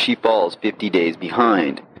 5 years she falls 50 days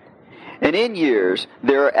behind. And in years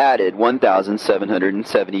there are added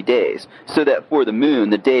 1,770 days, so that for the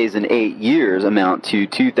moon the days in 8 years amount to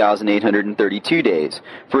 2,832 days.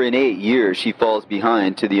 For in 8 years she falls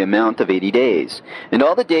behind to the amount of 80 days, and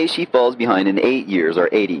all the days she falls behind in 8 years are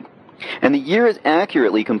 80. And the year is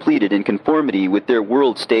accurately completed in conformity with their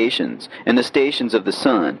world stations, and the stations of the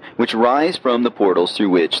sun, which rise from the portals through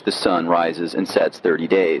which the sun rises and sets 30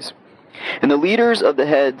 days. And the leaders of the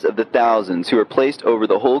heads of the thousands who are placed over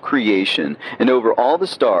the whole creation and over all the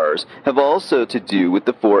stars have also to do with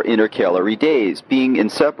the 4 intercalary days, being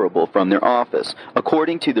inseparable from their office,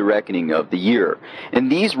 according to the reckoning of the year.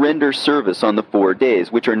 And these render service on the 4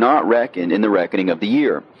 days, which are not reckoned in the reckoning of the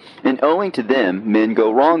year. And owing to them, men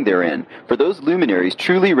go wrong therein, for those luminaries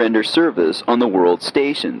truly render service on the world's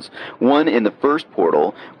stations, one in the first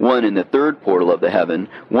portal, one in the third portal of the heaven,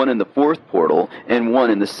 one in the fourth portal, and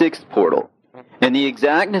one in the sixth portal. And the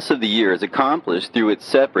exactness of the year is accomplished through its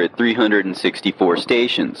separate 364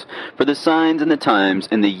 stations. For the signs and the times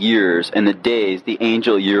and the years and the days the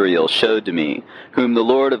angel Uriel showed to me, whom the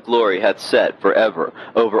Lord of glory hath set forever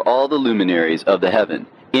over all the luminaries of the heaven,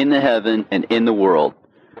 in the heaven and in the world,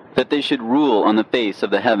 that they should rule on the face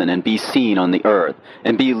of the heaven and be seen on the earth,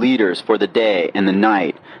 and be leaders for the day and the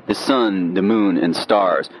night, the sun, the moon, and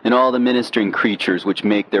stars, and all the ministering creatures which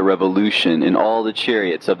make their revolution in all the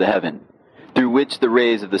chariots of the heaven, through which the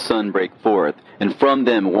rays of the sun break forth, and from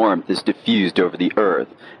them warmth is diffused over the earth.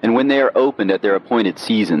 And when they are opened at their appointed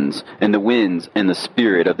seasons, and the winds and the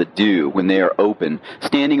spirit of the dew, when they are open,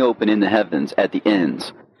 standing open in the heavens at the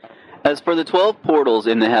ends. As for the 12 portals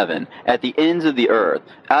in the heaven, at the ends of the earth,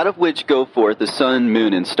 out of which go forth the sun,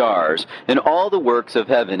 moon, and stars, and all the works of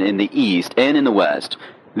heaven in the east and in the west,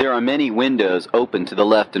 there are many windows open to the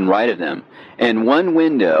left and right of them, and one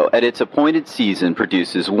window at its appointed season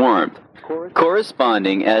produces warmth,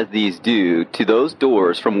 corresponding as these do to those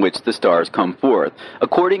doors from which the stars come forth,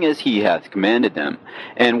 according as he hath commanded them,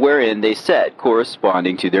 and wherein they set,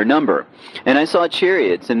 corresponding to their number. And I saw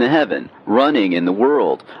chariots in the heaven, running in the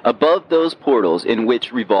world, above those portals in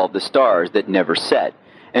which revolve the stars that never set.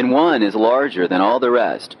 And one is larger than all the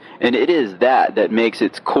rest, and it is that makes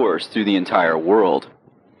its course through the entire world.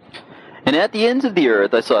 And at the ends of the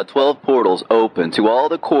earth I saw 12 portals open to all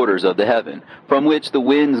the quarters of the heaven, from which the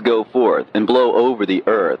winds go forth, and blow over the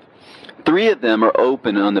earth. 3 of them are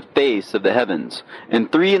open on the face of the heavens,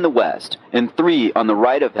 and 3 in the west, and 3 on the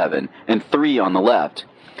right of heaven, and 3 on the left.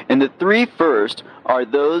 And the 3 first are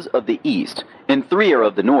those of the east, and 3 are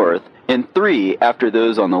of the north, and 3 after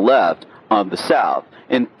those on the left of the south,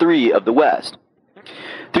 and 3 of the west.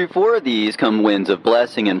 Through 4 of these come winds of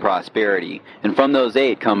blessing and prosperity, and from those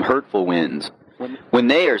 8 come hurtful winds. When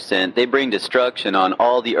they are sent, they bring destruction on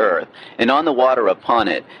all the earth, and on the water upon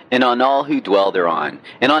it, and on all who dwell thereon,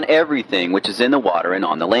 and on everything which is in the water and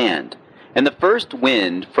on the land. And the first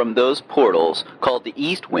wind from those portals, called the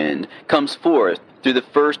east wind, comes forth through the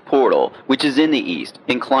first portal, which is in the east,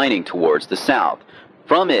 inclining towards the south.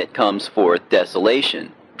 From it comes forth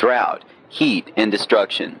desolation, drought, heat, and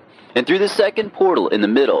destruction. And through the second portal in the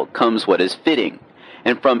middle comes what is fitting.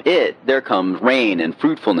 And from it there comes rain and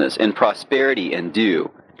fruitfulness and prosperity and dew.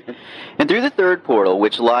 And through the third portal,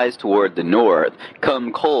 which lies toward the north,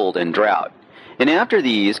 come cold and drought. And after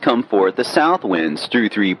these come forth the south winds through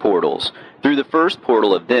 3 portals. Through the first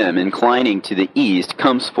portal of them, inclining to the east,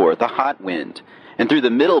 comes forth a hot wind. And through the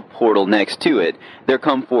middle portal next to it, there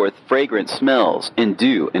come forth fragrant smells, and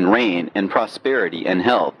dew, and rain, and prosperity, and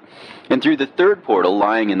health. And through the third portal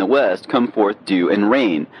lying in the west come forth dew and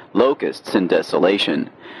rain, locusts and desolation.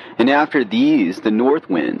 And after these the north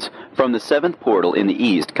winds, from the 7th portal in the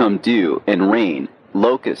east come dew and rain,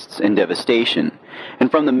 locusts and devastation.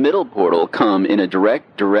 And from the middle portal come in a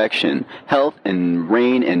direct direction health and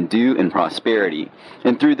rain and dew and prosperity.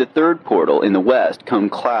 And through the third portal in the west come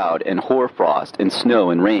cloud and hoarfrost and snow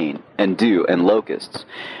and rain and dew and locusts.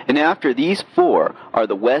 And after these 4 are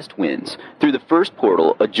the west winds. Through the first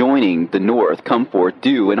portal adjoining the north come forth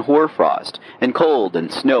dew and hoarfrost and cold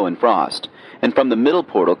and snow and frost. And from the middle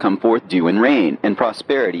portal come forth dew and rain and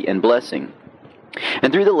prosperity and blessing.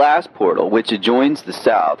 And through the last portal, which adjoins the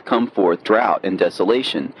south, come forth drought and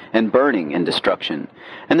desolation, and burning and destruction.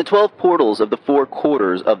 And the 12 portals of the 4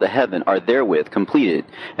 quarters of the heaven are therewith completed,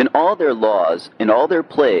 and all their laws, and all their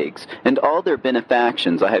plagues, and all their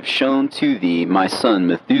benefactions I have shown to thee, my son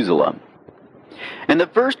Methuselah. And the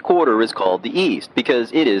first quarter is called the east,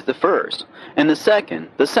 because it is the first, and the second,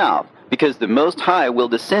 the south, because the Most High will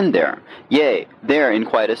descend there. Yea, there in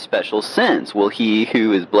quite a special sense will he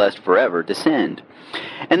who is blessed forever descend.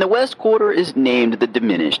 And the west quarter is named the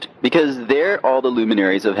diminished, because there all the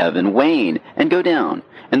luminaries of heaven wane and go down.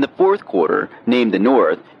 And the 4th quarter, named the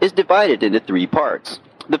north, is divided into 3 parts.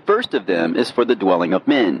 The first of them is for the dwelling of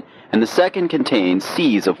men, and the second contains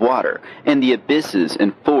seas of water, and the abysses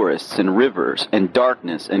and forests and rivers, and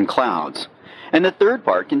darkness and clouds. And the third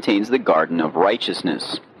part contains the garden of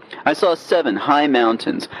righteousness. I saw 7 high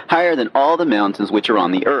mountains, higher than all the mountains which are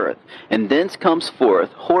on the earth, and thence comes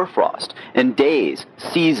forth hoarfrost, and days,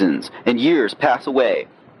 seasons, and years pass away.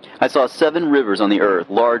 I saw 7 rivers on the earth,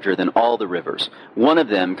 larger than all the rivers. One of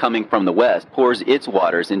them, coming from the west, pours its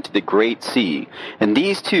waters into the great sea. And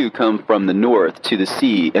these 2 come from the north to the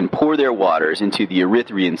sea, and pour their waters into the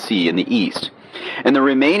Erythraean Sea in the east. And the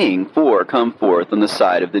remaining 4 come forth on the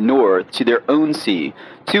side of the north to their own sea,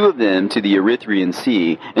 2 of them to the Erythraean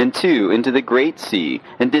Sea, and 2 into the great sea,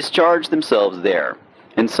 and discharge themselves there.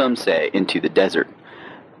 And some say, into the desert.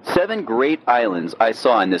 7 great islands I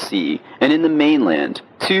saw in the sea, and in the mainland,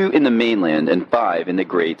 2 in the mainland, and 5 in the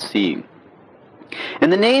great sea.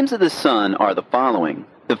 And the names of the sun are the following: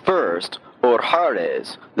 the first,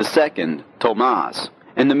 Orhares; the second, Tomas.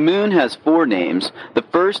 And the moon has 4 names. The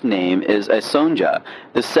first name is Esonja,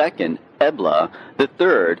 the second, Ebla, the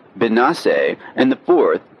third, Benase, and the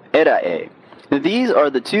fourth, Erae. These are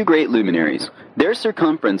the 2 great luminaries. Their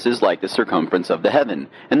circumference is like the circumference of the heaven,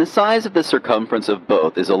 and the size of the circumference of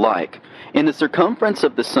both is alike. In the circumference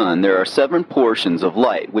of the sun there are 7 portions of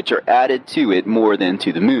light, which are added to it more than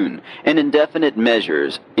to the moon, and in definite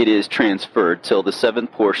measures it is transferred till the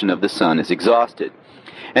 7th portion of the sun is exhausted.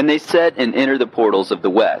 And they set and enter the portals of the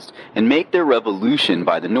west, and make their revolution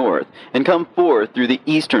by the north, and come forth through the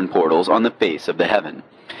eastern portals on the face of the heaven.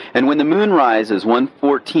 And when the moon rises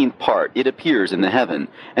 1/14th part, it appears in the heaven,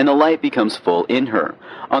 and the light becomes full in her.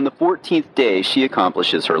 On the 14th day she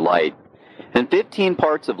accomplishes her light. And 15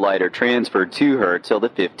 parts of light are transferred to her till the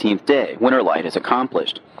 15th day, when her light is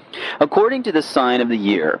accomplished, according to the sign of the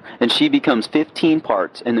year, and she becomes 15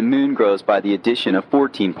 parts, and the moon grows by the addition of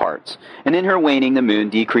 14 parts. And in her waning the moon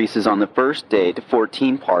decreases on the first day to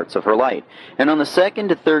 14 parts of her light, and on the second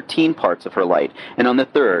to 13 parts of her light, and on the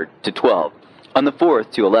third to 12. On the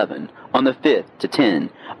 4th to 11, on the 5th to 10,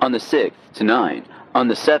 on the 6th to 9, on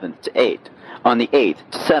the 7th to 8, on the 8th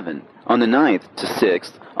to 7, on the 9th to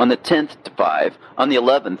 6, on the 10th to 5, on the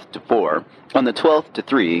 11th to 4, on the 12th to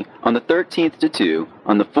 3, on the 13th to 2,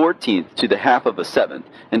 on the 14th to the half of a 7th,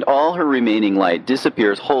 and all her remaining light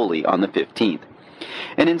disappears wholly on the 15th.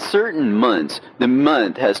 And in certain months the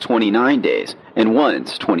month has 29 days, and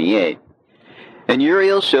once 28. And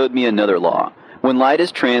Uriel showed me another law, when light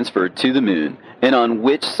is transferred to the moon, and on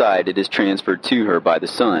which side it is transferred to her by the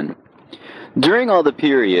sun. During all the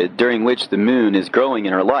period during which the moon is growing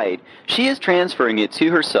in her light, she is transferring it to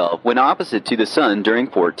herself when opposite to the sun during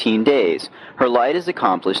 14 days. Her light is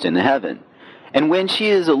accomplished in the heaven. And when she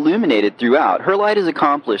is illuminated throughout, her light is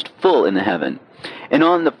accomplished full in the heaven. And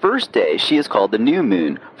on the first day she is called the new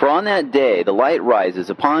moon, for on that day the light rises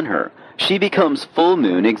upon her. She becomes full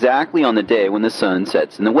moon exactly on the day when the sun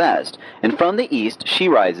sets in the west, and from the east she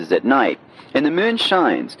rises at night. And the moon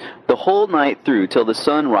shines the whole night through till the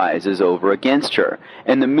sun rises over against her,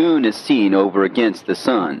 and the moon is seen over against the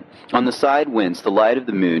sun, on the side whence the light of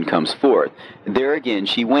the moon comes forth. There again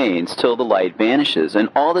she wanes till the light vanishes, and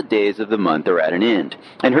all the days of the month are at an end,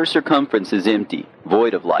 and her circumference is empty,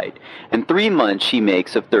 void of light. And 3 months she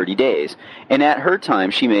makes of 30 days, and at her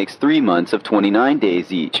time she makes 3 months of 29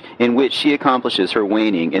 days each, in which she accomplishes her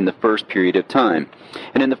waning in the first period of time,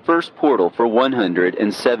 and in the first portal for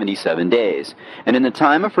 177 days. And in the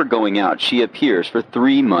time of her going out she appears for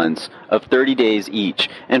 3 months of 30 days each,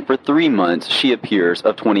 and for 3 months she appears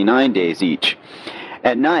of 29 days each.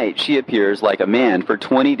 At night she appears like a man for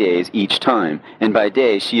 20 days each time, and by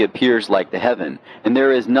day she appears like the heaven, and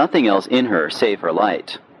there is nothing else in her save her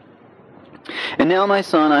light. And now, my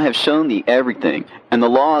son, I have shown thee everything, and the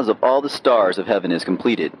laws of all the stars of heaven is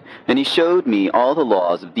completed. And he showed me all the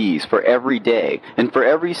laws of these for every day, and for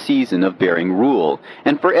every season of bearing rule,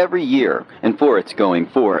 and for every year, and for its going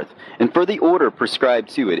forth, and for the order prescribed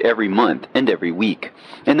to it every month and every week,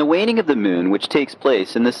 and the waning of the moon which takes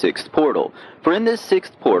place in the 6th portal. For in this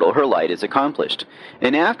 6th portal her light is accomplished.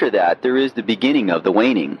 And after that there is the beginning of the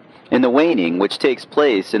waning. And the waning, which takes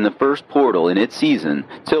place in the 1st portal in its season,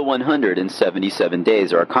 till 177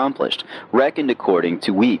 days are accomplished, reckoned according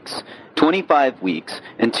to weeks, 25 weeks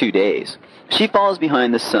and 2 days. She falls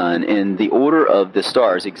behind the sun in the order of the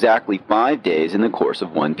stars exactly 5 days in the course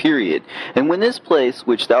of one period. And when this place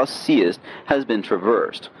which thou seest has been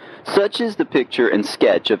traversed, such is the picture and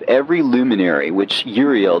sketch of every luminary which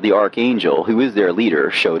Uriel the archangel, who is their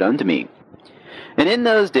leader, showed unto me. And in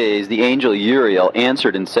those days the angel Uriel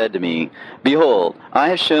answered and said to me, Behold, I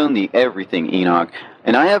have shown thee everything, Enoch,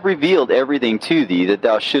 and I have revealed everything to thee, that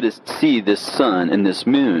thou shouldest see this sun and this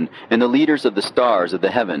moon, and the leaders of the stars of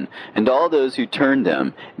the heaven, and all those who turn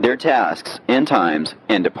them, their tasks, and times,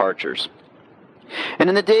 and departures. And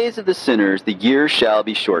in the days of the sinners the years shall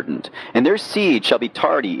be shortened, and their seed shall be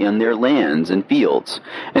tardy in their lands and fields,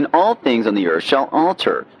 and all things on the earth shall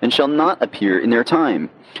alter, and shall not appear in their time.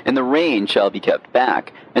 And the rain shall be kept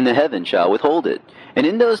back, and the heaven shall withhold it. And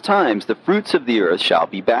in those times the fruits of the earth shall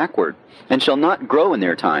be backward, and shall not grow in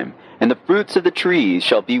their time, and the fruits of the trees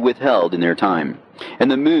shall be withheld in their time. And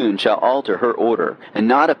the moon shall alter her order, and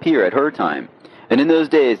not appear at her time. And in those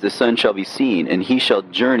days the sun shall be seen, and he shall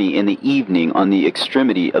journey in the evening on the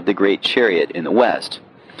extremity of the great chariot in the west,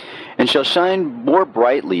 and shall shine more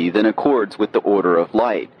brightly than accords with the order of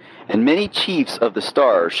light. And many chiefs of the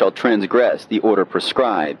stars shall transgress the order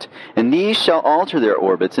prescribed, and these shall alter their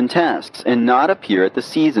orbits and tasks, and not appear at the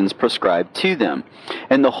seasons prescribed to them.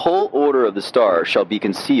 And the whole order of the stars shall be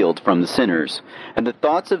concealed from the sinners, and the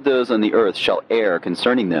thoughts of those on the earth shall err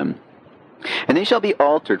concerning them. And they shall be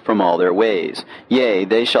altered from all their ways. Yea,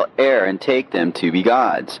 they shall err and take them to be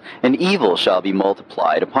gods. And evil shall be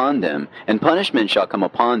multiplied upon them, and punishment shall come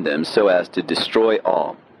upon them, so as to destroy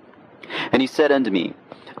all. And he said unto me,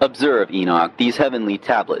 Observe, Enoch, these heavenly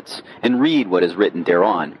tablets, and read what is written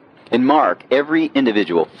thereon, and mark every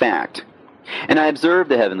individual fact. And I observed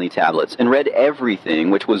the heavenly tablets, and read everything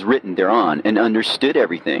which was written thereon, and understood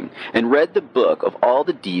everything, and read the book of all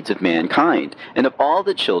the deeds of mankind, and of all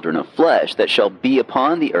the children of flesh that shall be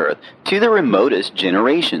upon the earth, to the remotest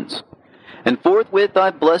generations. And forthwith I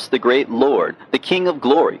blessed the great Lord, the King of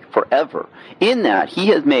glory, forever, in that he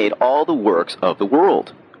has made all the works of the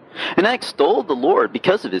world. And I extolled the Lord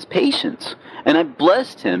because of his patience, and I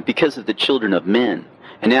blessed him because of the children of men.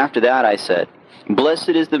 And after that I said, Blessed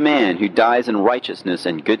is the man who dies in righteousness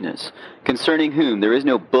and goodness, concerning whom there is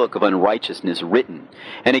no book of unrighteousness written,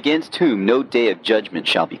 and against whom no day of judgment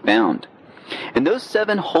shall be found. And those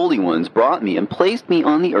 7 holy ones brought me and placed me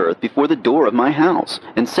on the earth before the door of my house,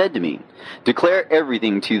 and said to me, Declare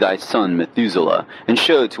everything to thy son Methuselah, and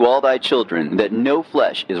show to all thy children that no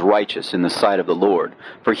flesh is righteous in the sight of the Lord,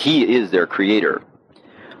 for he is their creator.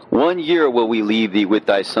 1 year will we leave thee with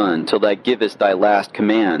thy son, till thou givest thy last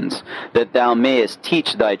commands, that thou mayest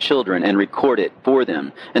teach thy children and record it for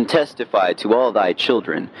them, and testify to all thy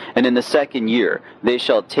children. And in the 2nd year they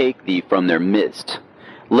shall take thee from their midst.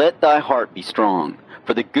 Let thy heart be strong,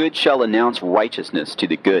 for the good shall announce righteousness to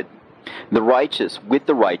the good. The righteous with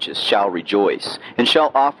the righteous shall rejoice, and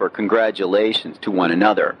shall offer congratulations to one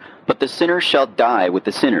another. But the sinners shall die with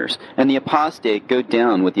the sinners, and the apostate go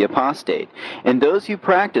down with the apostate. And those who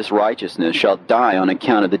practice righteousness shall die on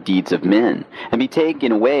account of the deeds of men, and be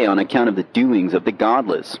taken away on account of the doings of the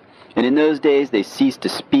godless. And in those days they ceased to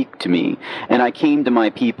speak to me, and I came to my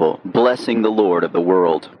people, blessing the Lord of the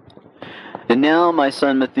world. And now, my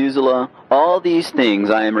son Methuselah, all these things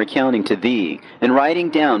I am recounting to thee, and writing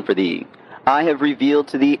down for thee. I have revealed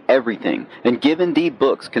to thee everything, and given thee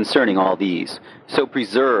books concerning all these. So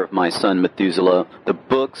preserve, my son Methuselah, the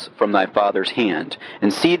books from thy father's hand,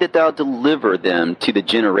 and see that thou deliver them to the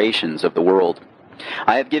generations of the world.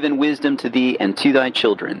 I have given wisdom to thee and to thy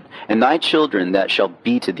children, and thy children that shall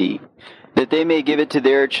be to thee, that they may give it to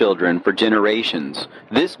their children for generations,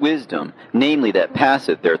 this wisdom, namely that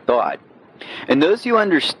passeth their thought. And those who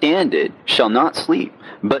understand it shall not sleep,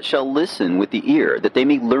 but shall listen with the ear, that they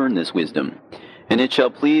may learn this wisdom. And it shall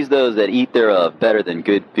please those that eat thereof better than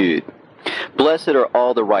good food. Blessed are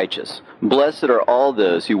all the righteous. Blessed are all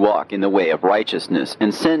those who walk in the way of righteousness,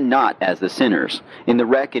 and sin not as the sinners, in the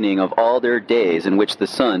reckoning of all their days in which the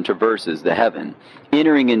sun traverses the heaven,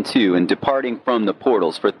 entering into and departing from the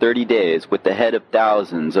portals for 30 days with the head of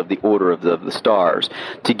thousands of the order of the stars,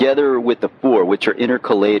 together with the 4 which are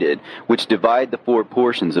intercalated, which divide the 4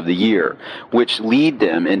 portions of the year, which lead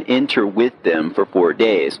them and enter with them for 4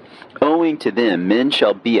 days. Owing to them men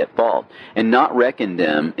shall be at fault, and not reckon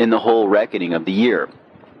them in the whole reckoning of the year.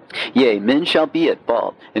 Yea, men shall be at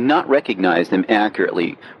fault, and not recognize them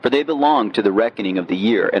accurately, for they belong to the reckoning of the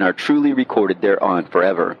year, and are truly recorded thereon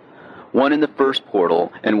forever. 1 in the 1st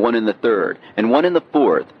portal, and 1 in the 3rd, and 1 in the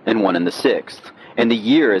 4th, and 1 in the 6th. And the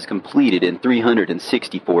year is completed in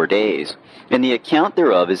 364 days. And the account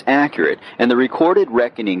thereof is accurate, and the recorded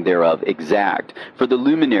reckoning thereof exact. For the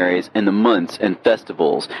luminaries and the months and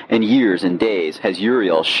festivals and years and days has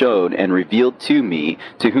Uriel showed and revealed to me,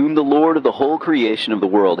 to whom the Lord of the whole creation of the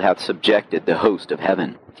world hath subjected the host of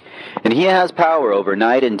heaven. And he has power over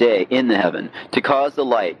night and day in the heaven, to cause the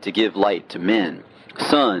light to give light to men,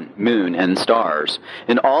 sun, moon, and stars,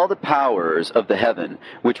 and all the powers of the heaven,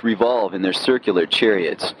 which revolve in their circular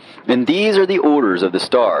chariots. And these are the orders of the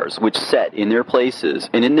stars, which set in their places,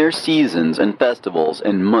 and in their seasons, and festivals,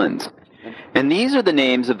 and months. And these are the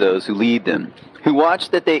names of those who lead them, who watch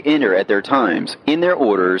that they enter at their times, in their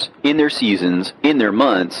orders, in their seasons, in their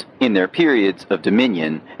months, in their periods of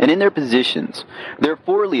dominion, and in their positions. There are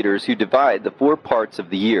 4 leaders who divide the 4 parts of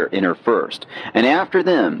the year enter first, and after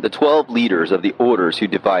them the 12 leaders of the orders who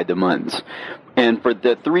divide the months. And for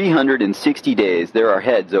the 360 days there are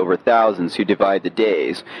heads over thousands who divide the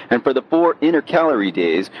days. And for the 4 intercalary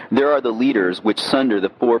days there are the leaders which sunder the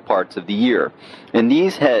 4 parts of the year. And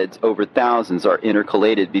these heads over thousands are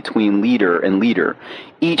intercalated between leader and leader,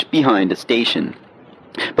 each behind a station.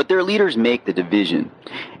 But their leaders make the division.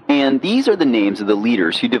 And these are the names of the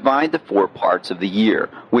leaders who divide the 4 parts of the year,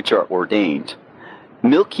 which are ordained: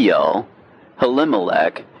 Milkiel,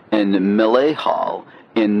 Elimelech, and Melechal,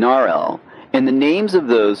 and Narel, and the names of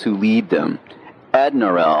those who lead them: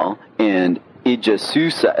 Adnarel, and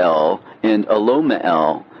Ijesusael, and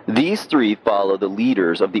Alomael. These 3 follow the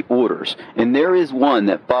leaders of the orders, and there is one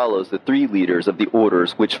that follows the 3 leaders of the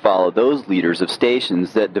orders which follow those leaders of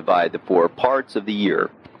stations that divide the 4 parts of the year.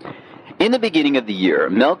 In the beginning of the year,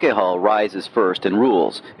 Melchihal rises first and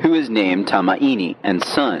rules, who is named Tamaini, and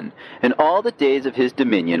son. And all the days of his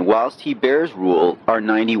dominion, whilst he bears rule, are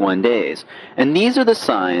 91 days. And these are the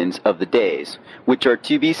signs of the days, which are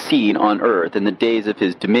to be seen on earth in the days of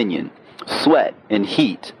his dominion: sweat, and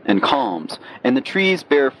heat, and calms, and the trees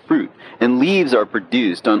bear fruit, and leaves are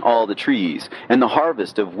produced on all the trees, and the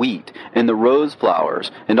harvest of wheat, and the rose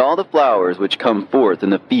flowers, and all the flowers which come forth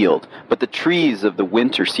in the field, but the trees of the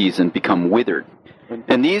winter season become withered.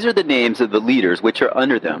 And these are the names of the leaders which are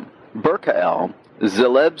under them: Berkael,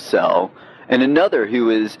 Zelebsel, and another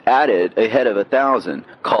who is added a head of 1,000,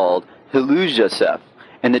 called Hilujaseph.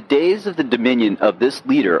 And the days of the dominion of this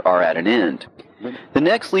leader are at an end. The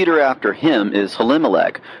next leader after him is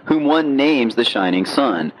Elimelech, whom one names the shining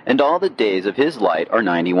sun, and all the days of his light are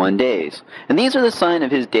 91 days. And these are the sign of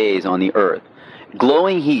his days on the earth: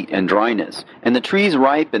 glowing heat and dryness, and the trees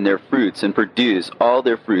ripen their fruits and produce all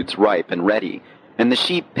their fruits ripe and ready. And the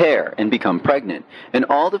sheep pair and become pregnant, and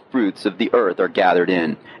all the fruits of the earth are gathered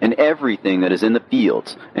in, and everything that is in the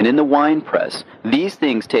fields, and in the winepress. These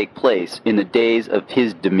things take place in the days of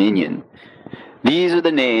his dominion. These are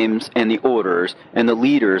the names and the orders and the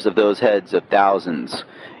leaders of those heads of thousands: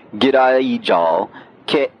 Gidaijal,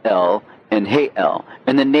 Keel, and Hael,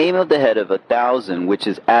 and the name of the head of 1,000 which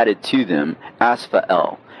is added to them,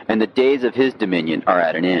 Asphael, and the days of his dominion are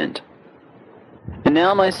at an end. And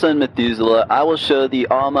now, my son Methuselah, I will show thee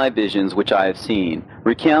all my visions which I have seen,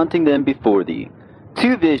 recounting them before thee.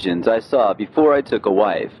 2 visions I saw before I took a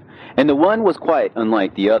wife, and the one was quite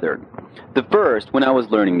unlike the other. The first, when I was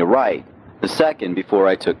learning to write; the second, before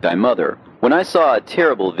I took thy mother, when I saw a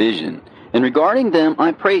terrible vision. And regarding them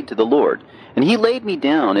I prayed to the Lord, and he laid me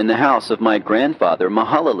down in the house of my grandfather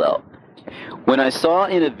Mahalalel. When I saw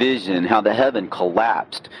in a vision how the heaven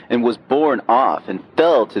collapsed, and was borne off, and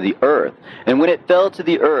fell to the earth. And when it fell to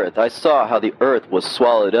the earth, I saw how the earth was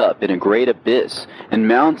swallowed up in a great abyss, and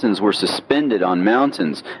mountains were suspended on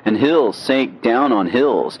mountains, and hills sank down on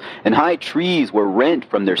hills, and high trees were rent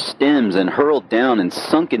from their stems, and hurled down, and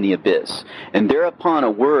sunk in the abyss. And thereupon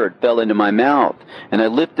a word fell into my mouth, and I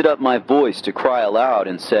lifted up my voice to cry aloud,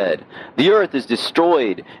 and said, The earth is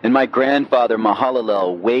destroyed. And my grandfather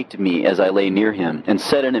Mahalalel waked me as I lay near him, and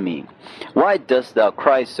said unto me, Why dost thou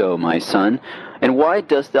cry so, my son? And why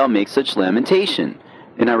dost thou make such lamentation?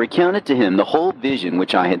 And I recounted to him the whole vision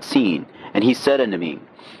which I had seen. And he said unto me,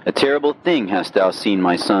 A terrible thing hast thou seen,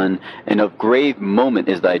 my son, and of grave moment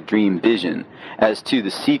is thy dream vision. As to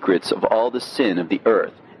the secrets of all the sin of the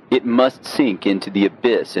earth, it must sink into the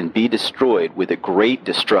abyss, and be destroyed with a great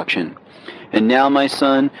destruction. And now, my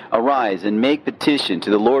son, arise, and make petition to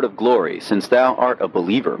the Lord of glory, since thou art a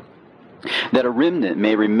believer, that a remnant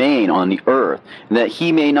may remain on the earth, and that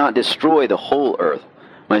he may not destroy the whole earth.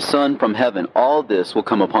 My son, from heaven all this will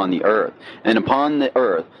come upon the earth, and upon the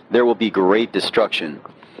earth there will be great destruction.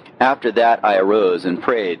 After that I arose, and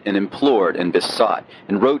prayed, and implored, and besought,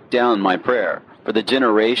 and wrote down my prayer for the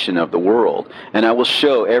generation of the world, and I will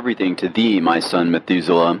show everything to thee, my son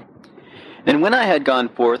Methuselah. And when I had gone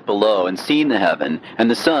forth below, and seen the heaven, and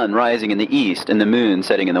the sun rising in the east, and the moon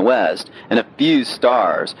setting in the west, and a few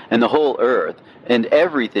stars, and the whole earth, and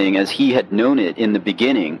everything as he had known it in the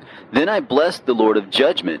beginning, then I blessed the Lord of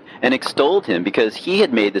judgment, and extolled him, because he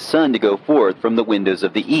had made the sun to go forth from the windows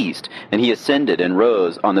of the east, and he ascended and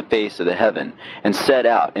rose on the face of the heaven, and set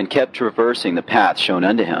out, and kept traversing the path shown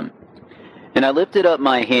unto him. And I lifted up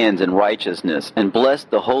my hands in righteousness, and blessed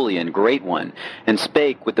the Holy and Great One, and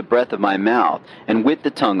spake with the breath of my mouth, and with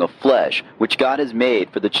the tongue of flesh, which God has made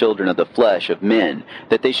for the children of the flesh of men,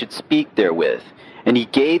 that they should speak therewith. And he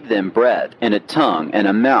gave them breath, and a tongue, and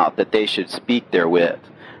a mouth, that they should speak therewith.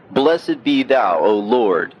 Blessed be thou, O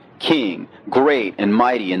Lord, King, great and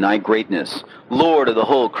mighty in thy greatness, Lord of the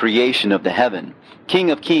whole creation of the heaven.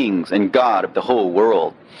 King of kings and God of the whole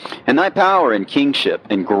world. And thy power and kingship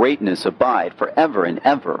and greatness abide forever and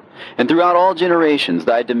ever. And throughout all generations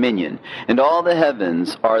thy dominion, and all the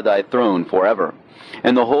heavens are thy throne forever.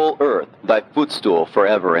 And the whole earth thy footstool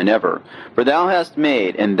forever and ever. For thou hast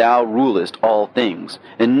made, and thou rulest all things,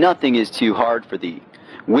 and nothing is too hard for thee.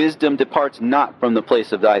 Wisdom departs not from the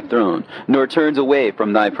place of thy throne, nor turns away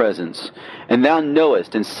from thy presence. And thou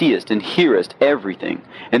knowest and seest and hearest everything,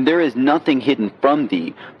 and there is nothing hidden from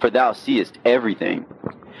thee, for thou seest everything.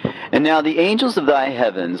 And now the angels of thy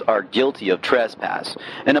heavens are guilty of trespass,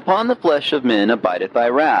 and upon the flesh of men abideth thy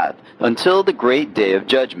wrath, until the great day of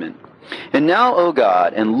judgment. And now, O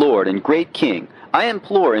God, and Lord, and great King, I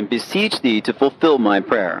implore and beseech thee to fulfill my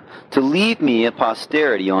prayer, to leave me a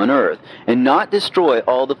posterity on earth, and not destroy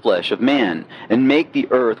all the flesh of man, and make the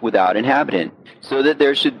earth without inhabitant, so that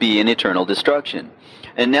there should be an eternal destruction.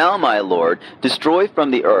 And now, my Lord, destroy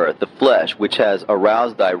from the earth the flesh which has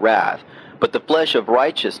aroused thy wrath, but the flesh of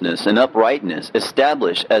righteousness and uprightness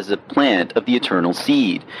establish as a plant of the eternal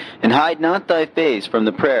seed, and hide not thy face from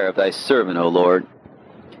the prayer of thy servant, O Lord.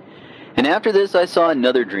 And after this I saw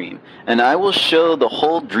another dream, and I will show the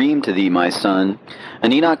whole dream to thee, my son.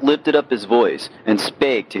 And Enoch lifted up his voice, and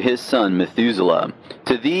spake to his son Methuselah,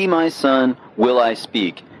 To thee, my son, will I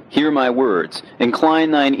speak. Hear my words.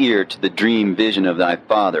 Incline thine ear to the dream vision of thy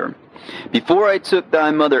father. Before I took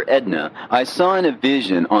thy mother Edna, I saw in a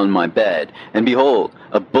vision on my bed, and behold,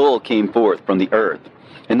 a bull came forth from the earth.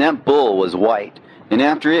 And that bull was white, and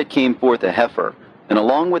after it came forth a heifer. And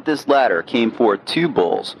along with this latter came forth two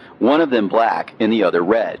bulls, one of them black, and the other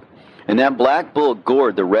red. And that black bull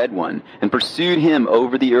gored the red one, and pursued him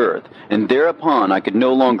over the earth, and thereupon I could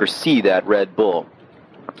no longer see that red bull.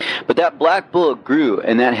 But that black bull grew,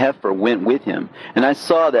 and that heifer went with him, and I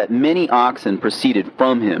saw that many oxen proceeded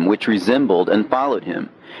from him, which resembled and followed him.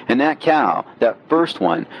 And that cow, that first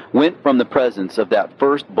one, went from the presence of that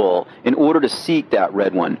first bull in order to seek that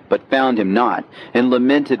red one, but found him not, and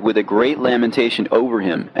lamented with a great lamentation over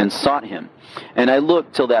him, and sought him. And I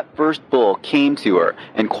looked till that first bull came to her,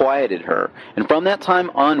 and quieted her, and from that time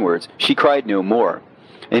onwards she cried no more.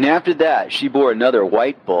 And after that she bore another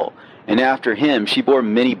white bull, and after him she bore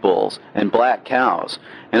many bulls, and black cows.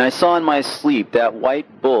 And I saw in my sleep that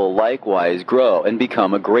white bull likewise grow, and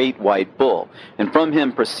become a great white bull. And from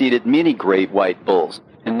him proceeded many great white bulls,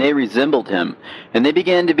 and they resembled him. And they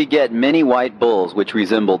began to beget many white bulls, which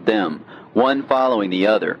resembled them, one following the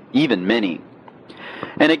other, even many.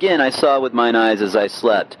 And again I saw with mine eyes as I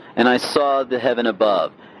slept, and I saw the heaven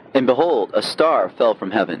above. And behold, a star fell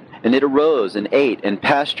from heaven, and it arose and ate and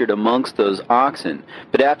pastured amongst those oxen.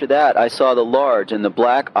 But after that I saw the large and the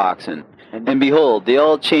black oxen. And behold, they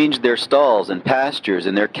all changed their stalls and pastures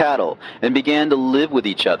and their cattle, and began to live with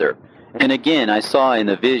each other. And again I saw in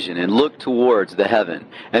the vision, and looked towards the heaven.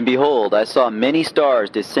 And behold, I saw many stars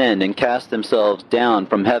descend and cast themselves down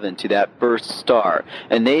from heaven to that first star.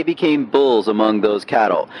 And they became bulls among those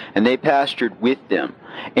cattle, and they pastured with them.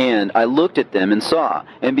 And I looked at them and saw,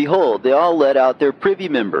 and behold, they all let out their privy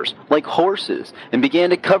members, like horses, and began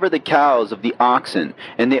to cover the cows of the oxen.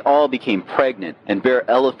 And they all became pregnant, and bare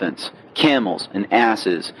elephants, camels, and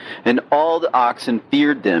asses. And all the oxen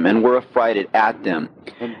feared them, and were affrighted at them.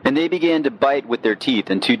 And they began to bite with their teeth,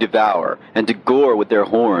 and to devour, and to gore with their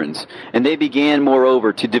horns. And they began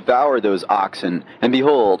moreover to devour those oxen. And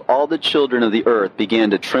behold, all the children of the earth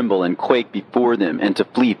began to tremble and quake before them, and to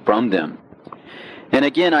flee from them. And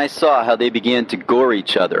again I saw how they began to gore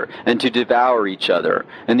each other, and to devour each other,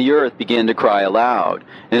 and the earth began to cry aloud.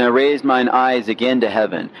 And I raised mine eyes again to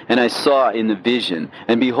heaven, and I saw in the vision,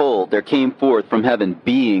 and behold, there came forth from heaven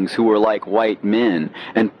beings who were like white men,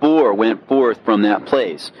 and 4 went forth from that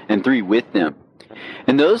place, and 3 with them.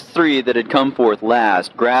 And those 3 that had come forth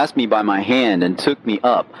last grasped me by my hand, and took me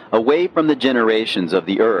up, away from the generations of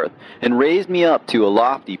the earth, and raised me up to a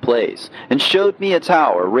lofty place, and showed me a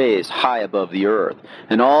tower raised high above the earth,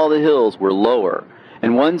 and all the hills were lower.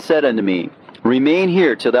 And one said unto me, Remain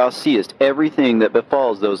here till thou seest everything that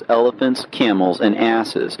befalls those elephants, camels, and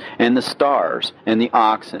asses, and the stars, and the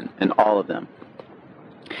oxen, and all of them.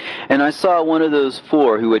 And I saw one of those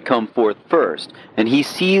 4 who had come forth first, and he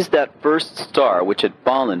seized that first star which had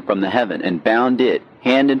fallen from the heaven, and bound it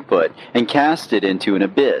hand and foot, and cast it into an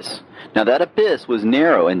abyss. Now that abyss was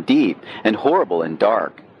narrow and deep, and horrible and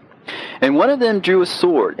dark. And one of them drew a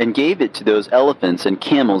sword, and gave it to those elephants and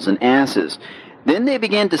camels and asses, Then they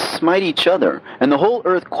began to smite each other, and the whole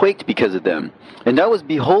earth quaked because of them. And I was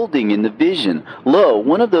beholding in the vision, lo,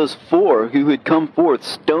 one of those four who had come forth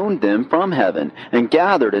stoned them from heaven, and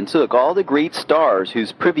gathered and took all the great stars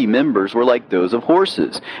whose privy members were like those of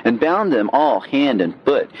horses, and bound them all hand and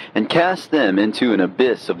foot, and cast them into an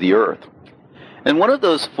abyss of the earth. And one of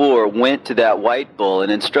those four went to that white bull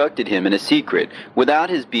and instructed him in a secret, without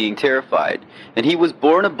his being terrified. And he was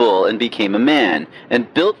born a bull and became a man,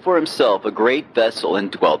 and built for himself a great vessel and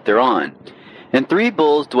dwelt thereon. And 3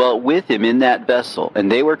 bulls dwelt with him in that vessel,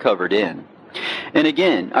 and they were covered in. And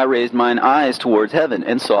again I raised mine eyes towards heaven,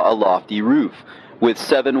 and saw a lofty roof, with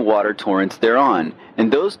 7 water torrents thereon,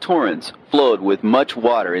 and those torrents flowed with much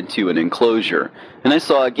water into an enclosure. And I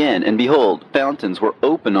saw again, and behold, fountains were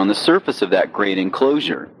open on the surface of that great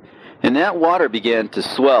enclosure. And that water began to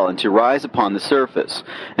swell and to rise upon the surface.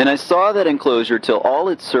 And I saw that enclosure till all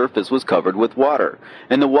its surface was covered with water,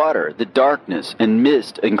 and the water, the darkness, and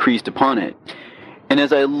mist increased upon it. And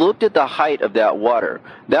as I looked at the height of that water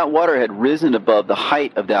had risen above the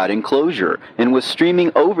height of that enclosure, and was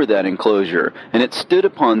streaming over that enclosure, and it stood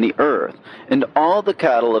upon the earth. And all the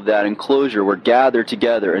cattle of that enclosure were gathered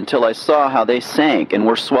together, until I saw how they sank, and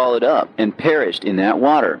were swallowed up, and perished in that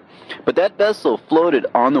water. But that vessel floated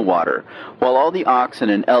on the water, while all the oxen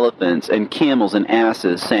and elephants and camels and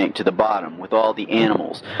asses sank to the bottom with all the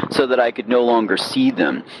animals, so that I could no longer see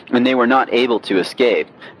them, and they were not able to escape,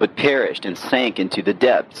 but perished and sank into the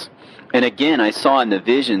depths. And again I saw in the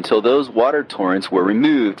vision till those water torrents were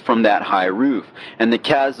removed from that high roof, and the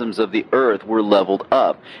chasms of the earth were leveled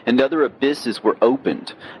up, and other abysses were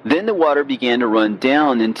opened. Then the water began to run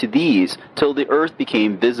down into these, till the earth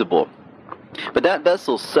became visible. But that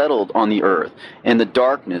vessel settled on the earth, and the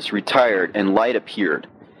darkness retired, and light appeared.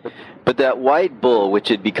 But that white bull which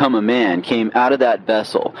had become a man came out of that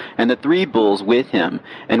vessel, and the 3 bulls with him.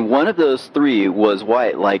 And one of those 3 was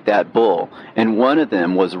white like that bull, and one of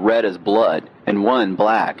them was red as blood, and one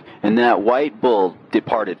black. And that white bull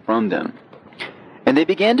departed from them. And they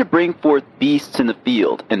began to bring forth beasts in the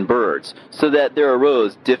field, and birds, so that there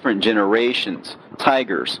arose different generations,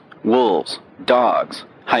 tigers, wolves, dogs,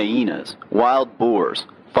 hyenas, wild boars,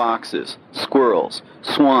 foxes, squirrels,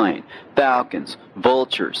 swine, falcons,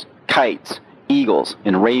 vultures, kites, eagles,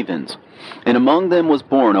 and ravens. And among them was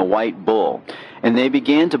born a white bull. And they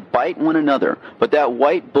began to bite one another. But that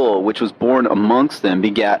white bull which was born amongst them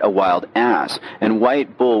begat a wild ass, and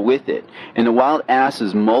white bull with it. And the wild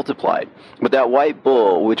asses multiplied. But that white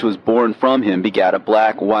bull which was born from him begat a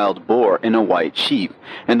black wild boar and a white sheep.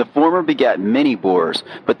 And the former begat many boars,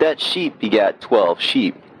 but that sheep begat 12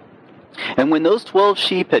 sheep. And when those 12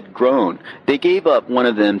 sheep had grown, they gave up one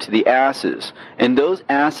of them to the asses, and those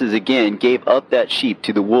asses again gave up that sheep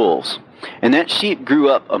to the wolves. And that sheep grew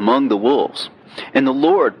up among the wolves. And the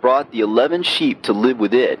Lord brought the 11 sheep to live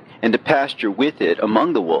with it, and to pasture with it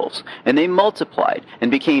among the wolves. And they multiplied,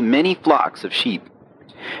 and became many flocks of sheep.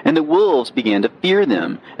 And the wolves began to fear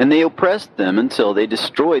them, and they oppressed them until they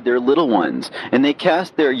destroyed their little ones, and they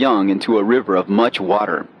cast their young into a river of much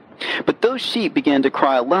water. But those sheep began to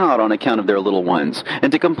cry aloud on account of their little ones,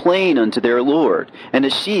 and to complain unto their Lord. And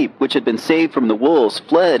the sheep which had been saved from the wolves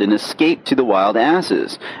fled and escaped to the wild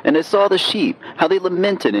asses. And I saw the sheep, how they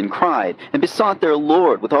lamented and cried, and besought their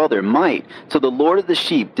Lord with all their might, till the Lord of the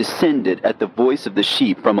sheep descended at the voice of the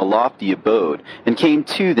sheep from a lofty abode, and came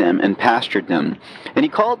to them and pastured them. And he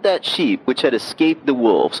called that sheep which had escaped the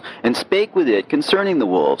wolves, and spake with it concerning the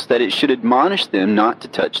wolves, that it should admonish them not to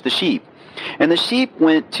touch the sheep. And the sheep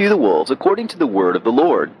went to the wolves according to the word of the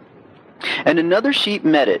Lord. And another sheep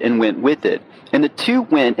met it, and went with it. And the 2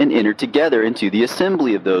 went and entered together into the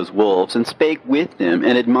assembly of those wolves, and spake with them,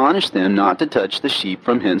 and admonished them not to touch the sheep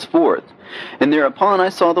from henceforth. And thereupon I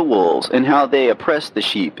saw the wolves, and how they oppressed the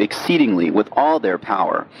sheep exceedingly with all their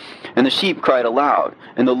power. And the sheep cried aloud,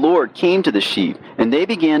 and the Lord came to the sheep, and they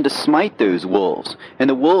began to smite those wolves. And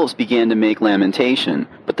the wolves began to make lamentation,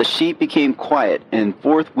 but the sheep became quiet, and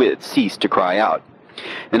forthwith ceased to cry out.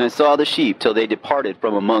 And I saw the sheep till they departed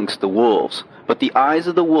from amongst the wolves. But the eyes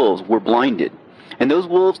of the wolves were blinded. And those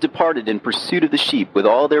wolves departed in pursuit of the sheep with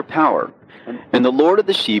all their power. And the Lord of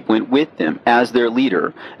the sheep went with them as their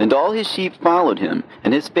leader, and all his sheep followed him,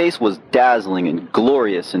 and his face was dazzling and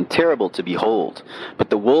glorious and terrible to behold. But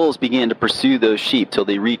the wolves began to pursue those sheep till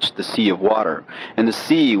they reached the sea of water. And the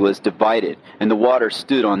sea was divided, and the water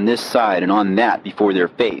stood on this side and on that before their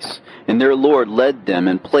face. And their Lord led them,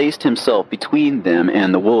 and placed himself between them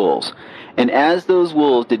and the wolves. And as those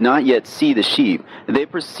wolves did not yet see the sheep, they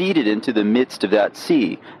proceeded into the midst of that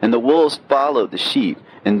sea, and the wolves followed the sheep,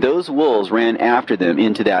 and those wolves ran after them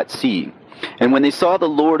into that sea. And when they saw the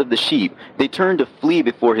Lord of the sheep, they turned to flee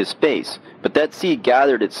before his face. But that sea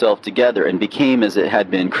gathered itself together and became as it had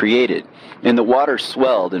been created. And the water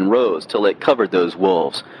swelled and rose till it covered those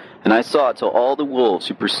wolves. And I saw till all the wolves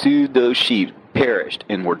who pursued those sheep perished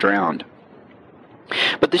and were drowned.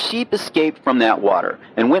 But the sheep escaped from that water,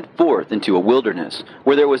 and went forth into a wilderness,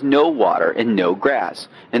 where there was no water and no grass.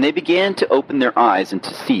 And they began to open their eyes and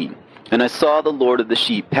to see. And I saw the Lord of the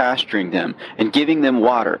sheep pasturing them, and giving them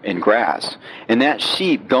water and grass. And that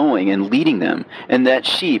sheep going and leading them, and that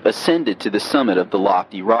sheep ascended to the summit of the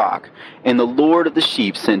lofty rock. And the Lord of the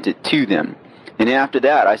sheep sent it to them. And after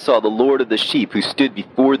that I saw the Lord of the sheep who stood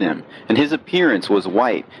before them, and his appearance was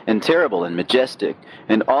white, and terrible, and majestic.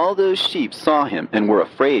 And all those sheep saw him, and were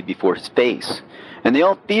afraid before his face. And they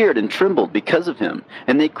all feared and trembled because of him.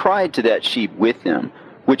 And they cried to that sheep with them,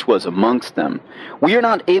 which was amongst them, We are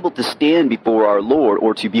not able to stand before our Lord,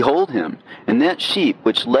 or to behold him. And that sheep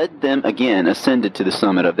which led them again ascended to the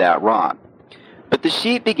summit of that rock. But the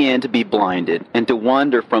sheep began to be blinded, and to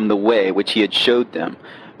wander from the way which he had showed them.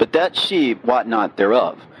 But that sheep wot not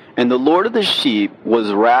thereof. And the Lord of the sheep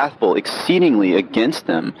was wrathful exceedingly against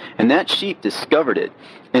them. And that sheep discovered it,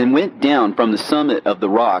 and went down from the summit of the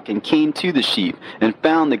rock, and came to the sheep, and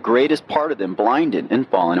found the greatest part of them blinded and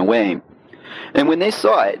fallen away. And when they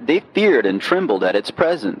saw it, they feared and trembled at its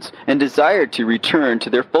presence, and desired to return to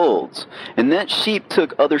their folds. And that sheep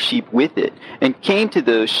took other sheep with it, and came to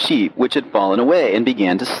those sheep which had fallen away, and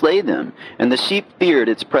began to slay them. And the sheep feared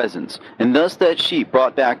its presence. And thus that sheep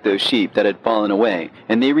brought back those sheep that had fallen away,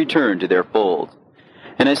 and they returned to their folds.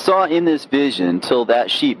 And I saw in this vision till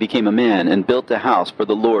that sheep became a man, and built a house for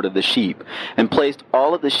the Lord of the sheep, and placed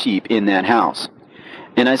all of the sheep in that house.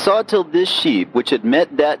 And I saw till this sheep, which had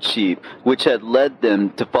met that sheep, which had led them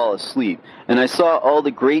to fall asleep. And I saw all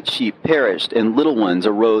the great sheep perished, and little ones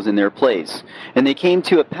arose in their place. And they came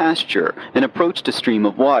to a pasture, and approached a stream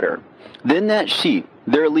of water. Then that sheep,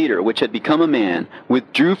 their leader, which had become a man,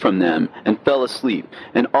 withdrew from them, and fell asleep.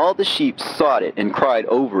 And all the sheep sought it, and cried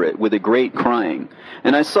over it with a great crying.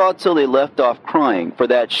 And I saw till they left off crying for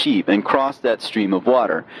that sheep, and crossed that stream of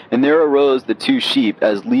water. And there arose the two sheep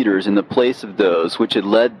as leaders in the place of those which had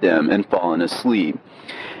led them and fallen asleep.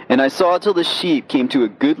 And I saw till the sheep came to a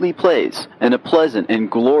goodly place, and a pleasant and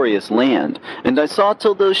glorious land. And I saw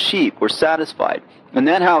till those sheep were satisfied, and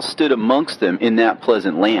that house stood amongst them in that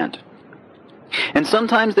pleasant land. And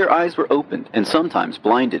sometimes their eyes were opened, and sometimes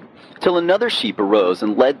blinded, till another sheep arose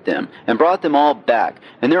and led them, and brought them all back,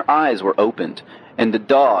 and their eyes were opened. And the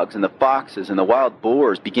dogs and the foxes and the wild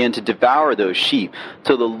boars began to devour those sheep,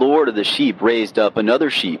 till the Lord of the sheep raised up another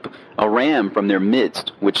sheep, a ram from their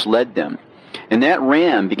midst, which led them. And that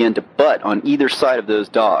ram began to butt on either side of those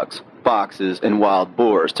dogs, foxes, and wild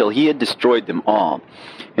boars, till he had destroyed them all.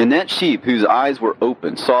 And that sheep whose eyes were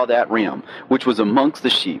open saw that ram, which was amongst the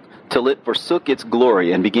sheep, till it forsook its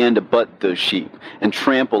glory, and began to butt those sheep, and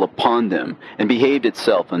trample upon them, and behaved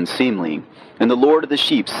itself unseemly. And the Lord of the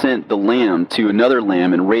sheep sent the lamb to another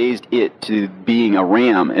lamb, and raised it to being a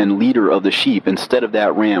ram and leader of the sheep, instead of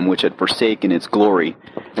that ram which had forsaken its glory.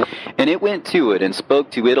 And it went to it, and spoke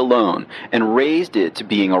to it alone, and raised it to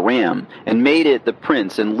being a ram, and made it the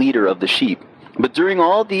prince and leader of the sheep. But during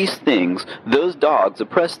all these things, those dogs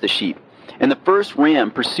oppressed the sheep. And the first ram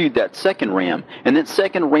pursued that second ram, and that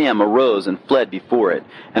second ram arose and fled before it.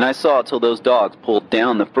 And I saw till those dogs pulled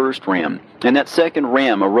down the first ram. And that second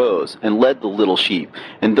ram arose and led the little sheep.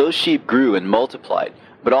 And those sheep grew and multiplied.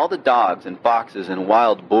 But all the dogs and foxes and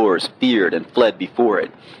wild boars feared and fled before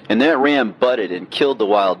it. And that ram butted and killed the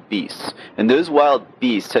wild beasts. And those wild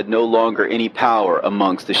beasts had no longer any power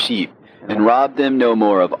amongst the sheep, and robbed them no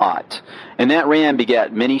more of aught. And that ram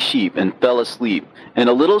begat many sheep, and fell asleep. And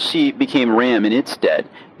a little sheep became ram in its stead,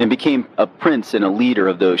 and became a prince and a leader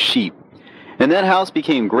of those sheep. And that house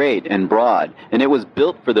became great and broad, and it was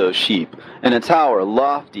built for those sheep. And a tower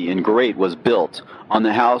lofty and great was built on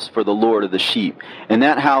the house for the Lord of the sheep. And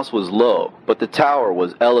that house was low, but the tower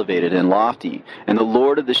was elevated and lofty. And the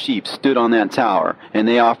Lord of the sheep stood on that tower, and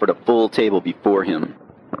they offered a full table before him.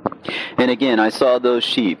 And again I saw those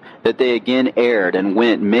sheep, that they again erred and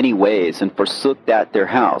went many ways, and forsook that their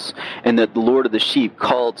house. And that the Lord of the sheep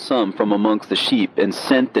called some from amongst the sheep, and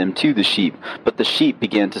sent them to the sheep. But the sheep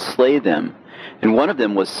began to slay them. And one of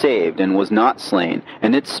them was saved, and was not slain.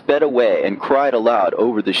 And it sped away, and cried aloud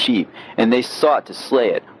over the sheep. And they sought to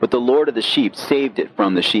slay it. But the Lord of the sheep saved it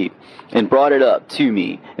from the sheep, and brought it up to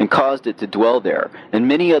me, and caused it to dwell there. And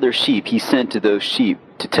many other sheep he sent to those sheep,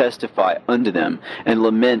 to testify unto them, and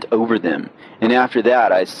lament over them. And after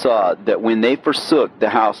that I saw that when they forsook the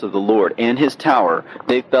house of the Lord and his tower,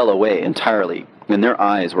 they fell away entirely, and their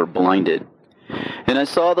eyes were blinded. And I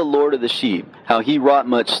saw the Lord of the sheep, how he wrought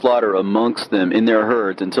much slaughter amongst them in their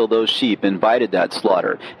herds, until those sheep invited that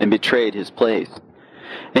slaughter, and betrayed his place.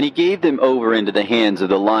 And he gave them over into the hands of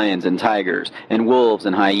the lions and tigers, and wolves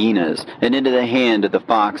and hyenas, and into the hand of the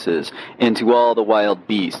foxes, and to all the wild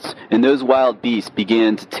beasts. And those wild beasts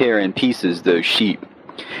began to tear in pieces those sheep.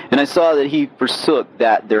 And I saw that he forsook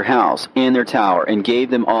that their house and their tower, and gave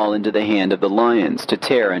them all into the hand of the lions, to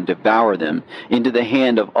tear and devour them, into the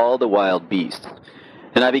hand of all the wild beasts.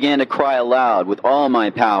 And I began to cry aloud with all my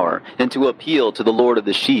power, and to appeal to the Lord of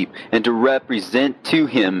the sheep, and to represent to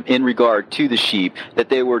him in regard to the sheep, that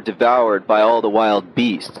they were devoured by all the wild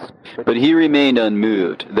beasts. But he remained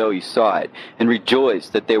unmoved, though he saw it, and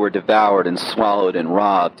rejoiced that they were devoured and swallowed and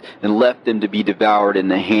robbed, and left them to be devoured in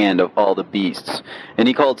the hand of all the beasts. And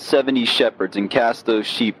he called 70 shepherds, and cast those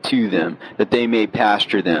sheep to them, that they may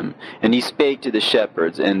pasture them. And he spake to the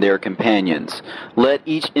shepherds and their companions, Let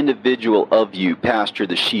each individual of you pasture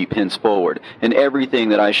the sheep henceforward, and everything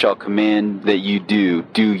that I shall command that you do,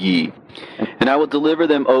 do ye. And I will deliver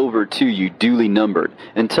them over to you duly numbered,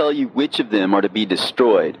 and tell you which of them are to be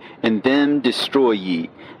destroyed, and them destroy ye.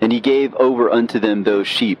 And he gave over unto them those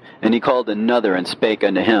sheep, and he called another and spake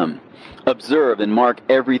unto him, Observe and mark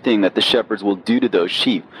everything that the shepherds will do to those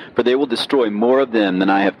sheep, for they will destroy more of them than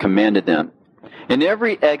I have commanded them. And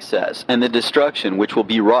every excess and the destruction which will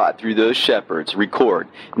be wrought through those shepherds record,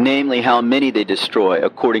 namely how many they destroy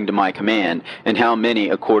according to my command, and how many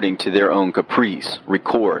according to their own caprice,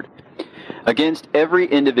 record. Against every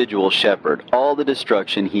individual shepherd all the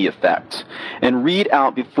destruction he effects, and read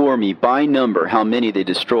out before me by number how many they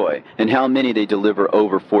destroy, and how many they deliver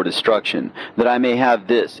over for destruction, that I may have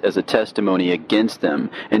this as a testimony against them,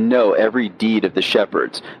 and know every deed of the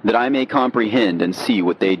shepherds, that I may comprehend and see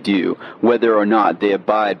what they do, whether or not they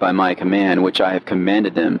abide by my command which I have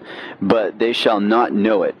commanded them. But they shall not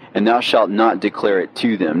know it, and thou shalt not declare it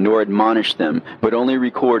to them, nor admonish them, but only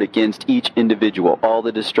record against each individual all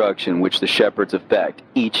the destruction which the shepherds effect,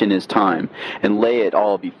 each in his time, and lay it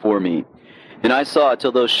all before me. And I saw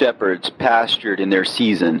till those shepherds pastured in their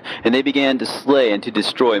season, and they began to slay and to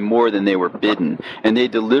destroy more than they were bidden. And they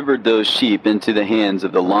delivered those sheep into the hands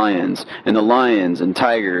of the lions, and the lions and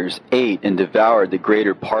tigers ate and devoured the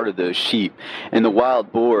greater part of those sheep, and the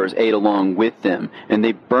wild boars ate along with them. And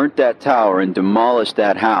they burnt that tower and demolished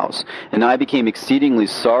that house. And I became exceedingly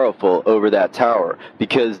sorrowful over that tower,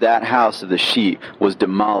 because that house of the sheep was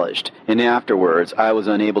demolished. And afterwards I was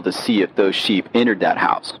unable to see if those sheep entered that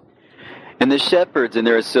house. And the shepherds and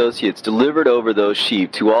their associates delivered over those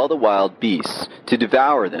sheep to all the wild beasts, to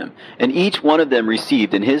devour them, and each one of them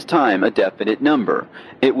received in his time a definite number.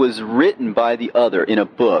 It was written by the other in a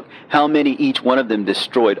book, how many each one of them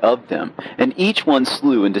destroyed of them, and each one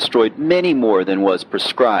slew and destroyed many more than was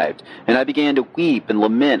prescribed. And I began to weep and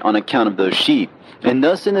lament on account of those sheep. And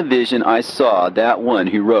thus in the vision I saw that one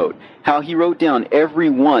who wrote, how he wrote down every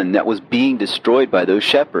one that was being destroyed by those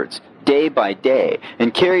shepherds, day by day,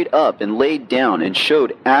 and carried up and laid down and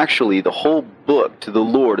showed actually the whole book to the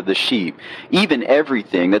Lord of the sheep, even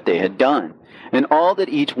everything that they had done, and all that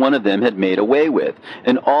each one of them had made away with,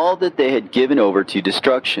 and all that they had given over to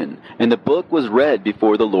destruction. And the book was read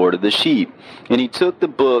before the Lord of the sheep. And he took the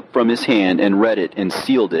book from his hand, and read it, and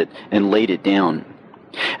sealed it, and laid it down.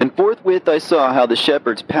 And forthwith I saw how the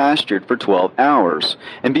shepherds pastured for 12 hours.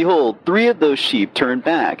 And behold, 3 of those sheep turned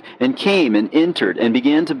back, and came and entered, and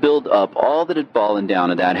began to build up all that had fallen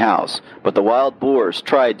down of that house. But the wild boars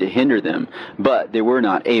tried to hinder them, but they were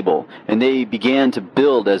not able. And they began to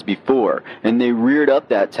build as before, and they reared up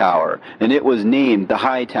that tower, and it was named the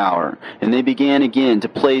High Tower. And they began again to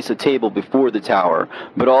place a table before the tower,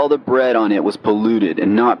 but all the bread on it was polluted,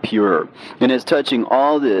 and not pure. And as touching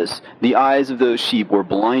all this, the eyes of those sheep were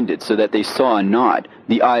blinded, so that they saw not,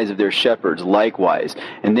 the eyes of their shepherds likewise.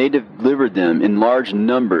 And they delivered them in large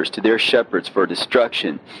numbers to their shepherds for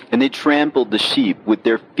destruction. And they trampled the sheep with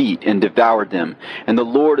their feet, and devoured them. And the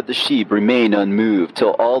Lord of the sheep remained unmoved,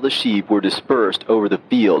 till all the sheep were dispersed over the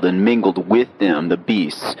field, and mingled with them the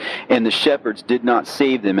beasts. And the shepherds did not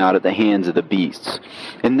save them out of the hands of the beasts.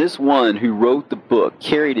 And this one who wrote the book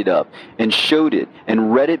carried it up, and showed it,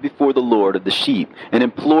 and read it before the Lord of the sheep, and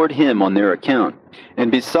implored him on their account,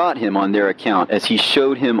 and besought him on their account, as he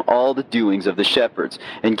showed him all the doings of the shepherds,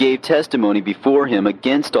 and gave testimony before him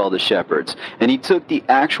against all the shepherds. And he took the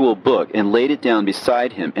actual book, and laid it down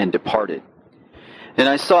beside him, and departed. And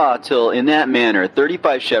I saw till in that manner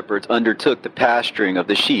 35 shepherds undertook the pasturing of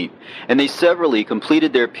the sheep, and they severally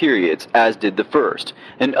completed their periods, as did the first.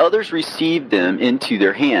 And others received them into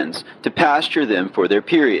their hands, to pasture them for their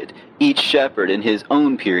period, each shepherd in his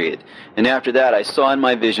own period. And after that I saw in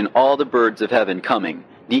my vision all the birds of heaven coming,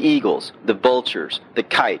 the eagles, the vultures, the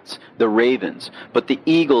kites, the ravens, but the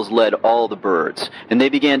eagles led all the birds, and they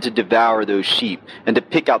began to devour those sheep, and to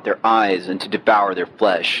pick out their eyes, and to devour their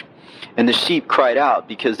flesh. And the sheep cried out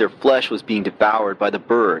because their flesh was being devoured by the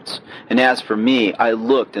birds. And as for me, I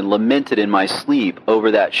looked and lamented in my sleep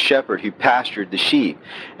over that shepherd who pastured the sheep.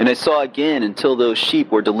 And I saw again until those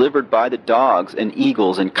sheep were delivered by the dogs and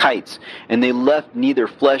eagles and kites, and they left neither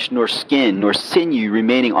flesh nor skin nor sinew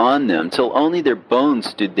remaining on them, till only their bones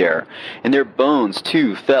stood there. And their bones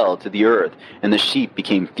too fell to the earth, and the sheep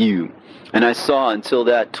became few. And I saw until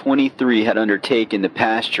that 23 had undertaken the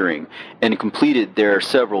pasturing, and completed their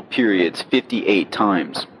several periods 58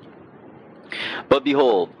 times. But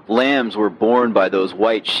behold, lambs were born by those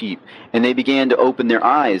white sheep, and they began to open their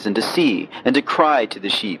eyes, and to see, and to cry to the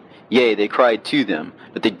sheep. Yea, they cried to them,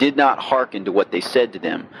 but they did not hearken to what they said to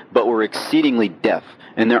them, but were exceedingly deaf,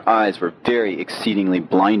 and their eyes were very exceedingly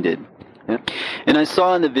blinded. And I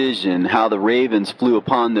saw in the vision how the ravens flew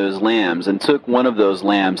upon those lambs, and took one of those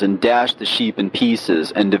lambs, and dashed the sheep in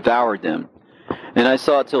pieces, and devoured them. And I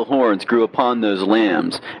saw till horns grew upon those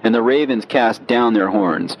lambs, and the ravens cast down their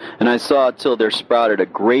horns. And I saw till there sprouted a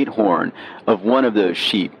great horn of one of those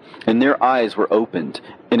sheep, and their eyes were opened.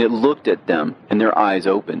 And it looked at them, and their eyes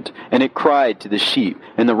opened. And it cried to the sheep,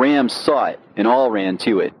 and the rams saw it, and all ran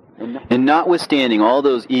to it. And notwithstanding all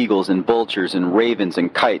those eagles and vultures and ravens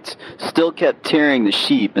and kites still kept tearing the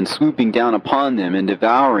sheep and swooping down upon them and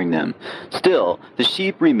devouring them, still the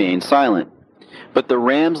sheep remained silent. But the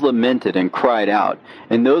rams lamented and cried out,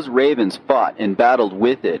 and those ravens fought and battled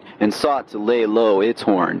with it, and sought to lay low its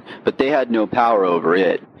horn, but they had no power over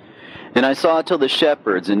it. And I saw till the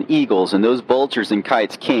shepherds and eagles and those vultures and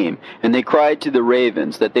kites came, and they cried to the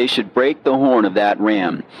ravens that they should break the horn of that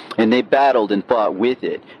ram. And they battled and fought with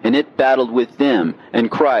it, and it battled with them,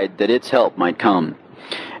 and cried that its help might come.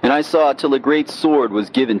 And I saw till a great sword was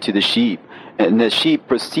given to the sheep, and the sheep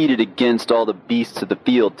proceeded against all the beasts of the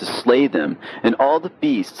field to slay them, and all the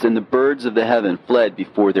beasts and the birds of the heaven fled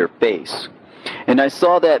before their face. And I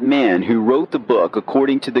saw that man who wrote the book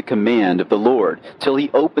according to the command of the Lord, till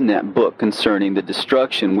he opened that book concerning the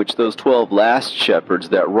destruction which those 12 last shepherds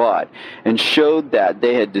that wrought, and showed that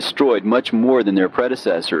they had destroyed much more than their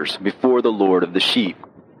predecessors before the Lord of the sheep.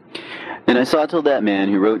 And I saw till that man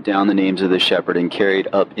who wrote down the names of the shepherd, and carried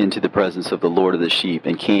up into the presence of the Lord of the sheep,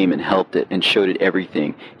 and came and helped it, and showed it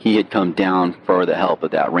everything. He had come down for the help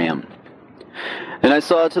of that ram. And I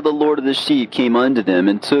saw till the Lord of the sheep came unto them,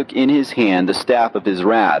 and took in his hand the staff of his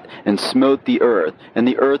wrath, and smote the earth, and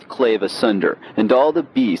the earth clave asunder, and all the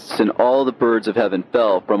beasts and all the birds of heaven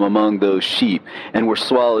fell from among those sheep, and were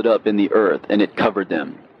swallowed up in the earth, and it covered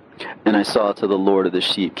them. And I saw till the Lord of the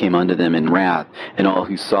sheep came unto them in wrath, and all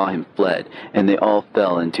who saw him fled, and they all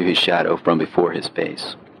fell into his shadow from before his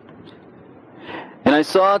face. And I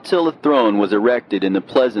saw till a throne was erected in the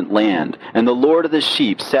pleasant land, and the Lord of the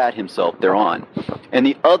sheep sat himself thereon. And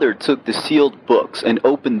the other took the sealed books, and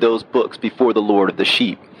opened those books before the Lord of the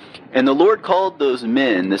sheep. And the Lord called those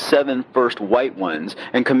men the 7 first white ones,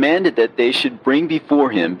 and commanded that they should bring before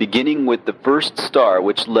him, beginning with the first star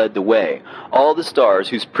which led the way, all the stars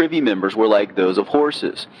whose privy members were like those of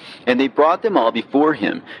horses. And they brought them all before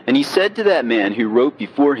him. And he said to that man who wrote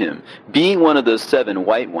before him, being one of those 7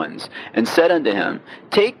 white ones, and said unto him,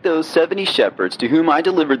 Take those 70 shepherds to whom I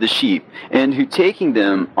delivered the sheep, and who taking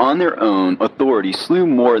them on their own authority slew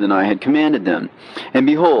more than I had commanded them. And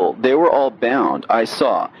behold, they were all bound, I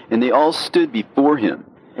saw, and they all stood before him.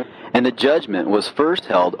 And the judgment was first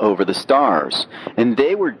held over the stars. And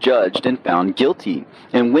they were judged and found guilty,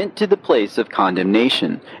 and went to the place of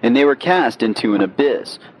condemnation. And they were cast into an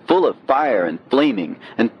abyss, full of fire and flaming,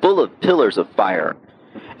 and full of pillars of fire.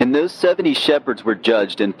 And those 70 shepherds were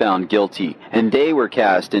judged and found guilty, and they were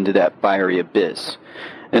cast into that fiery abyss.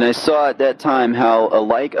 And I saw at that time how a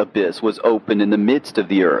like abyss was opened in the midst of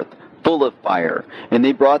the earth, full of fire. And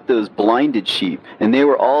they brought those blinded sheep, and they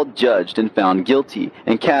were all judged and found guilty,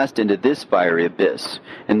 and cast into this fiery abyss,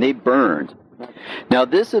 and they burned. Now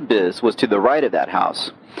this abyss was to the right of that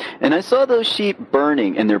house. And I saw those sheep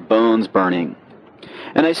burning, and their bones burning.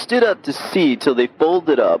 And I stood up to see till they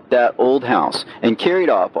folded up that old house, and carried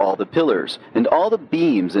off all the pillars, and all the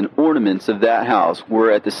beams and ornaments of that house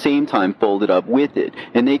were at the same time folded up with it.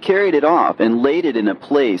 And they carried it off, and laid it in a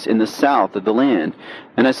place in the south of the land.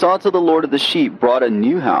 And I saw till the Lord of the sheep brought a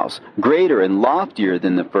new house, greater and loftier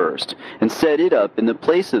than the first, and set it up in the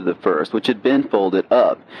place of the first, which had been folded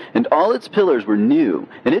up. And all its pillars were new,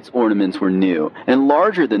 and its ornaments were new, and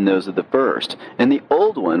larger than those of the first. And the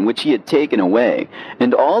old one which he had taken away,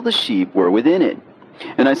 and all the sheep were within it.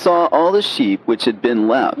 And I saw all the sheep which had been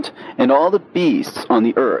left, and all the beasts on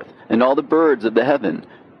the earth, and all the birds of the heaven,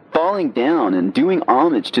 falling down and doing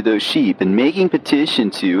homage to those sheep, and making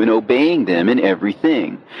petition to and obeying them in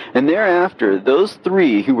everything. And thereafter those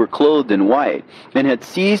three who were clothed in white, and had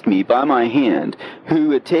seized me by my hand,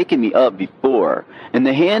 who had taken me up before, and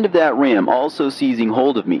the hand of that ram also seizing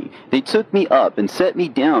hold of me, they took me up and set me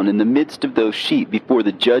down in the midst of those sheep before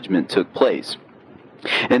the judgment took place.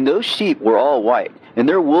 And those sheep were all white, and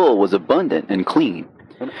their wool was abundant and clean.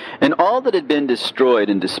 And all that had been destroyed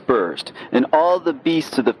and dispersed, and all the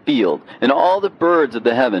beasts of the field, and all the birds of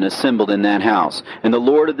the heaven assembled in that house. And the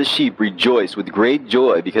Lord of the sheep rejoiced with great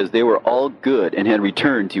joy, because they were all good, and had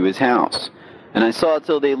returned to his house. And I saw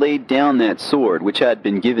till they laid down that sword which had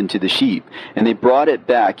been given to the sheep, and they brought it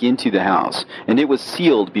back into the house, and it was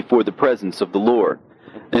sealed before the presence of the Lord.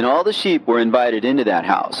 And all the sheep were invited into that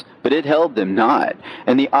house, but it held them not.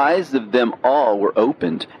 And the eyes of them all were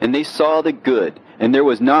opened, and they saw the good, and there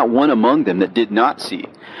was not one among them that did not see.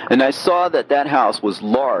 And I saw that that house was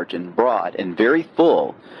large and broad and very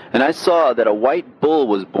full. And I saw that a white bull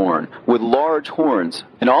was born, with large horns,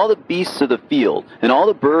 and all the beasts of the field, and all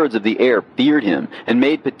the birds of the air feared him, and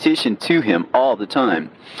made petition to him all the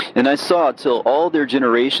time. And I saw till all their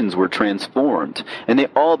generations were transformed, and they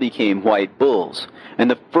all became white bulls.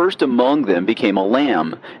 And the first among them became a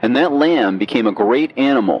lamb, and that lamb became a great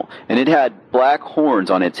animal, and it had black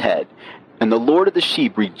horns on its head. And the Lord of the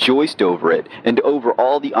sheep rejoiced over it, and over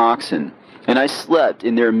all the oxen. And I slept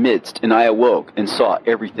in their midst, and I awoke, and saw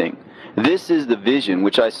everything. This is the vision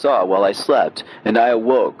which I saw while I slept, and I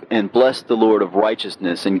awoke, and blessed the Lord of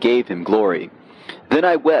righteousness, and gave him glory. Then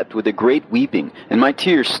I wept with a great weeping, and my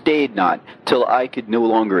tears stayed not, till I could no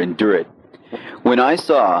longer endure it. When I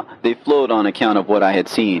saw, they flowed on account of what I had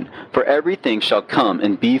seen. For everything shall come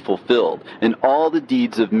and be fulfilled, and all the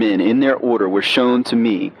deeds of men in their order were shown to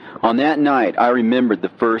me. On that night I remembered the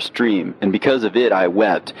first dream, and because of it I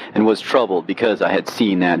wept, and was troubled because I had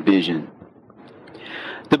seen that vision.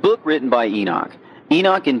 The book written by Enoch.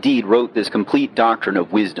 Enoch indeed wrote this complete doctrine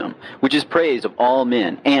of wisdom, which is praised of all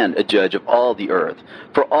men, and a judge of all the earth,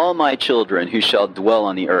 for all my children who shall dwell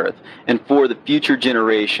on the earth, and for the future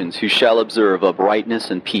generations who shall observe uprightness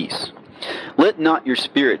and peace. Let not your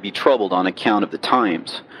spirit be troubled on account of the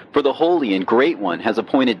times, for the Holy and Great One has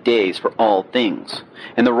appointed days for all things,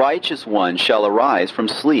 and the righteous one shall arise from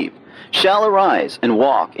sleep, shall arise and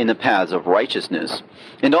walk in the paths of righteousness,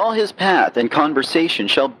 and all his path and conversation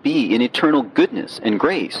shall be in eternal goodness and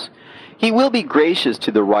grace. He will be gracious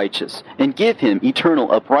to the righteous, and give him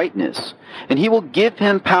eternal uprightness. And he will give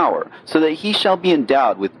him power, so that he shall be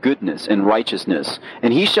endowed with goodness and righteousness,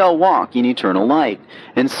 and he shall walk in eternal light.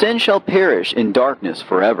 And sin shall perish in darkness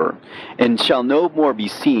forever, and shall no more be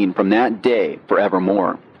seen from that day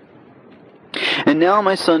forevermore. And now,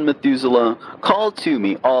 my son Methuselah, call to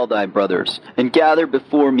me all thy brothers, and gather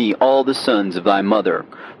before me all the sons of thy mother.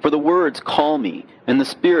 For the words call me, and the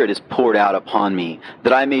Spirit is poured out upon me,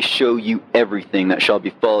 that I may show you everything that shall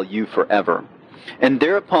befall you forever. And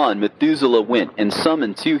thereupon Methuselah went and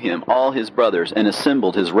summoned to him all his brothers, and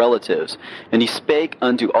assembled his relatives. And he spake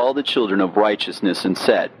unto all the children of righteousness, and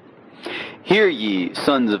said, Hear ye,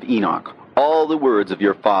 sons of Enoch, all the words of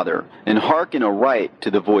your father, and hearken aright to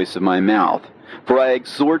the voice of my mouth. For I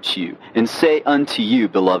exhort you, and say unto you,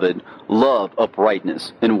 beloved, love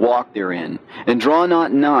uprightness, and walk therein, and draw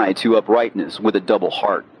not nigh to uprightness with a double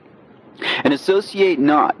heart. And associate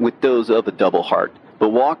not with those of a double heart, but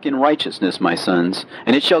walk in righteousness, my sons,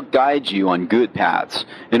 and it shall guide you on good paths,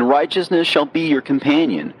 and righteousness shall be your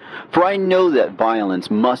companion. For I know that violence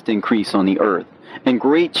must increase on the earth, and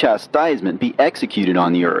great chastisement be executed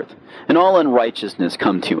on the earth, and all unrighteousness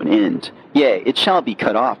come to an end. Yea, it shall be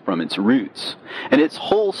cut off from its roots, and its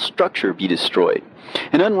whole structure be destroyed.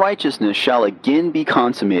 And unrighteousness shall again be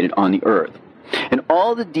consummated on the earth. And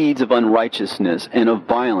all the deeds of unrighteousness and of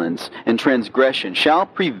violence and transgression shall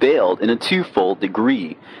prevail in a twofold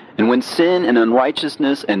degree. And when sin and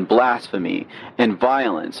unrighteousness and blasphemy and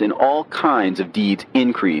violence and all kinds of deeds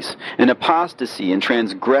increase, and apostasy and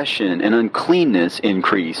transgression and uncleanness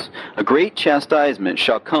increase, a great chastisement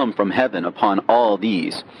shall come from heaven upon all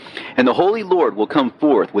these. And the Holy Lord will come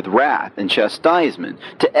forth with wrath and chastisement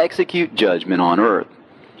to execute judgment on earth.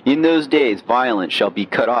 In those days violence shall be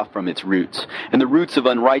cut off from its roots, and the roots of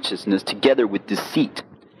unrighteousness together with deceit.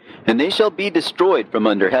 And they shall be destroyed from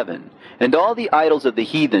under heaven. And all the idols of the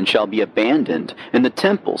heathen shall be abandoned, and the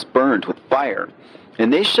temples burned with fire.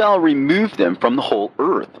 And they shall remove them from the whole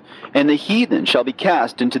earth. And the heathen shall be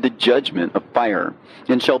cast into the judgment of fire,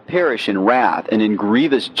 and shall perish in wrath and in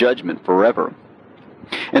grievous judgment forever.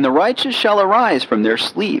 And the righteous shall arise from their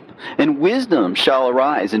sleep, and wisdom shall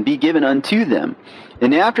arise and be given unto them.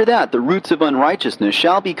 And after that the roots of unrighteousness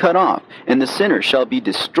shall be cut off, and the sinner shall be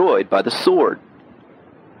destroyed by the sword.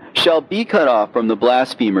 Shall be cut off from the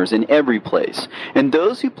blasphemers in every place, and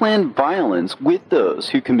those who plan violence with those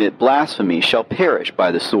who commit blasphemy shall perish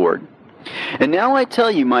by the sword. And now I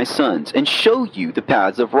tell you, my sons, and show you the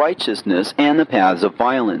paths of righteousness and the paths of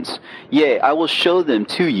violence. Yea, I will show them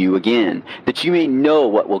to you again, that you may know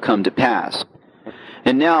what will come to pass.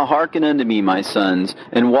 And now hearken unto me, my sons,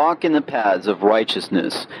 and walk in the paths of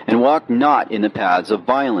righteousness, and walk not in the paths of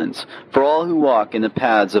violence, for all who walk in the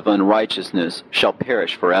paths of unrighteousness shall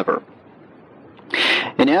perish forever.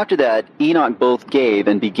 And after that Enoch both gave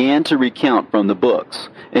and began to recount from the books.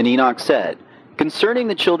 And Enoch said, Concerning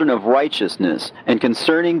the children of righteousness, and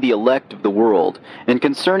concerning the elect of the world, and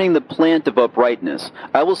concerning the plant of uprightness,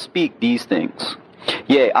 I will speak these things.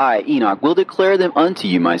 Yea, I, Enoch, will declare them unto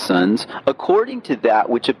you, my sons, according to that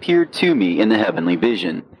which appeared to me in the heavenly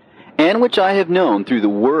vision, and which I have known through the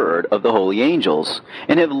word of the holy angels,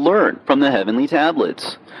 and have learnt from the heavenly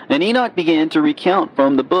tablets. And Enoch began to recount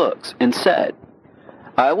from the books, and said,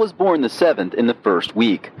 I was born the 7th in the 1st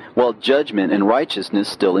week, while judgment and righteousness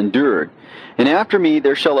still endured. And after me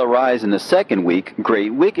there shall arise in the 2nd week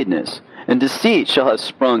great wickedness, and deceit shall have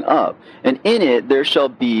sprung up, and in it there shall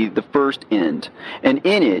be the first end, and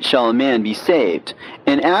in it shall a man be saved.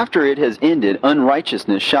 And after it has ended,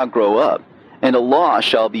 unrighteousness shall grow up, and a law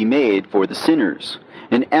shall be made for the sinners.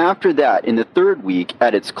 And after that, in the 3rd week,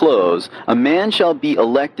 at its close, a man shall be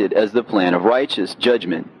elected as the plant of righteous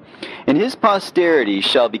judgment. And his posterity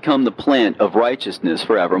shall become the plant of righteousness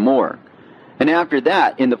forevermore. And after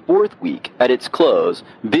that, in the 4th week, at its close,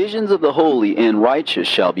 visions of the holy and righteous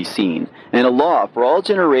shall be seen, and a law for all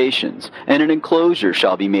generations, and an enclosure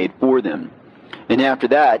shall be made for them. And after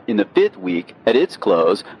that, in the 5th week, at its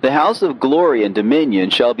close, the house of glory and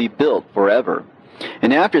dominion shall be built forever.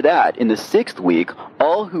 And after that, in the 6th week,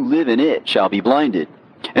 all who live in it shall be blinded,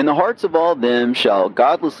 and the hearts of all them shall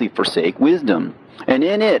godlessly forsake wisdom. And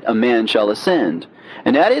in it a man shall ascend.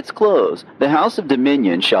 And at its close the house of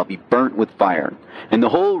dominion shall be burnt with fire, and the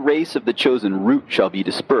whole race of the chosen root shall be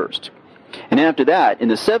dispersed. And after that, in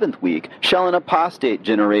the 7th week, shall an apostate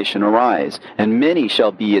generation arise, and many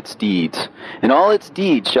shall be its deeds. And all its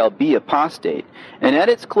deeds shall be apostate. And at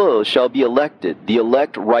its close shall be elected the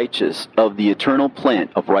elect righteous of the eternal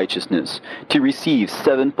plant of righteousness, to receive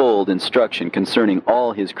sevenfold instruction concerning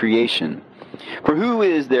all his creation. For who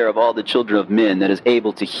is there of all the children of men that is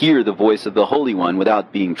able to hear the voice of the Holy One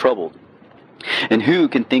without being troubled? And who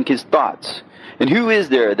can think his thoughts? And who is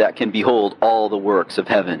there that can behold all the works of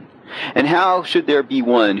heaven? And how should there be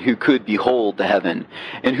one who could behold the heaven?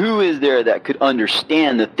 And who is there that could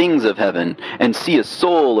understand the things of heaven, and see a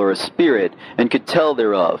soul or a spirit, and could tell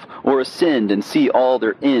thereof, or ascend and see all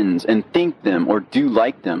their ends, and think them, or do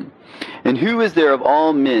like them? And who is there of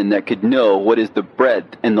all men that could know what is the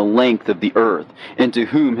breadth and the length of the earth, and to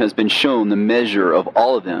whom has been shown the measure of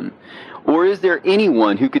all of them? Or is there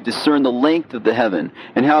anyone who could discern the length of the heaven,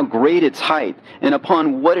 and how great its height, and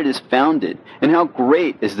upon what it is founded, and how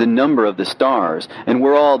great is the number of the stars, and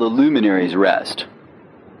where all the luminaries rest?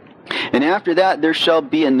 And after that there shall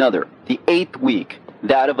be another, the 8th week,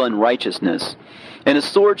 that of unrighteousness. And a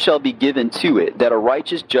sword shall be given to it, that a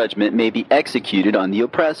righteous judgment may be executed on the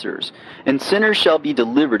oppressors. And sinners shall be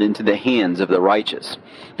delivered into the hands of the righteous.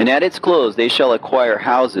 And at its close they shall acquire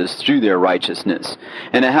houses through their righteousness.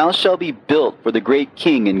 And a house shall be built for the great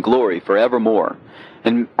King in glory forevermore.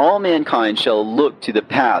 And all mankind shall look to the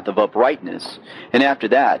path of uprightness. And after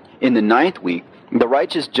that, in the 9th week, the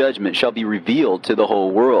righteous judgment shall be revealed to the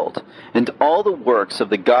whole world, and all the works of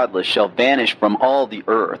the godless shall vanish from all the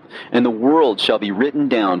earth, and the world shall be written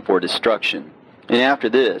down for destruction. And after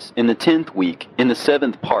this, in the 10th week, in the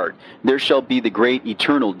 7th part, there shall be the great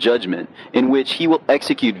eternal judgment, in which he will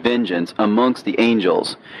execute vengeance amongst the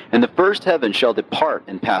angels. And the first heaven shall depart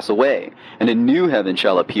and pass away, and a new heaven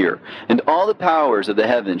shall appear, and all the powers of the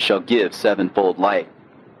heavens shall give sevenfold light.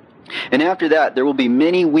 And after that there will be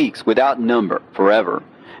many weeks without number forever,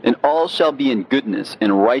 and all shall be in goodness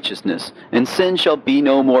and righteousness, and sin shall be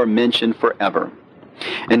no more mentioned forever.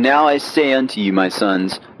 And now I say unto you, my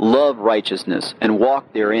sons, love righteousness, and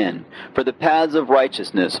walk therein, for the paths of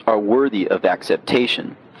righteousness are worthy of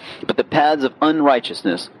acceptation. But the paths of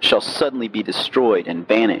unrighteousness shall suddenly be destroyed and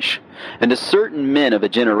vanish. And to certain men of a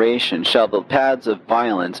generation shall the paths of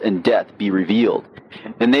violence and death be revealed.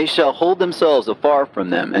 And they shall hold themselves afar from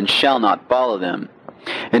them, and shall not follow them.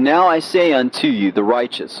 And now I say unto you, the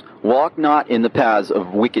righteous, walk not in the paths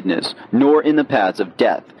of wickedness, nor in the paths of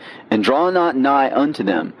death, and draw not nigh unto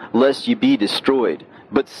them, lest ye be destroyed.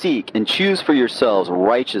 But seek and choose for yourselves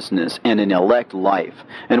righteousness and an elect life,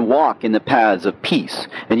 and walk in the paths of peace,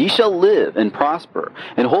 and ye shall live and prosper,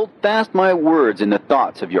 and hold fast my words in the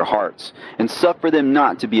thoughts of your hearts, and suffer them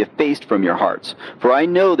not to be effaced from your hearts. For I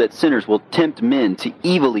know that sinners will tempt men to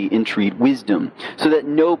evilly entreat wisdom, so that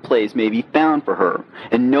no place may be found for her,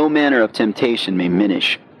 and no manner of temptation may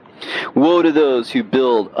minish. Woe to those who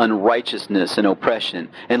build unrighteousness and oppression,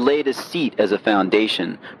 and lay deceit as a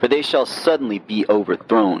foundation, for they shall suddenly be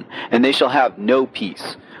overthrown, and they shall have no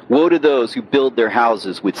peace. Woe to those who build their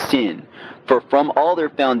houses with sin, for from all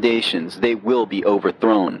their foundations they will be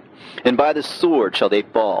overthrown, and by the sword shall they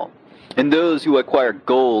fall. And those who acquire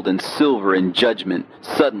gold and silver in judgment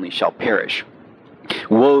suddenly shall perish.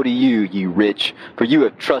 Woe to you, ye rich, for you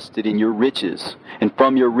have trusted in your riches, and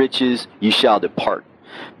from your riches ye shall depart.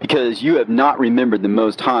 Because you have not remembered the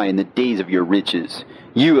Most High in the days of your riches.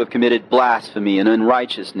 You have committed blasphemy and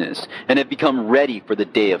unrighteousness, and have become ready for the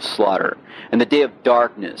day of slaughter, and the day of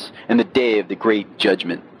darkness, and the day of the great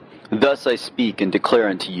judgment. Thus I speak and declare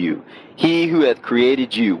unto you, He who hath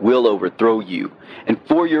created you will overthrow you, and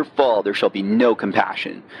for your fall there shall be no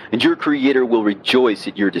compassion, and your Creator will rejoice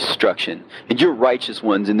at your destruction, and your righteous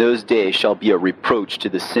ones in those days shall be a reproach to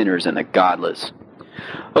the sinners and the godless.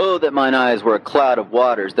 Oh, that mine eyes were a cloud of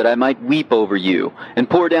waters, that I might weep over you, and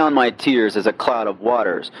pour down my tears as a cloud of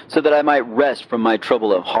waters, so that I might rest from my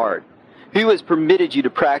trouble of heart. Who has permitted you to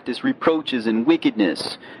practice reproaches and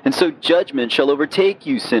wickedness? And so judgment shall overtake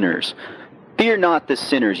you, sinners. Fear not the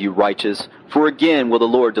sinners, you righteous, for again will the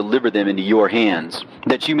Lord deliver them into your hands,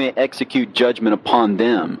 that you may execute judgment upon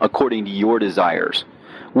them according to your desires.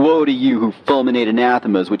 Woe to you who fulminate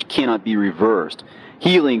anathemas which cannot be reversed.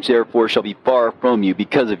 Healing, therefore, shall be far from you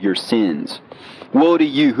because of your sins. Woe to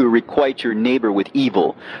you who requite your neighbor with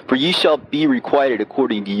evil, for ye shall be requited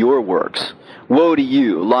according to your works. Woe to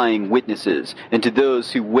you, lying witnesses, and to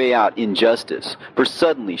those who weigh out injustice, for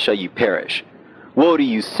suddenly shall you perish. Woe to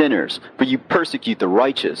you, sinners, for you persecute the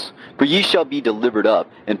righteous, for ye shall be delivered up,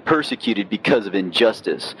 and persecuted because of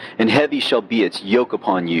injustice, and heavy shall be its yoke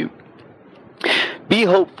upon you. Be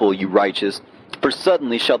hopeful, you righteous, for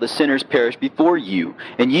suddenly shall the sinners perish before you,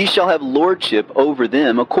 and ye shall have lordship over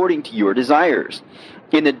them according to your desires.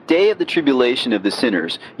 In the day of the tribulation of the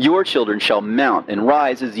sinners, your children shall mount and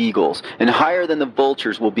rise as eagles, and higher than the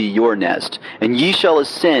vultures will be your nest. And ye shall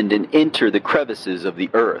ascend and enter the crevices of the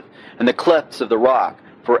earth, and the clefts of the rock,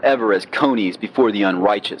 forever as conies before the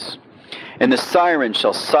unrighteous. And the siren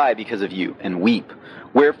shall sigh because of you, and weep.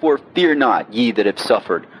 Wherefore fear not, ye that have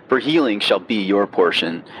suffered, for healing shall be your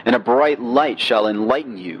portion, and a bright light shall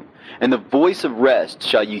enlighten you, and the voice of rest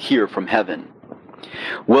shall you hear from heaven.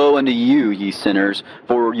 Woe unto you, ye sinners,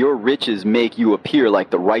 for your riches make you appear like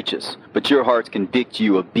the righteous, but your hearts convict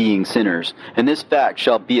you of being sinners, and this fact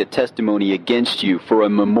shall be a testimony against you for a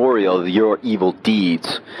memorial of your evil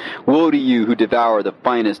deeds. Woe to you who devour the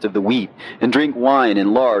finest of the wheat, and drink wine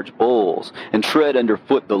in large bowls, and tread under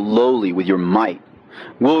foot the lowly with your might.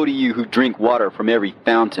 Woe to you who drink water from every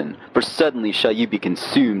fountain, for suddenly shall you be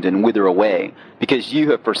consumed and wither away, because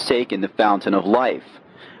you have forsaken the fountain of life.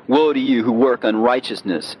 Woe to you who work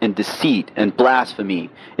unrighteousness and deceit and blasphemy,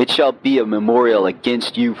 it shall be a memorial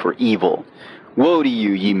against you for evil. Woe to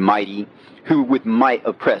you, ye mighty, who with might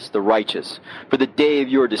oppress the righteous, for the day of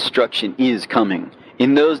your destruction is coming.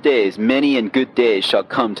 In those days many and good days shall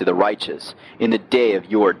come to the righteous, in the day of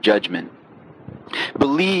your judgment.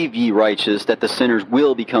 Believe, ye righteous, that the sinners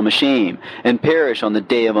will become ashamed, and perish on the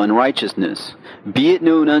day of unrighteousness. Be it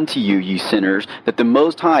known unto you, ye sinners, that the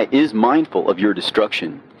Most High is mindful of your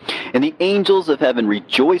destruction, and the angels of heaven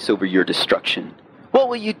rejoice over your destruction. What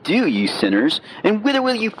will you do, ye sinners, and whither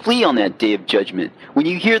will you flee on that day of judgment, when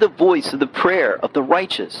you hear the voice of the prayer of the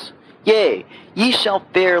righteous? Yea, ye shall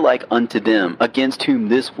fare like unto them, against whom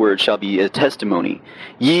this word shall be a testimony.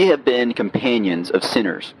 Ye have been companions of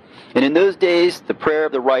sinners. And in those days the prayer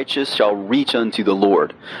of the righteous shall reach unto the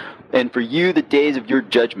Lord. And for you the days of your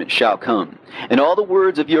judgment shall come, and all the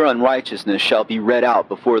words of your unrighteousness shall be read out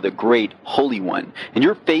before the great Holy One, and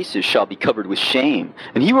your faces shall be covered with shame,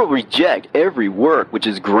 and he will reject every work which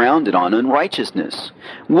is grounded on unrighteousness.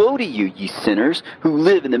 Woe to you, ye sinners, who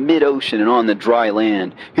live in the mid-ocean and on the dry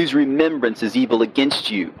land, whose remembrance is evil against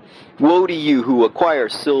you. Woe to you who acquire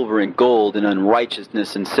silver and gold in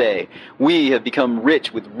unrighteousness, and say, We have become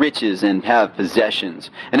rich with riches and have possessions,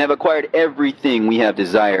 and have acquired everything we have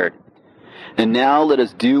desired. And now let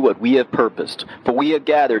us do what we have purposed, for we have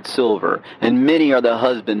gathered silver, and many are the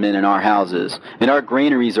husbandmen in our houses, and our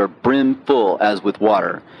granaries are brimful as with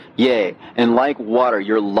water. Yea, and like water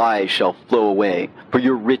your lies shall flow away, for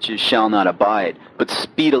your riches shall not abide, but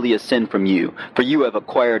speedily ascend from you, for you have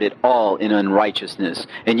acquired it all in unrighteousness,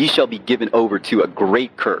 and ye shall be given over to a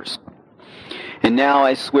great curse. And now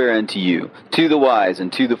I swear unto you, to the wise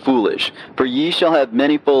and to the foolish, for ye shall have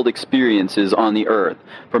manifold experiences on the earth.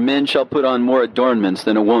 For men shall put on more adornments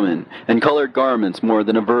than a woman, and colored garments more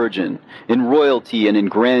than a virgin. In royalty and in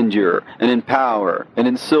grandeur, and in power, and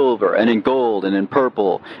in silver, and in gold, and in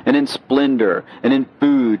purple, and in splendor, and in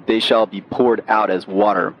food they shall be poured out as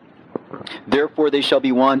water. Therefore they shall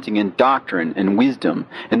be wanting in doctrine and wisdom,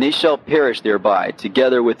 and they shall perish thereby,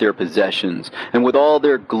 together with their possessions, and with all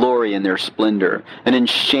their glory and their splendor, and in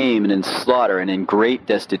shame and in slaughter and in great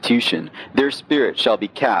destitution. Their spirit shall be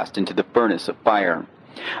cast into the furnace of fire.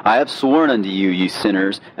 I have sworn unto you, ye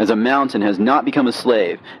sinners, as a mountain has not become a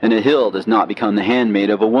slave, and a hill does not become the handmaid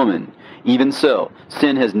of a woman. Even so,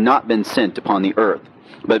 sin has not been sent upon the earth,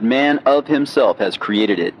 but man of himself has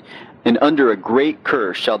created it. And under a great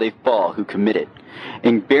curse shall they fall who commit it.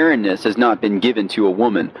 And barrenness has not been given to a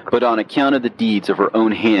woman, but on account of the deeds of her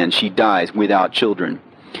own hand she dies without children.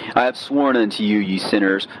 I have sworn unto you, ye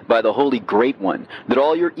sinners, by the Holy Great One, that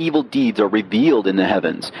all your evil deeds are revealed in the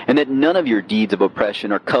heavens, and that none of your deeds of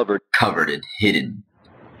oppression are covered and hidden.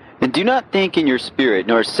 And do not think in your spirit,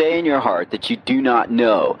 nor say in your heart that you do not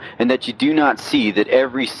know, and that you do not see that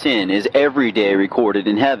every sin is every day recorded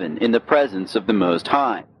in heaven, in the presence of the Most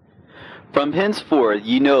High. From henceforth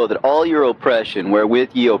ye know that all your oppression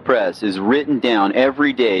wherewith ye oppress is written down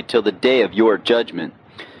every day till the day of your judgment.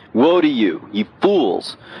 Woe to you, ye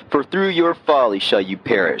fools! For through your folly shall you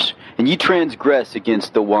perish, and ye transgress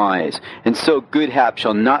against the wise, and so good hap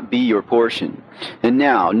shall not be your portion. And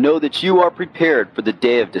now know that you are prepared for the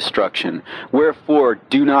day of destruction. Wherefore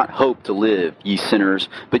do not hope to live, ye sinners,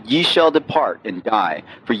 but ye shall depart and die,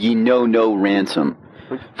 for ye know no ransom.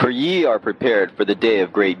 For ye are prepared for the day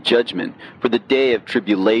of great judgment, for the day of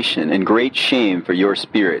tribulation and great shame for your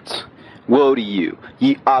spirits. Woe to you,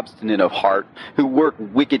 ye obstinate of heart, who work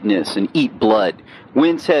wickedness and eat blood.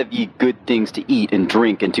 Whence have ye good things to eat and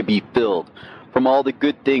drink and to be filled? From all the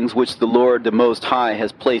good things which the Lord the Most High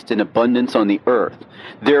has placed in abundance on the earth.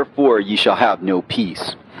 Therefore ye shall have no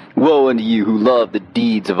peace. Woe unto you who love the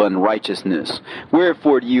deeds of unrighteousness.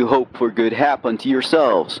 Wherefore do you hope for good hap unto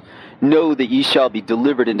yourselves? Know that ye shall be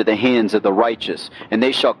delivered into the hands of the righteous, and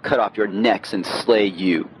they shall cut off your necks and slay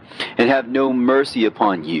you, and have no mercy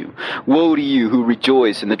upon you. Woe to you who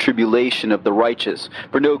rejoice in the tribulation of the righteous,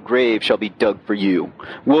 for no grave shall be dug for you.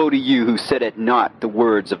 Woe to you who set at naught the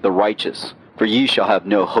words of the righteous, for ye shall have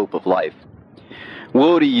no hope of life.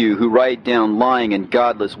 Woe to you who write down lying and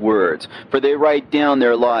godless words, for they write down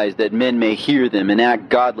their lies that men may hear them and act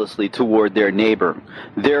godlessly toward their neighbor.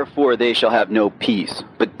 Therefore they shall have no peace,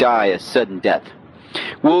 but die a sudden death.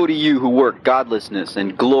 Woe to you who work godlessness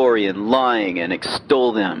and glory in lying and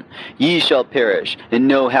extol them. Ye shall perish, and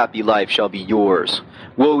no happy life shall be yours.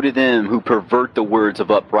 Woe to them who pervert the words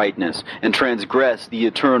of uprightness, and transgress the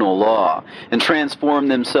eternal law, and transform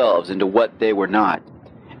themselves into what they were not,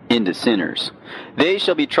 into sinners. They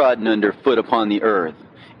shall be trodden under foot upon the earth.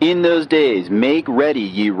 In those days make ready,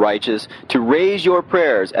 ye righteous, to raise your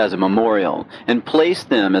prayers as a memorial, and place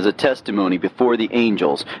them as a testimony before the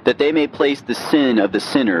angels, that they may place the sin of the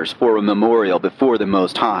sinners for a memorial before the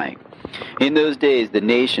Most High. In those days the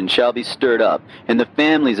nation shall be stirred up, and the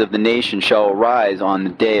families of the nation shall arise on the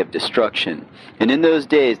day of destruction. And in those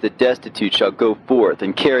days the destitute shall go forth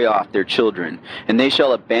and carry off their children, and they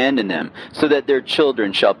shall abandon them, so that their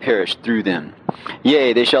children shall perish through them.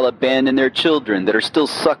 Yea, they shall abandon their children that are still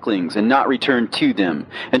sucklings, and not return to them,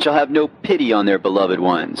 and shall have no pity on their beloved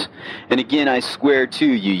ones. And again I swear to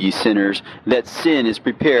you, ye sinners, that sin is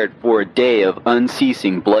prepared for a day of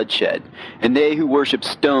unceasing bloodshed. And they who worship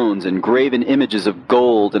stones and graven images of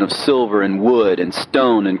gold and of silver and wood and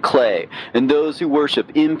stone and clay, and those who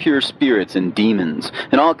worship impure spirits and demons,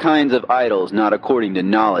 and all kinds of idols not according to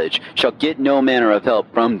knowledge, shall get no manner of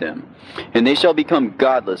help from them. And they shall become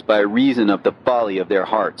godless by reason of the folly of their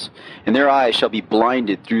hearts, and their eyes shall be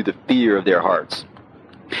blinded through the fear of their hearts,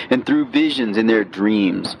 and through visions in their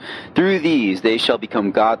dreams. Through these they shall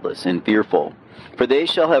become godless and fearful. For they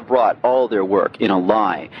shall have wrought all their work in a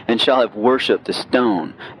lie, and shall have worshipped a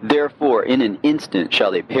stone. Therefore in an instant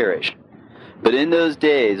shall they perish. But in those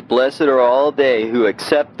days blessed are all they who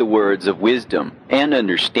accept the words of wisdom, and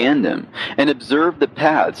understand them, and observe the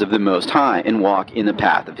paths of the Most High, and walk in the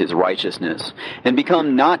path of his righteousness, and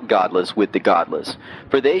become not godless with the godless,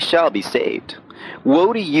 for they shall be saved.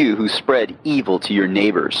 Woe to you who spread evil to your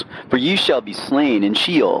neighbors, for you shall be slain in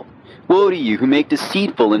Sheol. Woe to you who make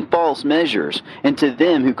deceitful and false measures, and to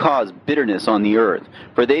them who cause bitterness on the earth,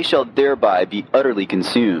 for they shall thereby be utterly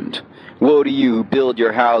consumed. Woe to you who build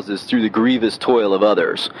your houses through the grievous toil of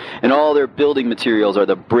others, and all their building materials are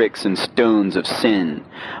the bricks and stones of sin.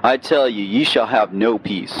 I tell you, ye shall have no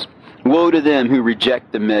peace. Woe to them who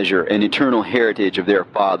reject the measure and eternal heritage of their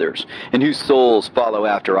fathers, and whose souls follow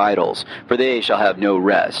after idols, for they shall have no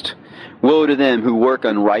rest. Woe to them who work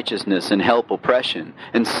unrighteousness and help oppression,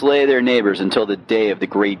 and slay their neighbors until the day of the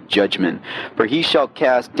great judgment. For he shall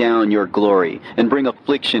cast down your glory, and bring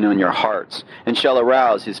affliction on your hearts, and shall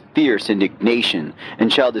arouse his fierce indignation,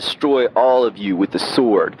 and shall destroy all of you with the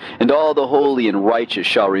sword, and all the holy and righteous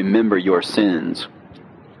shall remember your sins.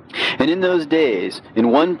 And in those days,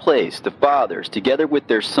 in one place, the fathers, together with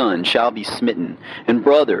their sons, shall be smitten, and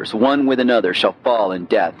brothers, one with another, shall fall in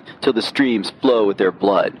death, till the streams flow with their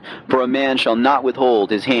blood. For a man shall not withhold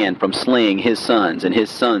his hand from slaying his sons and his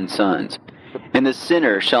sons' sons, and the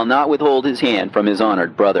sinner shall not withhold his hand from his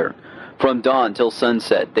honored brother. From dawn till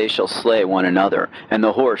sunset they shall slay one another, and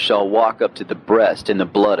the horse shall walk up to the breast in the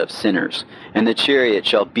blood of sinners, and the chariot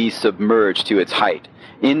shall be submerged to its height.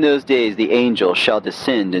 In those days the angels shall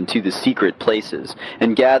descend into the secret places,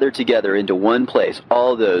 and gather together into one place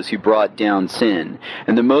all those who brought down sin.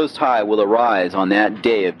 And the Most High will arise on that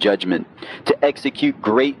day of judgment, to execute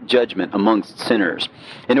great judgment amongst sinners.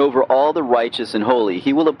 And over all the righteous and holy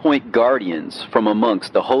he will appoint guardians from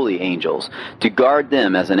amongst the holy angels, to guard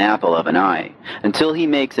them as an apple of an eye, until he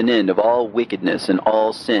makes an end of all wickedness and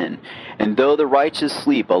all sin. And though the righteous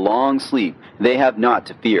sleep a long sleep, they have not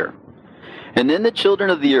to fear. And then the children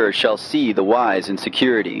of the earth shall see the wise in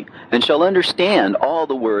security, and shall understand all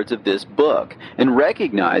the words of this book, and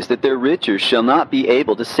recognize that their riches shall not be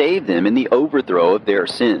able to save them in the overthrow of their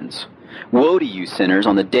sins. Woe to you, sinners,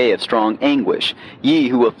 on the day of strong anguish, ye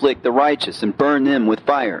who afflict the righteous and burn them with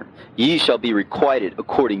fire. Ye shall be requited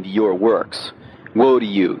according to your works. Woe to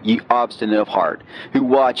you, ye obstinate of heart, who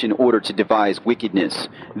watch in order to devise wickedness.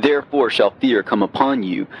 Therefore shall fear come upon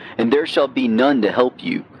you, and there shall be none to help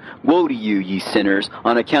you. Woe to you, ye sinners,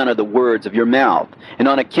 on account of the words of your mouth, and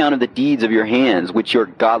on account of the deeds of your hands, which your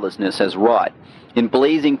godlessness has wrought. In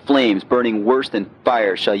blazing flames, burning worse than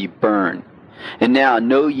fire, shall you burn. And now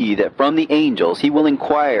know ye that from the angels he will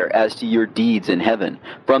inquire as to your deeds in heaven,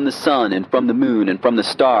 from the sun and from the moon and from the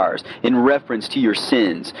stars, in reference to your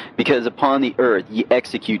sins, because upon the earth ye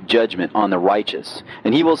execute judgment on the righteous.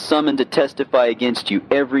 And he will summon to testify against you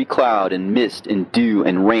every cloud and mist and dew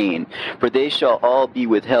and rain, for they shall all be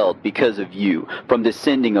withheld because of you, from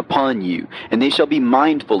descending upon you, and they shall be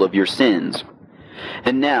mindful of your sins.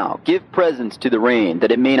 And now give presents to the rain,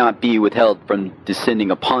 that it may not be withheld from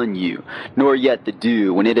descending upon you, nor yet the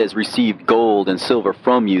dew, when it has received gold and silver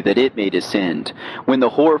from you, that it may descend. When the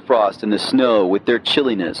hoarfrost and the snow with their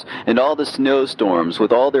chilliness, and all the snowstorms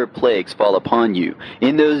with all their plagues fall upon you,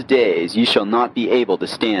 in those days ye shall not be able to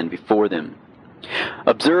stand before them.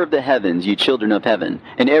 Observe the heavens, ye children of heaven,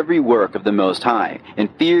 and every work of the Most High, and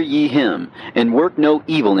fear ye him, and work no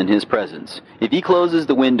evil in his presence. If he closes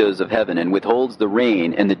the windows of heaven, and withholds the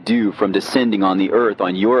rain and the dew from descending on the earth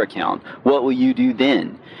on your account, what will you do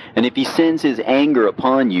then? And if he sends his anger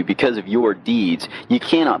upon you because of your deeds, ye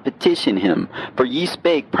cannot petition him, for ye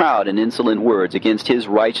spake proud and insolent words against his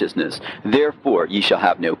righteousness. Therefore ye shall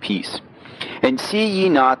have no peace. And see ye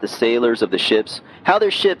not the sailors of the ships, how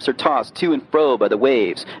their ships are tossed to and fro by the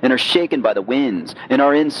waves, and are shaken by the winds, and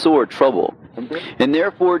are in sore trouble? And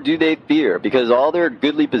therefore do they fear, because all their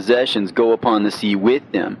goodly possessions go upon the sea with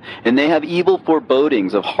them, and they have evil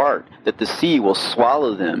forebodings of heart, that the sea will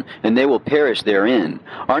swallow them, and they will perish therein.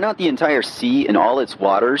 Are not the entire sea and all its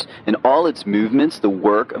waters, and all its movements, the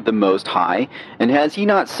work of the Most High? And has he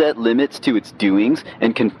not set limits to its doings,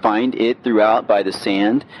 and confined it throughout by the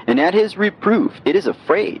sand? And at his reproof it is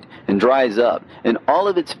afraid, and dries up, and all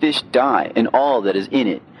of its fish die, and all that is in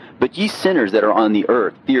it. But ye sinners that are on the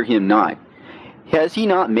earth, fear him not. Has he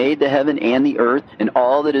not made the heaven and the earth, and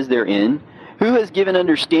all that is therein? Who has given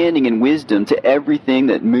understanding and wisdom to everything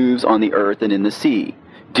that moves on the earth and in the sea?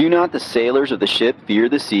 Do not the sailors of the ship fear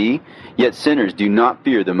the sea? Yet sinners do not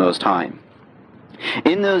fear the Most High.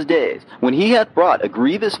 In those days, when he hath brought a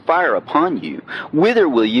grievous fire upon you, whither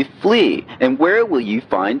will ye flee, and where will ye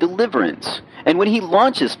find deliverance? And when he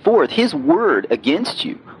launches forth his word against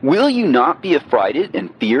you, will you not be affrighted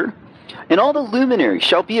and fear? And all the luminaries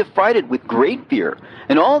shall be affrighted with great fear,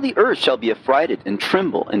 and all the earth shall be affrighted, and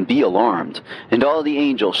tremble, and be alarmed. And all the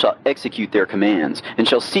angels shall execute their commands, and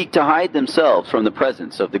shall seek to hide themselves from the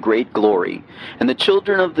presence of the great glory. And the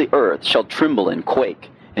children of the earth shall tremble and quake,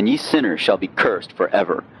 and ye sinners shall be cursed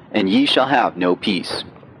forever, and ye shall have no peace.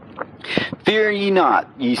 Fear ye not,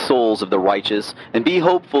 ye souls of the righteous, and be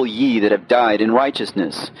hopeful, ye that have died in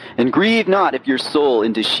righteousness. And grieve not if your soul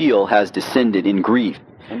into Sheol has descended in grief,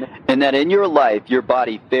 and that in your life your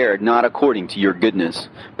body fared not according to your goodness.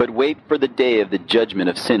 But wait for the day of the judgment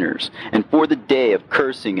of sinners, and for the day of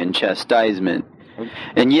cursing and chastisement.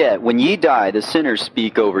 And yet, when ye die, the sinners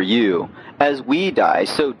speak over you. As we die,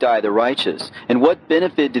 so die the righteous. And what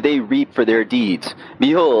benefit do they reap for their deeds?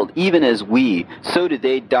 Behold, even as we, so do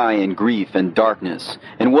they die in grief and darkness.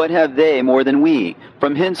 And what have they more than we?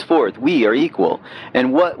 From henceforth we are equal.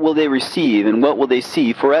 And what will they receive, and what will they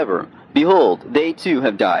see forever? Behold, they too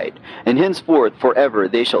have died, and henceforth forever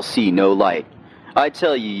they shall see no light. I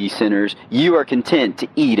tell you, ye sinners, you are content to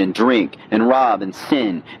eat and drink, and rob and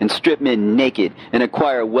sin, and strip men naked, and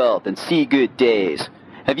acquire wealth, and see good days.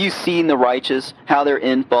 Have you seen the righteous, how their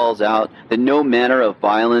end falls out, that no manner of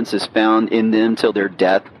violence is found in them till their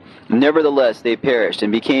death? Nevertheless they perished,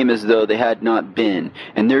 and became as though they had not been,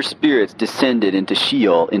 and their spirits descended into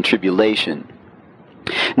Sheol in tribulation.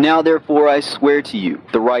 Now therefore I swear to you,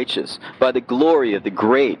 the righteous, by the glory of the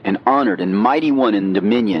great and honored and mighty one in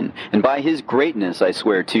dominion, and by his greatness I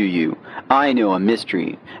swear to you, I know a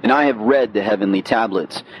mystery, and I have read the heavenly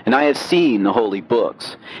tablets, and I have seen the holy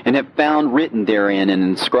books, and have found written therein and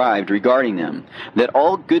inscribed regarding them, that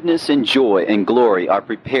all goodness and joy and glory are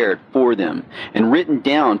prepared for them, and written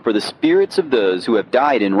down for the spirits of those who have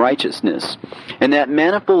died in righteousness, and that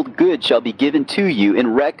manifold good shall be given to you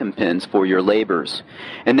in recompense for your labors,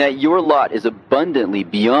 and that your lot is abundantly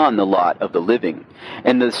beyond the lot of the living.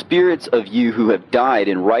 And the spirits of you who have died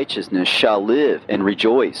in righteousness shall live and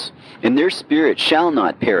rejoice, and their spirit shall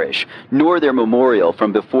not perish, nor their memorial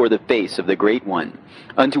from before the face of the Great One,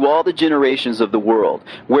 unto all the generations of the world,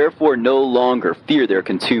 wherefore no longer fear their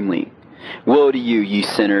contumely. Woe to you, ye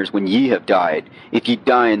sinners, when ye have died, if ye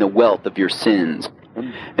die in the wealth of your sins.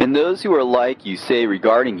 And those who are like you say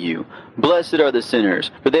regarding you, Blessed are the sinners,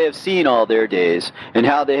 for they have seen all their days, and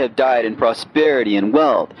how they have died in prosperity and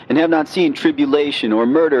wealth, and have not seen tribulation or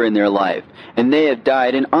murder in their life, and they have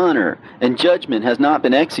died in honor, and judgment has not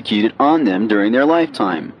been executed on them during their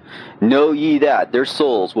lifetime. Know ye that their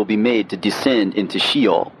souls will be made to descend into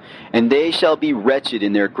Sheol, and they shall be wretched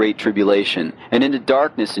in their great tribulation, and into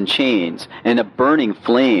darkness and chains, and a burning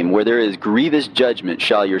flame, where there is grievous judgment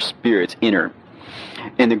shall your spirits enter.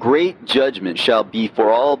 And the great judgment shall be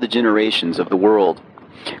for all the generations of the world.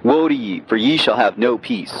 Woe to ye, for ye shall have no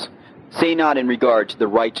peace. Say not in regard to the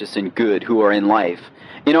righteous and good who are in life,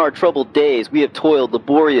 In our troubled days we have toiled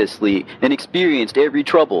laboriously, and experienced every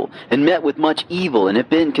trouble, and met with much evil, and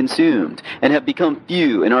have been consumed, and have become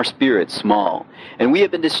few, and our spirits small. And we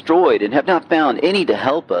have been destroyed, and have not found any to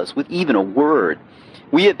help us with even a word.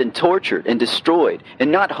 We have been tortured and destroyed,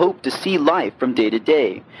 and not hoped to see life from day to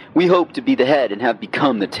day. We hope to be the head, and have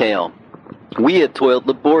become the tail. We have toiled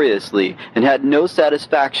laboriously, and had no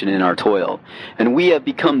satisfaction in our toil. And we have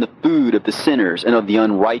become the food of the sinners and of the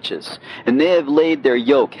unrighteous. And they have laid their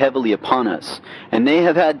yoke heavily upon us. And they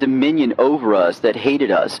have had dominion over us that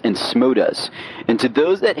hated us and smote us. And to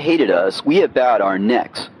those that hated us we have bowed our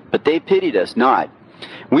necks, but they pitied us not.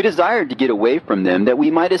 We desired to get away from them, that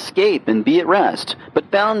we might escape and be at rest,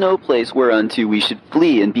 but found no place whereunto we should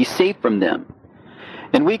flee and be safe from them.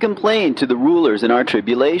 And we complained to the rulers in our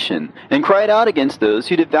tribulation, and cried out against those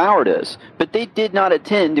who devoured us. But they did not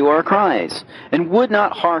attend to our cries, and would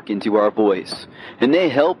not hearken to our voice. And they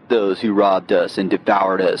helped those who robbed us and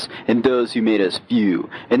devoured us, and those who made us few.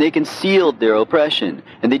 And they concealed their oppression,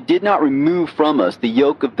 and they did not remove from us the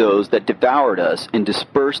yoke of those that devoured us, and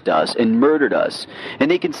dispersed us, and murdered us.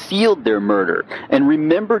 And they concealed their murder, and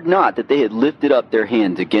remembered not that they had lifted up their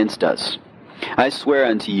hands against us. I swear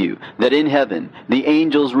unto you that in heaven the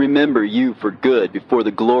angels remember you for good before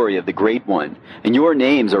the glory of the Great One, and your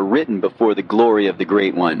names are written before the glory of the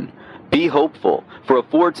Great One. Be hopeful, for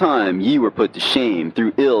aforetime ye were put to shame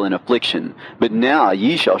through ill and affliction, but now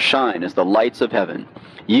ye shall shine as the lights of heaven.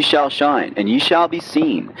 Ye shall shine, and ye shall be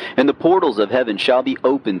seen, and the portals of heaven shall be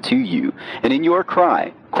opened to you. And in your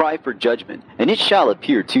cry for judgment, and it shall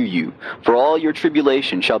appear to you. For all your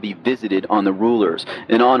tribulation shall be visited on the rulers,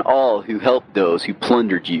 and on all who helped those who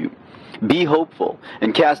plundered you. Be hopeful,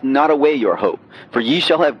 and cast not away your hope, for ye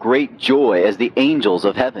shall have great joy as the angels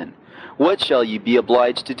of heaven. what shall ye be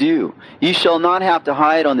obliged to do? Ye shall not have to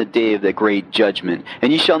hide on the day of the great judgment,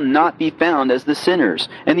 and ye shall not be found as the sinners,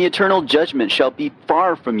 and the eternal judgment shall be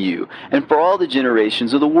far from you, and for all the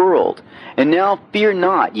generations of the world. And now fear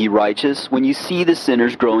not, ye righteous, when ye see the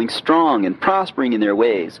sinners growing strong and prospering in their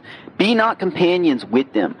ways. Be not companions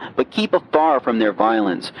with them, but keep afar from their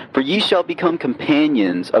violence, for ye shall become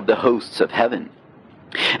companions of the hosts of heaven.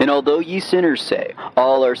 And although ye sinners say,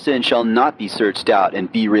 all our sins shall not be searched out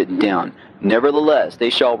and be written down, nevertheless they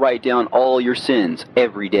shall write down all your sins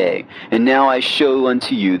every day. And now I show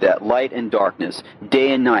unto you that light and darkness,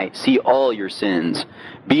 day and night, see all your sins.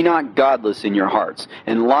 Be not godless in your hearts,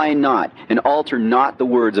 and lie not, and alter not the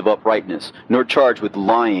words of uprightness, nor charge with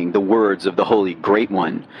lying the words of the Holy Great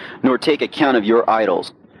One, nor take account of your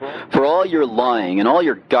idols. For all your lying and all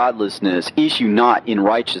your godlessness issue not in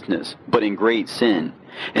righteousness, but in great sin.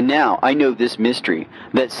 And now I know this mystery,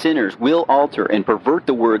 that sinners will alter and pervert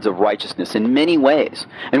the words of righteousness in many ways,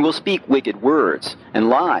 and will speak wicked words, and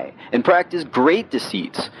lie, and practice great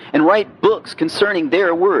deceits, and write books concerning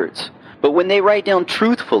their words. But when they write down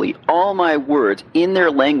truthfully all my words in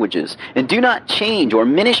their languages, and do not change or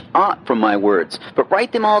diminish aught from my words, but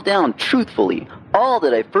write them all down truthfully, all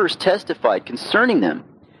that I first testified concerning them,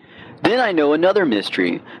 then I know another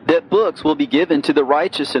mystery, that books will be given to the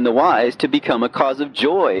righteous and the wise to become a cause of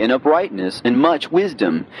joy and uprightness and much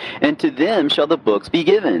wisdom. And to them shall the books be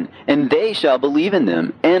given, and they shall believe in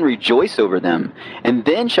them, and rejoice over them. And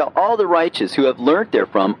then shall all the righteous who have learnt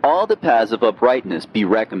therefrom all the paths of uprightness be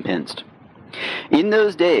recompensed. In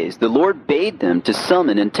those days the Lord bade them to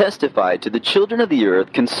summon and testify to the children of the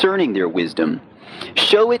earth concerning their wisdom.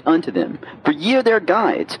 Show it unto them, for ye are their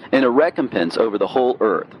guides, and a recompense over the whole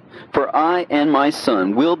earth. For I and my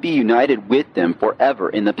Son will be united with them forever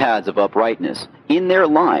in the paths of uprightness, in their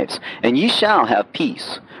lives, and ye shall have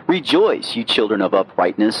peace. Rejoice, ye children of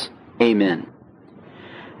uprightness. Amen.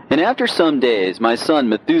 And after some days my son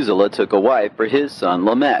Methuselah took a wife for his son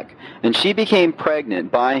Lamech, and she became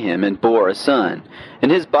pregnant by him and bore a son.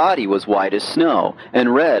 And his body was white as snow,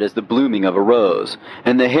 and red as the blooming of a rose.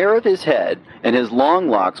 And the hair of his head and his long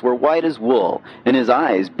locks were white as wool, and his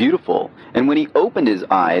eyes beautiful. And when he opened his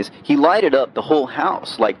eyes, he lighted up the whole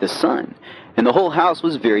house like the sun. And the whole house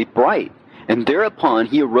was very bright. And thereupon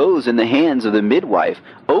he arose in the hands of the midwife,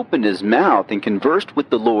 opened his mouth, and conversed with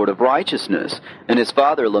the Lord of righteousness. And his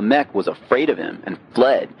father Lamech was afraid of him, and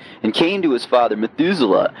fled, and came to his father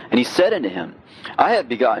Methuselah. And he said unto him, I have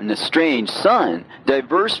begotten a strange son,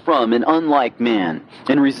 diverse from and unlike man,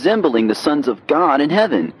 and resembling the sons of God in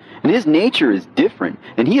heaven. And his nature is different,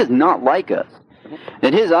 and he is not like us.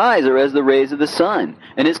 And his eyes are as the rays of the sun,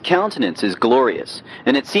 and his countenance is glorious.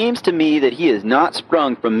 And it seems to me that he is not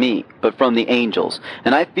sprung from me, but from the angels.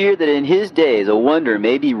 And I fear that in his days a wonder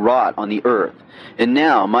may be wrought on the earth. And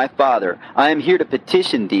now, my father, I am here to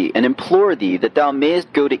petition thee and implore thee that thou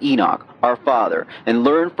mayest go to Enoch, our father, and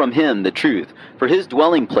learn from him the truth, for his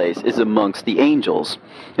dwelling place is amongst the angels.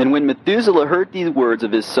 And when Methuselah heard these words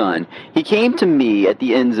of his son, he came to me at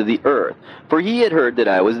the ends of the earth, for he had heard that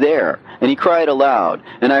I was there. And he cried aloud,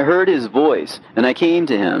 and I heard his voice, and I came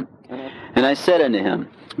to him. And I said unto him,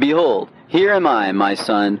 Behold, here am I, my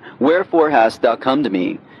son, wherefore hast thou come to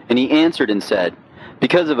me? And he answered and said,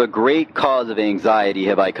 Because of a great cause of anxiety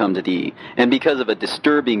have I come to thee, and because of a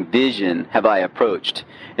disturbing vision have I approached.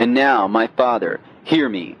 And now, my father, hear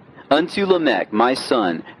me. Unto Lamech, my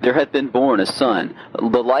son, there hath been born a son,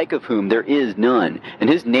 the like of whom there is none, and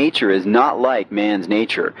his nature is not like man's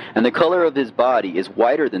nature, and the color of his body is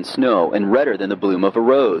whiter than snow, and redder than the bloom of a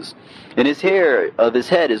rose. And his hair of his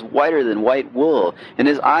head is whiter than white wool, and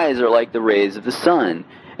his eyes are like the rays of the sun.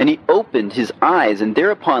 And he opened his eyes, and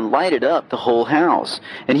thereupon lighted up the whole house.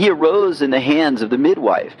 And he arose in the hands of the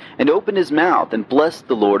midwife, and opened his mouth, and blessed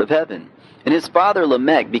the Lord of heaven. And his father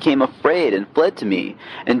Lamech became afraid, and fled to me,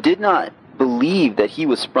 and did not believe that he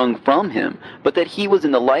was sprung from him, but that he was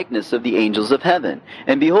in the likeness of the angels of heaven.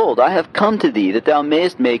 And behold, I have come to thee, that thou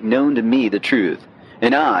mayest make known to me the truth.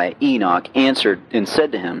 And I, Enoch, answered and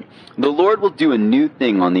said to him, The Lord will do a new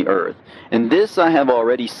thing on the earth. And this I have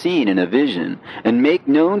already seen in a vision, and make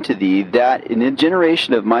known to thee that in the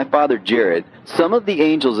generation of my father Jared, some of the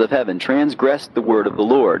angels of heaven transgressed the word of the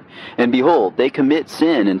Lord. And behold, they commit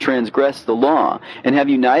sin and transgress the law, and have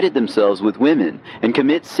united themselves with women, and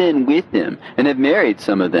commit sin with them, and have married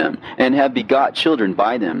some of them, and have begot children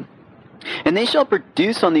by them. And they shall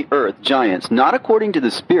produce on the earth giants, not according to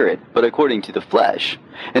the Spirit, but according to the flesh.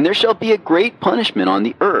 And there shall be a great punishment on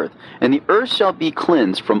the earth, and the earth shall be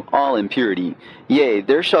cleansed from all impurity. Yea,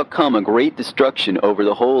 there shall come a great destruction over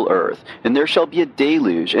the whole earth, and there shall be a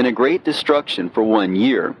deluge and a great destruction for 1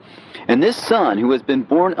 year. And this son who has been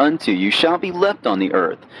born unto you shall be left on the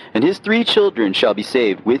earth, and his 3 children shall be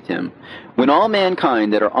saved with him. When all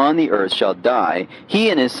mankind that are on the earth shall die, he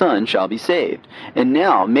and his son shall be saved. And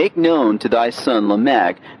now make known to thy son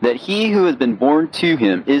Lamech that he who has been born to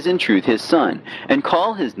him is in truth his son, and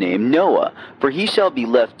call his name Noah, for he shall be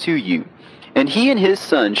left to you. And he and his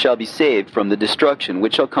son shall be saved from the destruction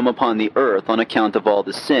which shall come upon the earth on account of all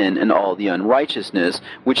the sin and all the unrighteousness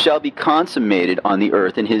which shall be consummated on the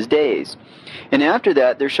earth in his days. And after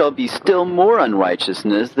that there shall be still more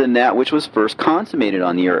unrighteousness than that which was first consummated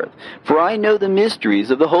on the earth. For I know the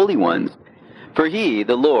mysteries of the holy ones. For he,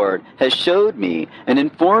 the Lord, has showed me and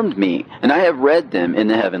informed me, and I have read them in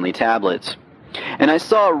the heavenly tablets. And I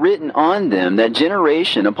saw written on them that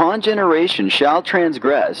generation upon generation shall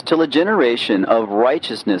transgress, till a generation of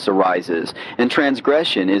righteousness arises, and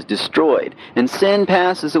transgression is destroyed, and sin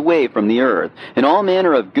passes away from the earth, and all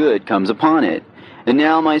manner of good comes upon it. And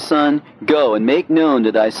now, my son, go and make known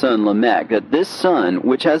to thy son Lamech that this son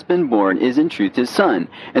which has been born is in truth his son,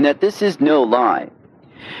 and that this is no lie.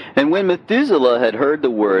 And when Methuselah had heard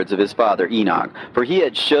the words of his father Enoch, for he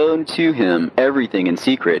had shown to him everything in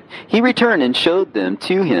secret, he returned and showed them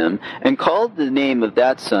to him, and called the name of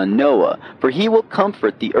that son Noah, for he will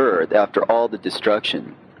comfort the earth after all the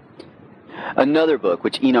destruction. Another book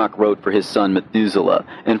which Enoch wrote for his son Methuselah,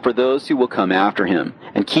 and for those who will come after him,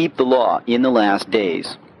 and keep the law in the last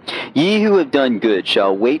days. Ye who have done good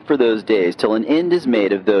shall wait for those days till an end is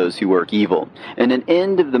made of those who work evil, and an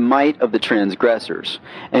end of the might of the transgressors.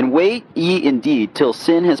 And wait ye indeed till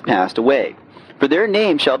sin has passed away. For their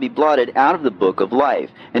name shall be blotted out of the book of life,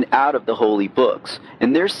 and out of the holy books,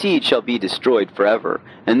 and their seed shall be destroyed forever,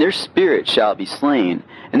 and their spirit shall be slain.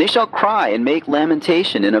 And they shall cry and make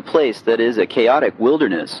lamentation in a place that is a chaotic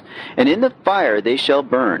wilderness, and in the fire they shall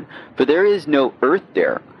burn, for there is no earth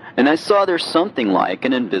there. And I saw there something like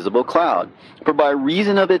an invisible cloud, for by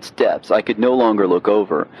reason of its depths I could no longer look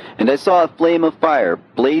over. And I saw a flame of fire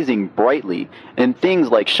blazing brightly, and things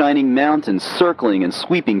like shining mountains circling and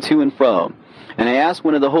sweeping to and fro. And I asked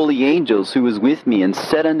one of the holy angels who was with me, and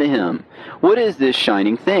said unto him, What is this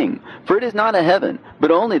shining thing? For it is not a heaven,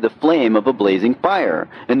 but only the flame of a blazing fire,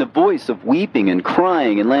 and the voice of weeping and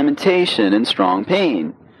crying and lamentation and strong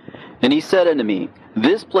pain. And he said unto me,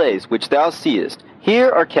 This place which thou seest,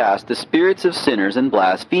 here are cast the spirits of sinners and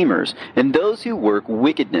blasphemers, and those who work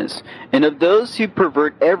wickedness, and of those who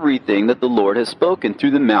pervert everything that the Lord has spoken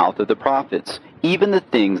through the mouth of the prophets, even the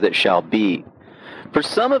things that shall be. For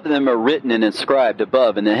some of them are written and inscribed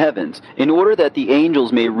above in the heavens, in order that the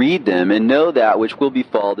angels may read them and know that which will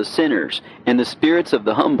befall the sinners, and the spirits of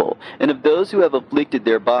the humble, and of those who have afflicted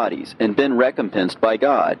their bodies, and been recompensed by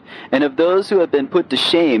God, and of those who have been put to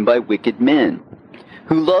shame by wicked men,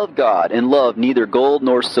 who love God, and love neither gold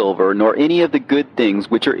nor silver, nor any of the good things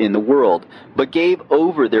which are in the world, but gave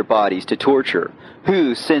over their bodies to torture,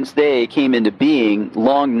 who, since they came into being,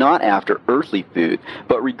 longed not after earthly food,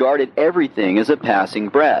 but regarded everything as a passing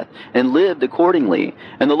breath, and lived accordingly.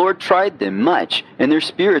 And the Lord tried them much, and their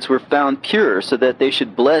spirits were found pure, so that they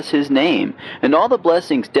should bless his name. And all the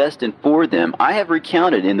blessings destined for them I have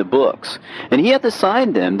recounted in the books. And he hath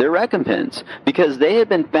assigned them their recompense, because they had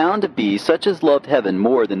been found to be such as loved heaven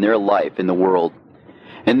more than their life in the world.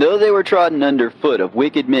 And though they were trodden under foot of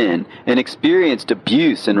wicked men, and experienced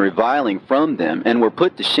abuse and reviling from them, and were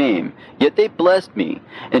put to shame, yet they blessed me.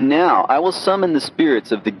 And now I will summon the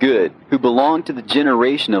spirits of the good, who belong to the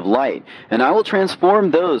generation of light, and I will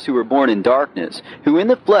transform those who were born in darkness, who in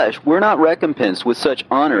the flesh were not recompensed with such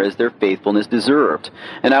honor as their faithfulness deserved.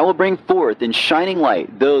 And I will bring forth in shining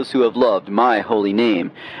light those who have loved my holy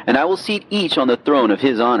name, and I will seat each on the throne of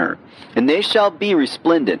his honor. And they shall be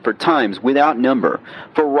resplendent for times without number,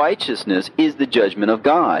 for righteousness is the judgment of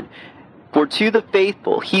God. For to the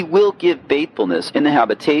faithful he will give faithfulness in the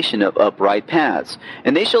habitation of upright paths.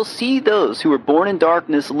 And they shall see those who are born in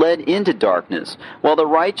darkness led into darkness, while the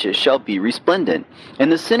righteous shall be resplendent.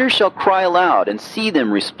 And the sinners shall cry aloud, and see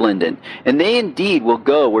them resplendent. And they indeed will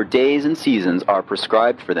go where days and seasons are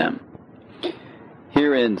prescribed for them.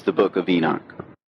 Here ends the Book of Enoch.